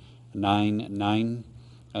 13.99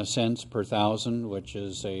 cents per thousand, which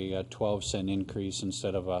is a 12-cent increase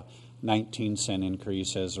instead of a 19-cent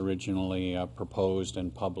increase as originally proposed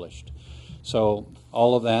and published. So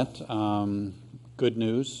all of that, good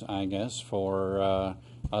news, I guess, for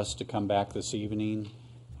us to come back this evening.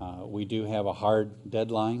 We do have a hard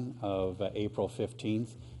deadline of April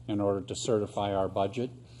 15th in order to certify our budget,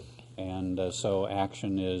 and so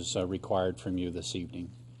action is required from you this evening.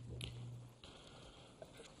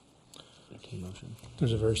 Motion.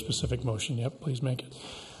 There's a very specific motion. Yep, please make it.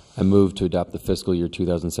 I move to adopt the fiscal year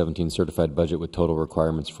 2017 certified budget with total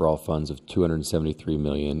requirements for all funds of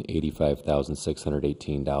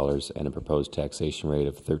 $273,085,618 and a proposed taxation rate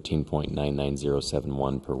of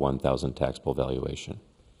 13.99071 per 1,000 taxable valuation.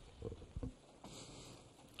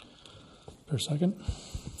 there a second?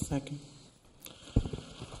 Second.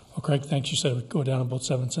 Well, Craig, thanks. You said it would go down about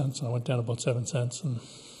 7 cents, and I went down about 7 cents, and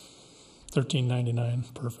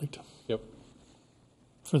 $13.99. Perfect. Yep.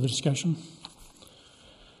 Further discussion?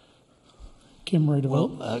 Kim, ready to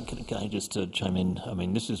vote? Well, can I just chime in? I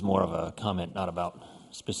mean, this is more of a comment, not about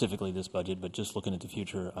specifically this budget, but just looking at the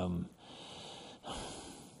future.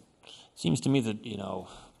 Seems to me that, you know,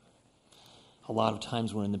 a lot of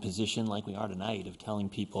times we're in the position like we are tonight of telling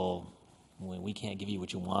people, we can't give you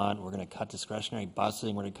what you want, we're going to cut discretionary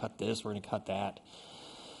busing, we're going to cut this, we're going to cut that.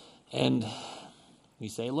 And we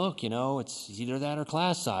say, look, you know, it's either that or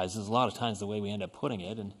class size. This is a lot of times the way we end up putting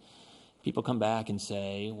it. And people come back and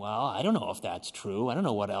say, well, I don't know if that's true. I don't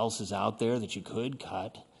know what else is out there that you could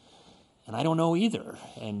cut. And I don't know either.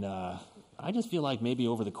 And I just feel like maybe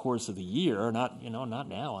over the course of the year, not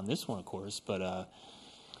now on this one, of course, but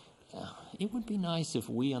it would be nice if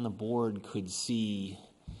we on the board could see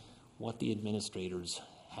what the administrators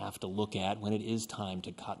have to look at when it is time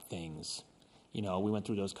to cut things. You know, we went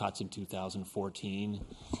through those cuts in 2014,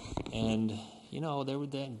 and you know,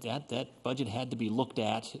 that budget had to be looked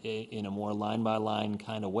at in a more line-by-line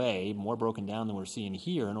kind of way, more broken down than we're seeing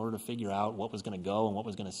here, in order to figure out what was going to go and what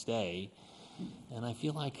was going to stay. And I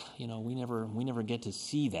feel like, you know, we never get to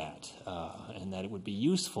see that, and that it would be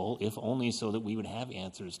useful, if only so that we would have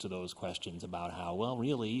answers to those questions about how, well,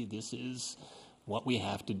 really, this is what we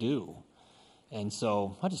have to do. And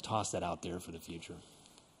so I'll just toss that out there for the future.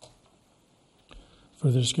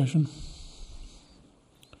 Further discussion?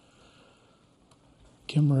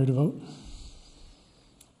 Kim, ready to vote?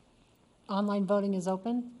 Online voting is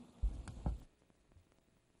open.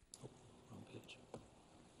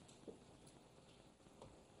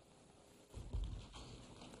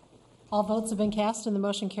 All votes have been cast and the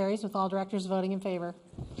motion carries with all directors voting in favor.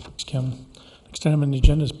 Thanks, Kim. Next item on the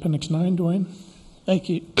agenda is Appendix 9. Dwayne? Thank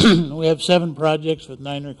you. We have 7 projects with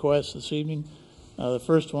 9 requests this evening. The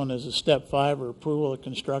first one is a step 5 or approval of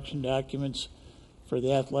construction documents for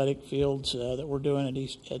the athletic fields that we're doing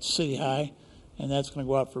at City High, and that's going to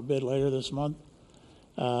go out for bid later this month.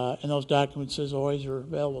 And those documents, as always, are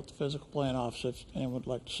available at the physical plant office if anyone would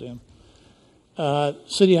like to see them.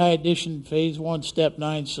 City High Addition Phase 1, Step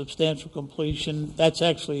 9, substantial completion. That's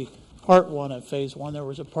actually Part 1 of Phase 1. There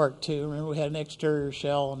was a Part 2. Remember, we had an exterior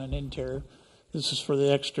shell and an interior. This is for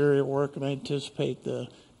the exterior work, and I anticipate the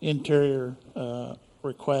interior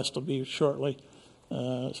request will be shortly.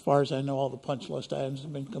 As far as I know, all the punch list items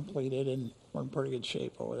have been completed, and we're in pretty good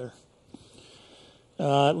shape over there.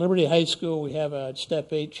 At Liberty High School, we have a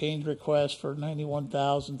Step 8 change request for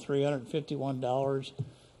 $91,351.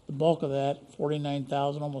 The bulk of that,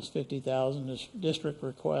 $49,000, almost $50,000, is district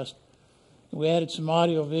request. We added some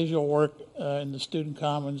audio-visual work in the student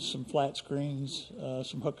commons, some flat screens,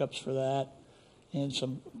 some hookups for that, and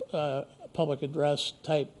some public address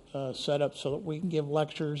type setup so that we can give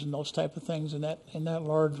lectures and those type of things in that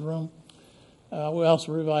large room. We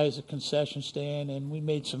also revised the concession stand, and we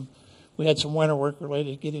had some winter work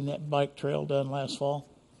related to getting that bike trail done last fall.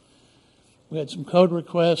 We had some code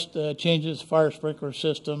requests, changes to the fire sprinkler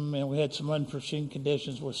system, and we had some unforeseen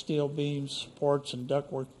conditions with steel beams, supports, and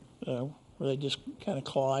ductwork where they just kind of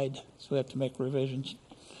collide, so we have to make revisions.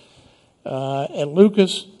 At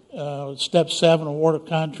Lucas, Step 7, award of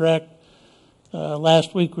contract.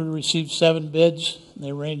 Last week we received 7 bids, and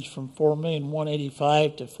they ranged from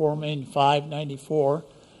 $4,185,000 to $4,594,000.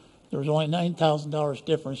 There was only $9,000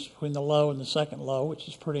 difference between the low and the second low, which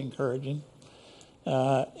is pretty encouraging.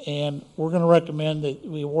 And we're going to recommend that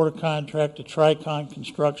we award a contract to Tricon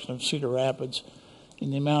Construction of Cedar Rapids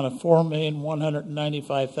in the amount of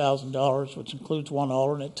 $4,195,000, which includes one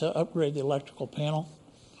alternate, to upgrade the electrical panel.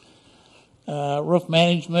 Roof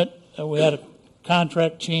management, we had a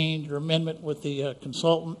contract change or amendment with the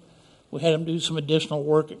consultant. We had them do some additional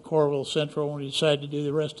work at Coralville Central when we decided to do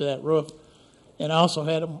the rest of that roof. And I also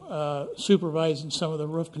had them supervising some of the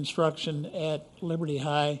roof construction at Liberty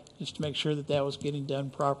High just to make sure that that was getting done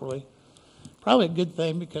properly. Probably a good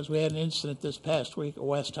thing because we had an incident this past week at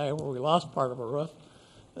West High where we lost part of a roof,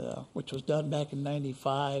 which was done back in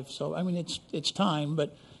 '95. So, I mean, it's time,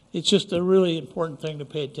 but it's just a really important thing to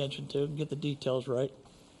pay attention to and get the details right.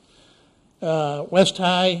 West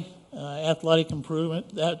High athletic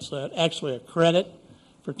improvement, that's actually a credit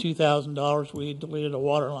for $2,000. We deleted a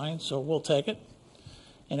water line, so we'll take it.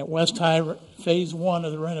 And at West High, Phase 1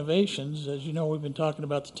 of the renovations, as you know, we've been talking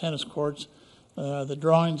about the tennis courts. The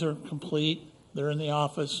drawings are complete. They're in the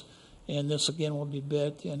office. And this, again, will be bid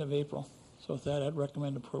at the end of April. So with that, I'd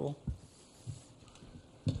recommend approval.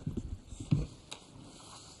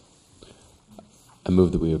 I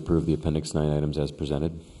move that we approve the Appendix 9 items as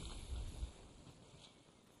presented.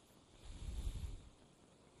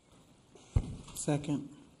 Second.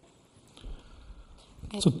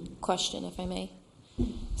 I have a question, if I may.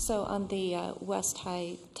 So on the West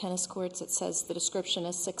High tennis courts, it says the description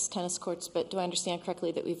is 6 tennis courts, but do I understand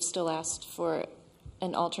correctly that we've still asked for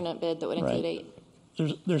an alternate bid that would include 8?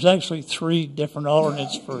 There's actually 3 different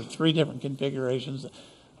alternates for 3 different configurations.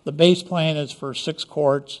 The base plan is for 6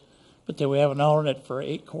 courts, but then we have an alternate for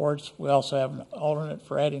 8 courts. We also have an alternate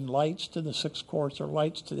for adding lights to the 6 courts or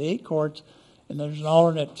lights to the 8 courts, and there's an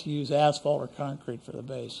alternate to use asphalt or concrete for the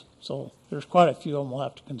base. So there's quite a few of them we'll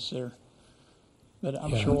have to consider. But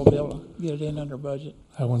I'm sure we'll be able to get it in under budget.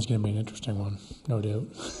 That one's going to be an interesting one, no doubt.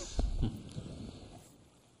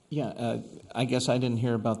 Yeah, I guess I didn't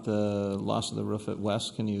hear about the loss of the roof at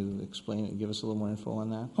West. Can you explain it, give us a little more info on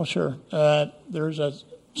that? Oh, sure. There's a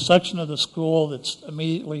section of the school that's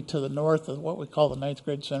immediately to the north of what we call the 9th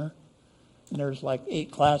grade center. And there's like 8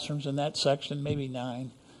 classrooms in that section, maybe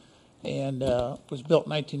 9. And it was built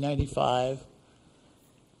in 1995.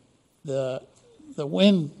 The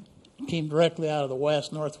wind came directly out of the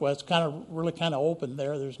west, northwest, really kind of open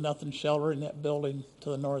there. There's nothing sheltering that building to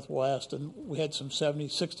the northwest. And we had some 70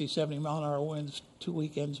 mile an hour winds 2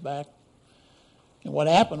 weekends back. And what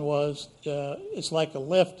happened was, it's like a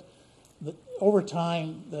lift. Over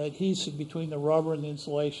time, the adhesive between the rubber and the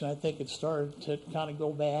insulation, I think it started to kind of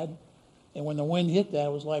go bad. And when the wind hit that,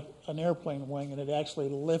 it was like an airplane wing, and it actually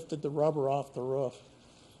lifted the rubber off the roof.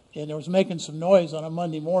 And it was making some noise on a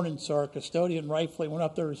Monday morning, so our custodian rightfully went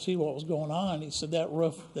up there to see what was going on. He said that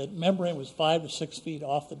roof, that membrane was 5 to 6 feet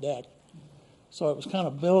off the deck. So it was kind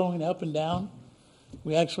of billowing up and down.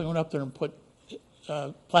 We actually went up there and put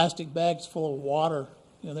plastic bags full of water.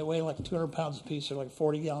 You know, they weigh like 200 pounds a piece. They're like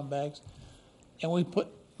 40-gallon bags. And we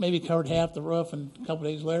maybe covered half the roof, and a couple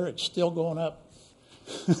days later, it's still going up.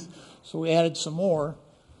 So we added some more.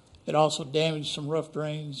 It also damaged some roof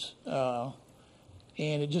drains.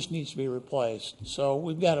 And it just needs to be replaced. So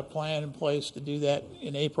we've got a plan in place to do that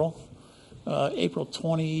in April. April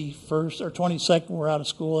 21st or 22nd, we're out of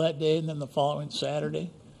school that day, and then the following Saturday.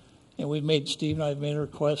 And Steve and I have made a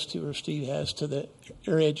request to, or Steve has, to the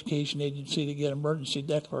Area Education Agency to get emergency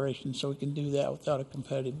declaration so we can do that without a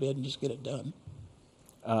competitive bid and just get it done.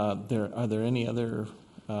 Are there any other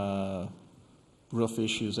roof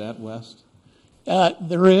issues at West?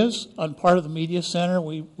 There is. On part of the media center,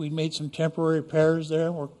 we made some temporary repairs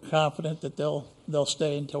there. We're confident that they'll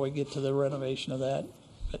stay until we get to the renovation of that.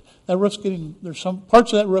 But that roof's there's some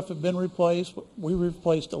parts of that roof have been replaced. We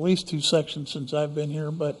replaced at least 2 sections since I've been here,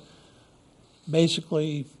 but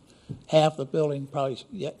basically half the building probably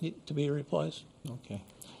yet need to be replaced. Okay.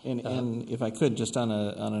 And if I could, just on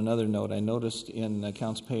another note, I noticed in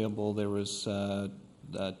accounts payable there was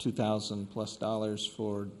 $2,000+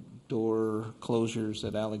 for door closures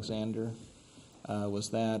at Alexander. Was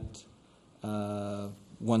that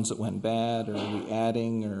ones that went bad, or are we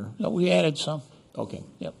adding? Or No, we added some. Okay.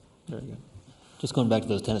 Yep. Very good. Just going back to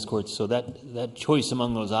those tennis courts, so that choice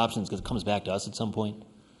among those options comes back to us at some point?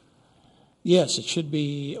 Yes, it should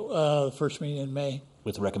be the first meeting in May.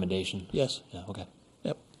 With a recommendation? Yes. Yeah, okay.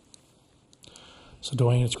 Yep. So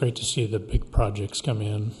Dwayne, it's great to see the big projects come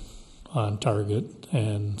in on target,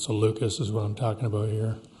 and so Lucas is what I'm talking about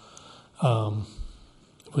here.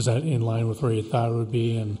 Was that in line with where you thought it would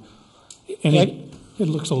be? And it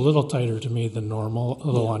looks a little tighter to me than normal, a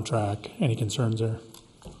little on track. Any concerns there?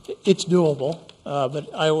 It's doable, but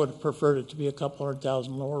I would have preferred it to be a couple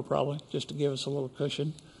 $100,000 lower probably, just to give us a little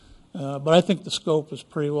cushion. But I think the scope is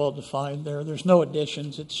pretty well defined there. There's no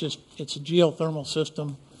additions. It's a geothermal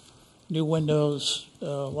system, new windows, a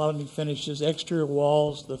lot of new finishes, exterior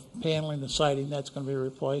walls, the paneling, the siding, that's going to be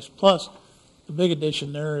replaced. Plus, the big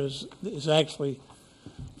addition there is actually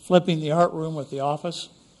flipping the art room with the office.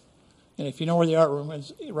 And if you know where the art room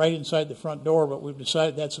is, right inside the front door, but we've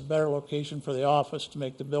decided that's a better location for the office to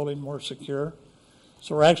make the building more secure.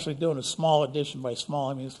 So we're actually doing a small addition by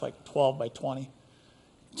small. I mean, it's like 12 by 20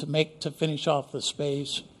 to finish off the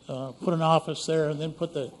space, put an office there, and then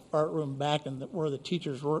put the art room back in where the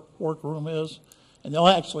teacher's work room is. And they'll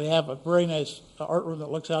actually have a very nice art room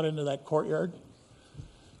that looks out into that courtyard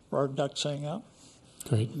where our ducks hang out.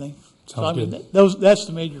 Great. So I mean, that's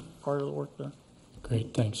the major part of the work there.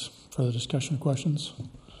 Great, thanks. Further discussion, questions?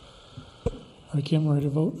 All right, Kim, ready to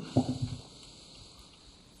vote?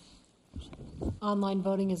 Online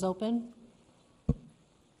voting is open.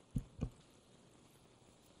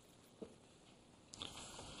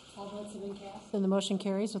 All votes have been cast, and the motion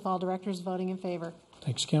carries with all directors voting in favor.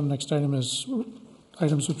 Thanks, Kim. Next item is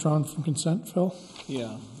items withdrawn from consent. Phil?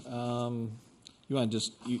 Yeah. You want to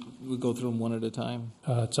we'll go through them one at a time?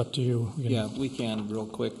 It's up to you. Yeah, we can real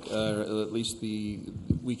quick. At least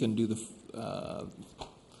we can do the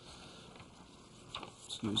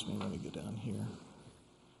excuse me, let me get down here.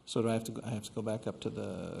 So do I have to go back up to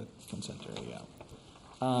the consent area?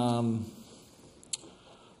 Yeah.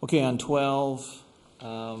 Okay, on 12,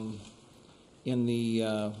 in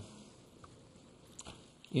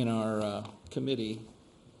our committee,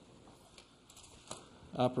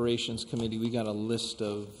 operations committee, we got a list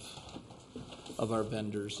of our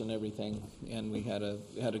vendors and everything, and we had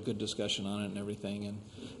a good discussion on it and everything. And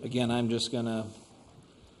again, I'm just going to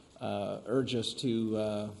urge us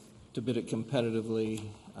to bid it competitively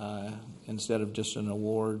instead of just an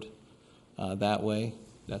award that way.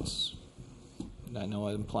 I know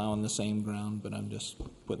I'm plowing the same ground, but I'm just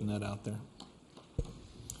putting that out there.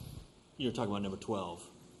 You're talking about number 12.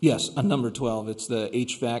 Yes, on number 12, it's the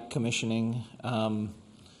HVAC commissioning.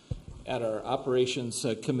 At our operations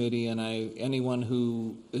committee, and anyone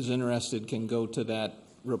who is interested can go to that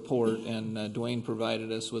report, and Dwayne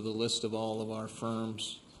provided us with a list of all of our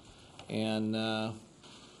firms. And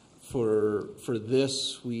for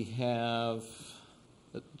this, we have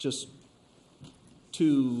just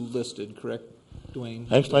 2 listed, correct,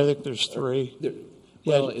 Dwayne? Actually, I think there's 3.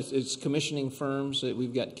 Well, it's commissioning firms.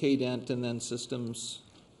 We've got K-Dent and then Systems.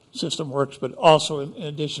 System Works, but also in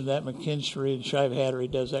addition to that, McKinstry and Shive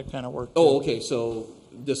Hattery does that kind of work. Oh, okay. So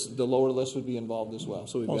the lower list would be involved as well.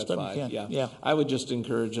 So we've Most got of them 5. can. Yeah. I would just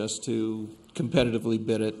encourage us to competitively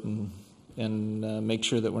bid it and make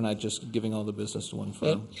sure that we're not just giving all the business to one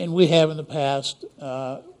firm. And we have in the past.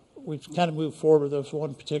 We've kind of moved forward with this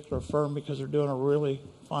one particular firm because they're doing a really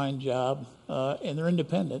fine job, and they're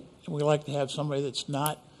independent. And we like to have somebody that's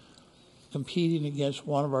not competing against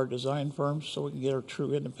one of our design firms, so we can get a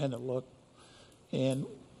true independent look. And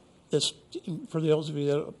this, for those of you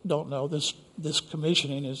that don't know, this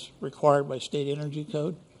commissioning is required by state energy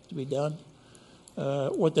code to be done.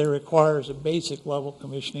 What they require is a basic level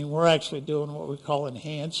commissioning. We're actually doing what we call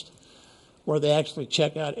enhanced, where they actually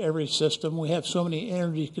check out every system. We have so many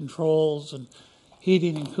energy controls and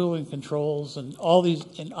heating and cooling controls and all these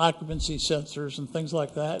and occupancy sensors and things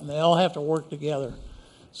like that, and they all have to work together.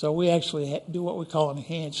 So we actually do what we call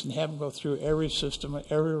enhanced and have them go through every system,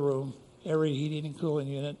 every room, every heating and cooling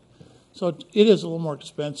unit. So it is a little more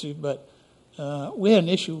expensive, but we had an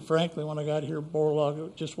issue, frankly, when I got here, Borlaug,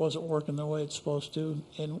 it just wasn't working the way it's supposed to.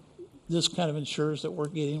 And this kind of ensures that we're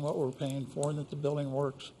getting what we're paying for and that the building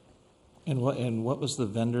works. And what was the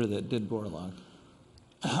vendor that did Borlaug?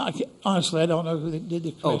 Honestly, I don't know who did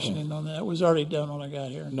the commissioning on that. It was already done when I got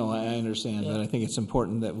here. No, I understand, but I think it's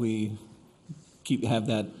important that we have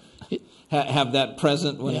that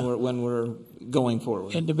present when we're going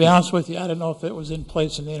forward. And to be honest with you, I don't know if it was in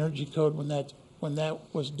place in the energy code when that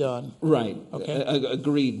was done. Right. Okay.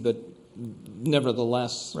 Agreed, but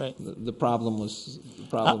nevertheless, right. the problem was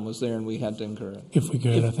there, and we had to incur it. If we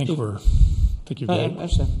could, I think you've got it. I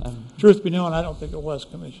understand. Truth be known, I don't think it was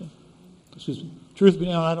commissioned. Excuse me. Truth be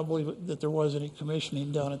known, I don't believe that there was any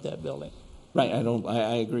commissioning done at that building. Right.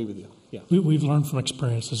 I agree with you. Yeah. We've learned from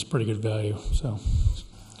experience. This is pretty good value. So,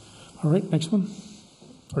 all right, next one.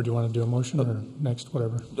 Or do you want to do a motion or next,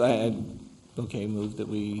 whatever? Move that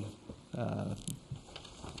we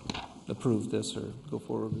approve this or go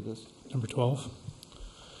forward with this. Number 12.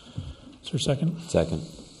 Is there a second? Second.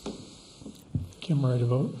 Kim, ready to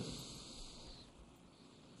vote?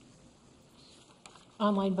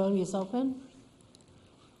 Online voting is open.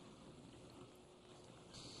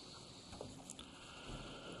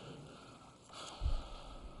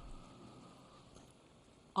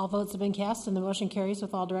 All votes have been cast, and the motion carries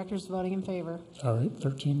with all directors voting in favor. All right,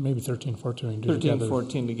 13, maybe 13, 14. 13,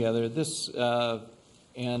 14 together. This and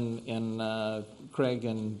Craig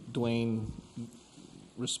and Dwayne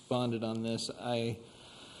responded on this.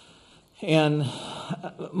 And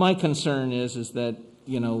my concern is that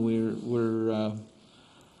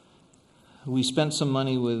we spent some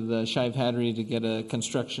money with Shive Hattery to get a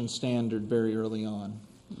construction standard very early on,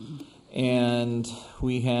 and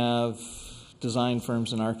we have design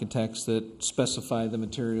firms and architects that specify the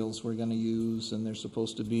materials we're going to use, and they're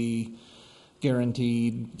supposed to be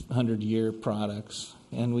guaranteed 100-year products.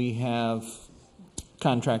 And we have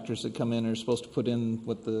contractors that come in and are supposed to put in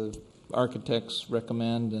what the architects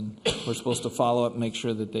recommend, and we're supposed to follow up and make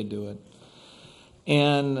sure that they do it.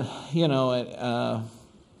 And I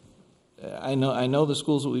know the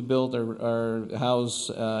schools that we built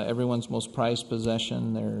house everyone's most prized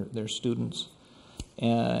possession, their students.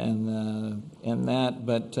 And that,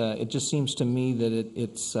 but it just seems to me that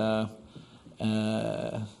it's kind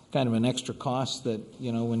of an extra cost that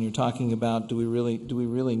when you're talking about do we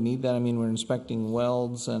really need that? I mean, we're inspecting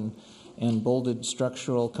welds and bolted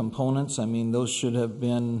structural components. I mean, those should have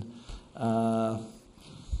been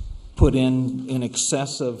put in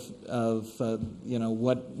excess of you know,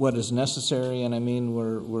 what is necessary. And I mean,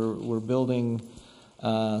 we're building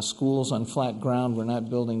schools on flat ground. We're not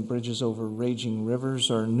building bridges over raging rivers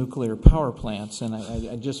or nuclear power plants. And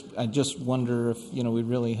I just wonder if, you know, we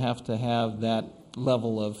really have to have that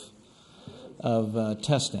level of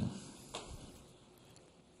testing.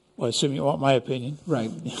 Well, I assume you want my opinion. Right.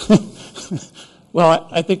 Well,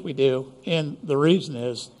 I think we do. And the reason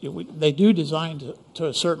is they do design to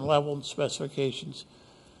a certain level in specifications.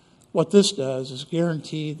 What this does is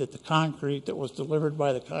guarantee that the concrete that was delivered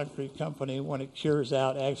by the concrete company, when it cures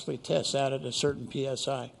out, actually tests out at a certain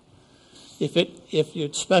PSI. If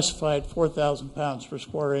you'd specified 4,000 pounds per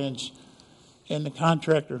square inch, and the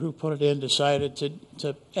contractor who put it in decided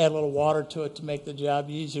to add a little water to it to make the job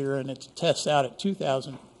easier, and it tests out at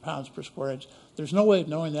 2,000 pounds per square inch, there's no way of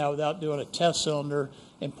knowing that without doing a test cylinder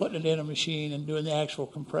and putting it in a machine and doing the actual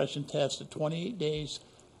compression test at 28 days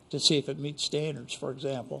to see if it meets standards, for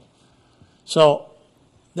example. So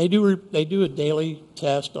they do a daily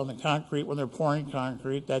test on the concrete when they're pouring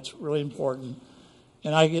concrete. That's really important.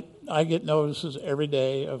 And I get notices every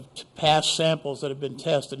day of past samples that have been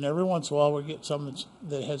tested, and every once in a while we get some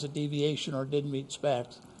that has a deviation or didn't meet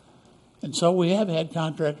specs. And so we have had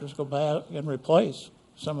contractors go back and replace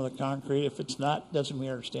some of the concrete if it's doesn't meet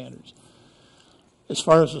our standards. As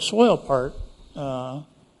far as the soil part, I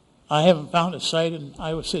haven't found a site in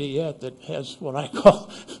Iowa City yet that has what I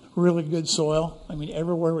call really good soil. I mean,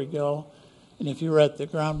 everywhere we go, and if you were at the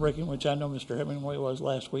groundbreaking, which I know Mr. Hemingway was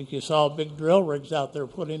last week, you saw big drill rigs out there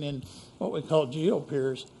putting in what we call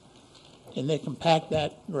geopiers, and they compact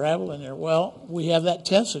that gravel in there. Well, we have that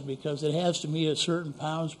tested because it has to meet a certain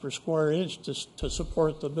pounds per square inch to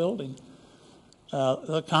support the building.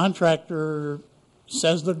 The contractor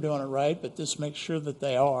says they're doing it right, but this makes sure that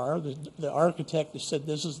they are. The architect has said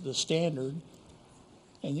this is the standard,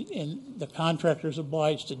 and the contractor is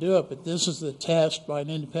obliged to do it, but this is the test by an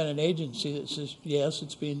independent agency that says, yes,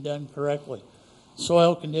 it's being done correctly.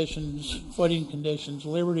 Soil conditions, footing conditions,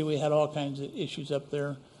 Liberty, we had all kinds of issues up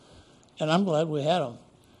there, and I'm glad we had them.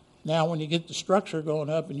 Now, when you get the structure going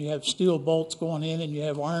up and you have steel bolts going in and you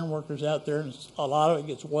have iron workers out there and a lot of it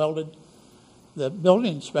gets welded, the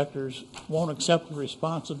building inspectors won't accept the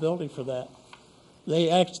responsibility for that.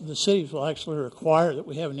 The cities will actually require that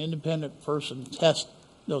we have an independent person test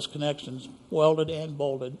those connections, welded and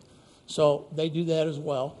bolted. So they do that as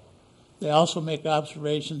well. They also make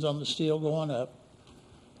observations on the steel going up.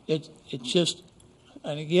 It's just,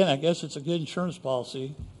 and again, I guess it's a good insurance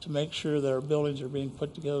policy to make sure that our buildings are being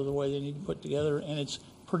put together the way they need to put together, and it's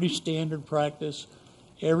pretty standard practice.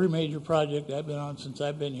 Every major project I've been on since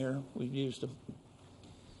I've been here, we've used them.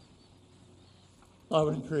 I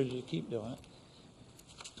would encourage you to keep doing it.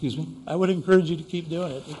 Excuse me? I would encourage you to keep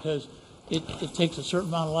doing it because it takes a certain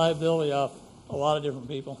amount of liability off a lot of different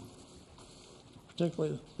people,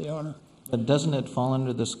 particularly the owner. But doesn't it fall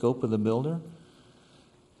under the scope of the builder?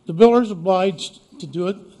 The builder's obliged to do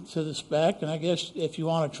it to the spec, and I guess if you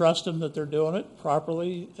want to trust them that they're doing it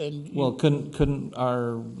properly, and well, couldn't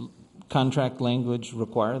our contract language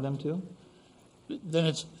require them to?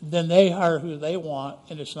 Then they hire who they want,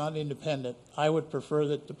 and it's not independent. I would prefer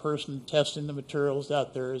that the person testing the materials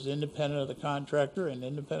out there is independent of the contractor and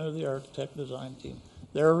independent of the architect design team.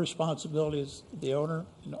 Their responsibility is the owner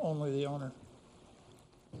and only the owner.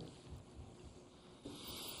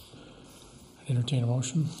 Entertain a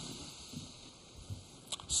motion.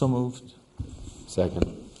 So moved.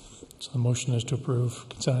 Second. So the motion is to approve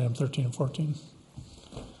consent item 13 and 14.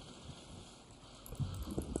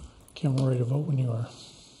 Kim, we're ready to vote when you are.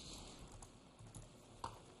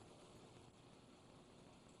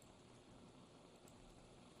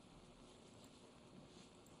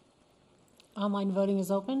 Online voting is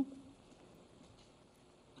open.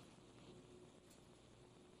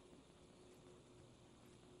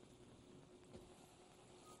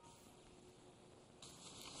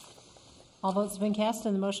 All votes have been cast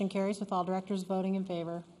and the motion carries with all directors voting in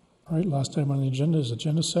favor. All right, last item on the agenda is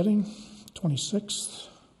agenda setting, 26th.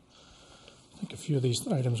 I think a few of these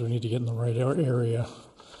items we need to get in the right area.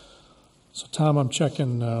 So, Tom, I'm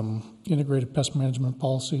checking integrated pest management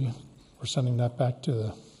policy. We're sending that back to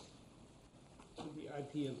the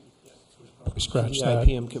IPM. we scratched the that.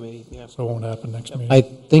 IPM committee. Yeah. So it won't happen next meeting. I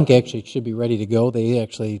think actually it should be ready to go. They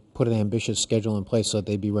actually put an ambitious schedule in place so that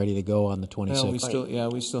they'd be ready to go on the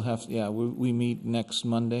 26th. We still have. Yeah, we meet next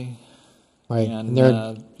Monday. Right, and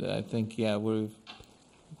I think we're.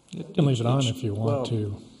 You can leave it on if you want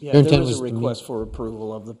to. Yeah, there was a request for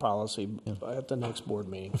approval of the policy at the next board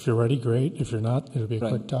meeting. If you're ready, great. If you're not, it'll be a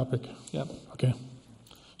quick topic. Yep. Okay.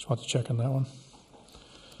 Just want to check on that one.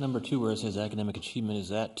 Number 2, where it says academic achievement, is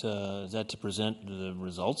that to present the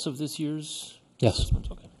results of this year's Yes. assessments?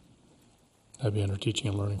 Okay. That'd be under teaching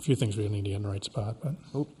and learning. A few things we need to get in the right spot, but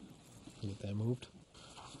Get that moved.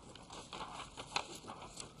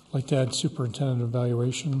 I'd like to add superintendent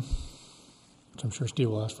evaluation, which I'm sure Steve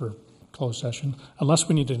will ask for closed session, unless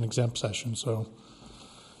we need an exempt session. So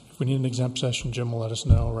if we need an exempt session, Jim will let us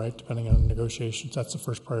know, right, depending on negotiations. That's the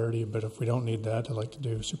first priority. But if we don't need that, I'd like to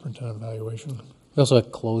do superintendent evaluation. We also have a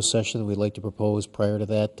closed session that we'd like to propose prior to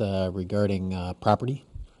that regarding property.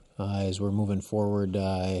 As we're moving forward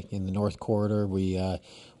in the North Corridor,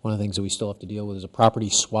 one of the things that we still have to deal with is a property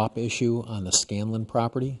swap issue on the Scanlon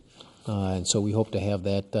property. And so we hope to have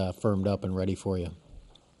that firmed up and ready for you.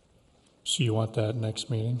 So you want that next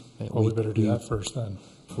meeting? Well, we better do that first then.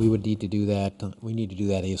 We would need to do that. We need to do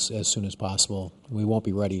that as soon as possible. We won't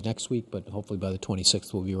be ready next week, but hopefully by the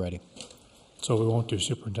 26th we'll be ready. So we won't do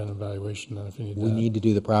superintendent evaluation then if you need that? We need to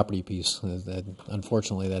do the property piece.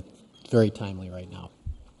 Unfortunately, that's very timely right now.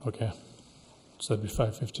 Okay. So that'd be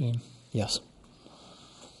 5:15? Yes.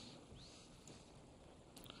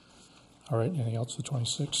 All right, anything else for the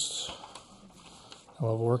 26th?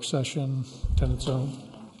 We'll have a work session, attendance zone.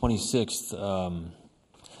 26th,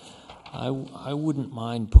 I wouldn't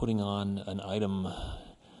mind putting on an item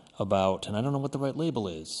about, and I don't know what the right label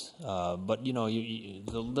is, but you know,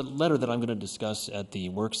 the letter that I'm going to discuss at the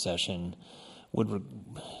work session would,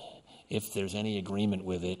 if there's any agreement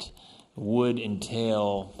with it, would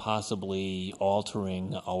entail possibly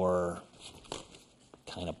altering our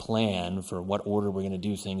kind of plan for what order we're going to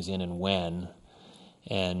do things in and when.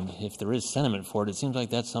 And if there is sentiment for it, it seems like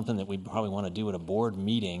that's something that we'd probably want to do at a board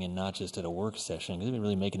meeting and not just at a work session, because we're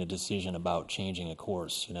really making a decision about changing a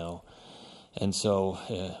course, you know. And so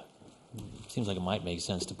it seems like it might make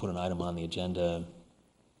sense to put an item on the agenda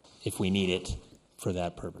if we need it for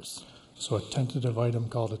that purpose. So a tentative item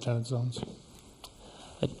called attendance zones?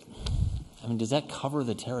 I mean, does that cover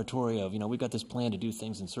the territory of, you know, we've got this plan to do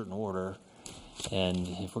things in certain order, and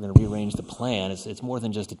if we're going to rearrange the plan, it's more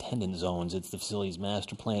than just attendance zones. It's the facilities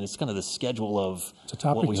master plan. It's kind of the schedule of it's a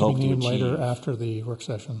topic what we hope to achieve. later after the work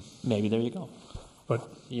session. Maybe, there you go. But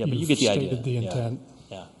yeah, but you get the idea. Stated the intent.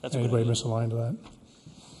 Yeah, that's anybody misaligned to that?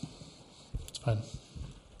 It's fine.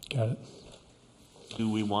 Got it. Do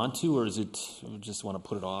we want to, or is it we just want to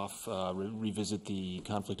put it off, revisit the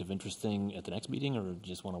conflict of interest thing at the next meeting, or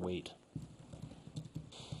just want to wait?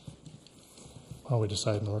 Well, we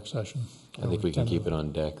decide in the work session. I think we can keep it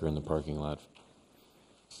on deck or in the parking lot.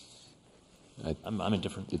 I'm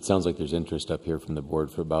indifferent. It sounds like there's interest up here from the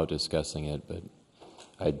board about discussing it, but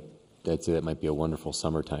I'd say that might be a wonderful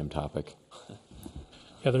summertime topic.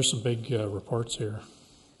 Yeah, there's some big reports here.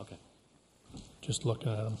 Okay. Just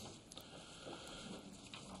looking at them.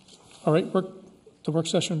 All right, the work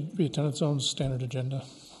session would be attendance zones, standard agenda.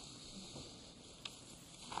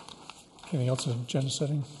 Anything else in agenda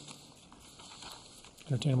setting?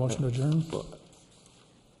 Entertain a motion to adjourn.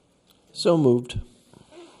 So moved.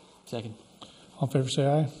 Second. All in favor say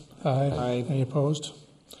aye. Aye. Any opposed?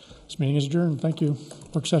 This meeting is adjourned. Thank you.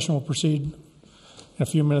 Work session will proceed in a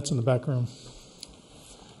few minutes in the back room.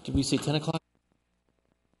 Did we say 10 o'clock?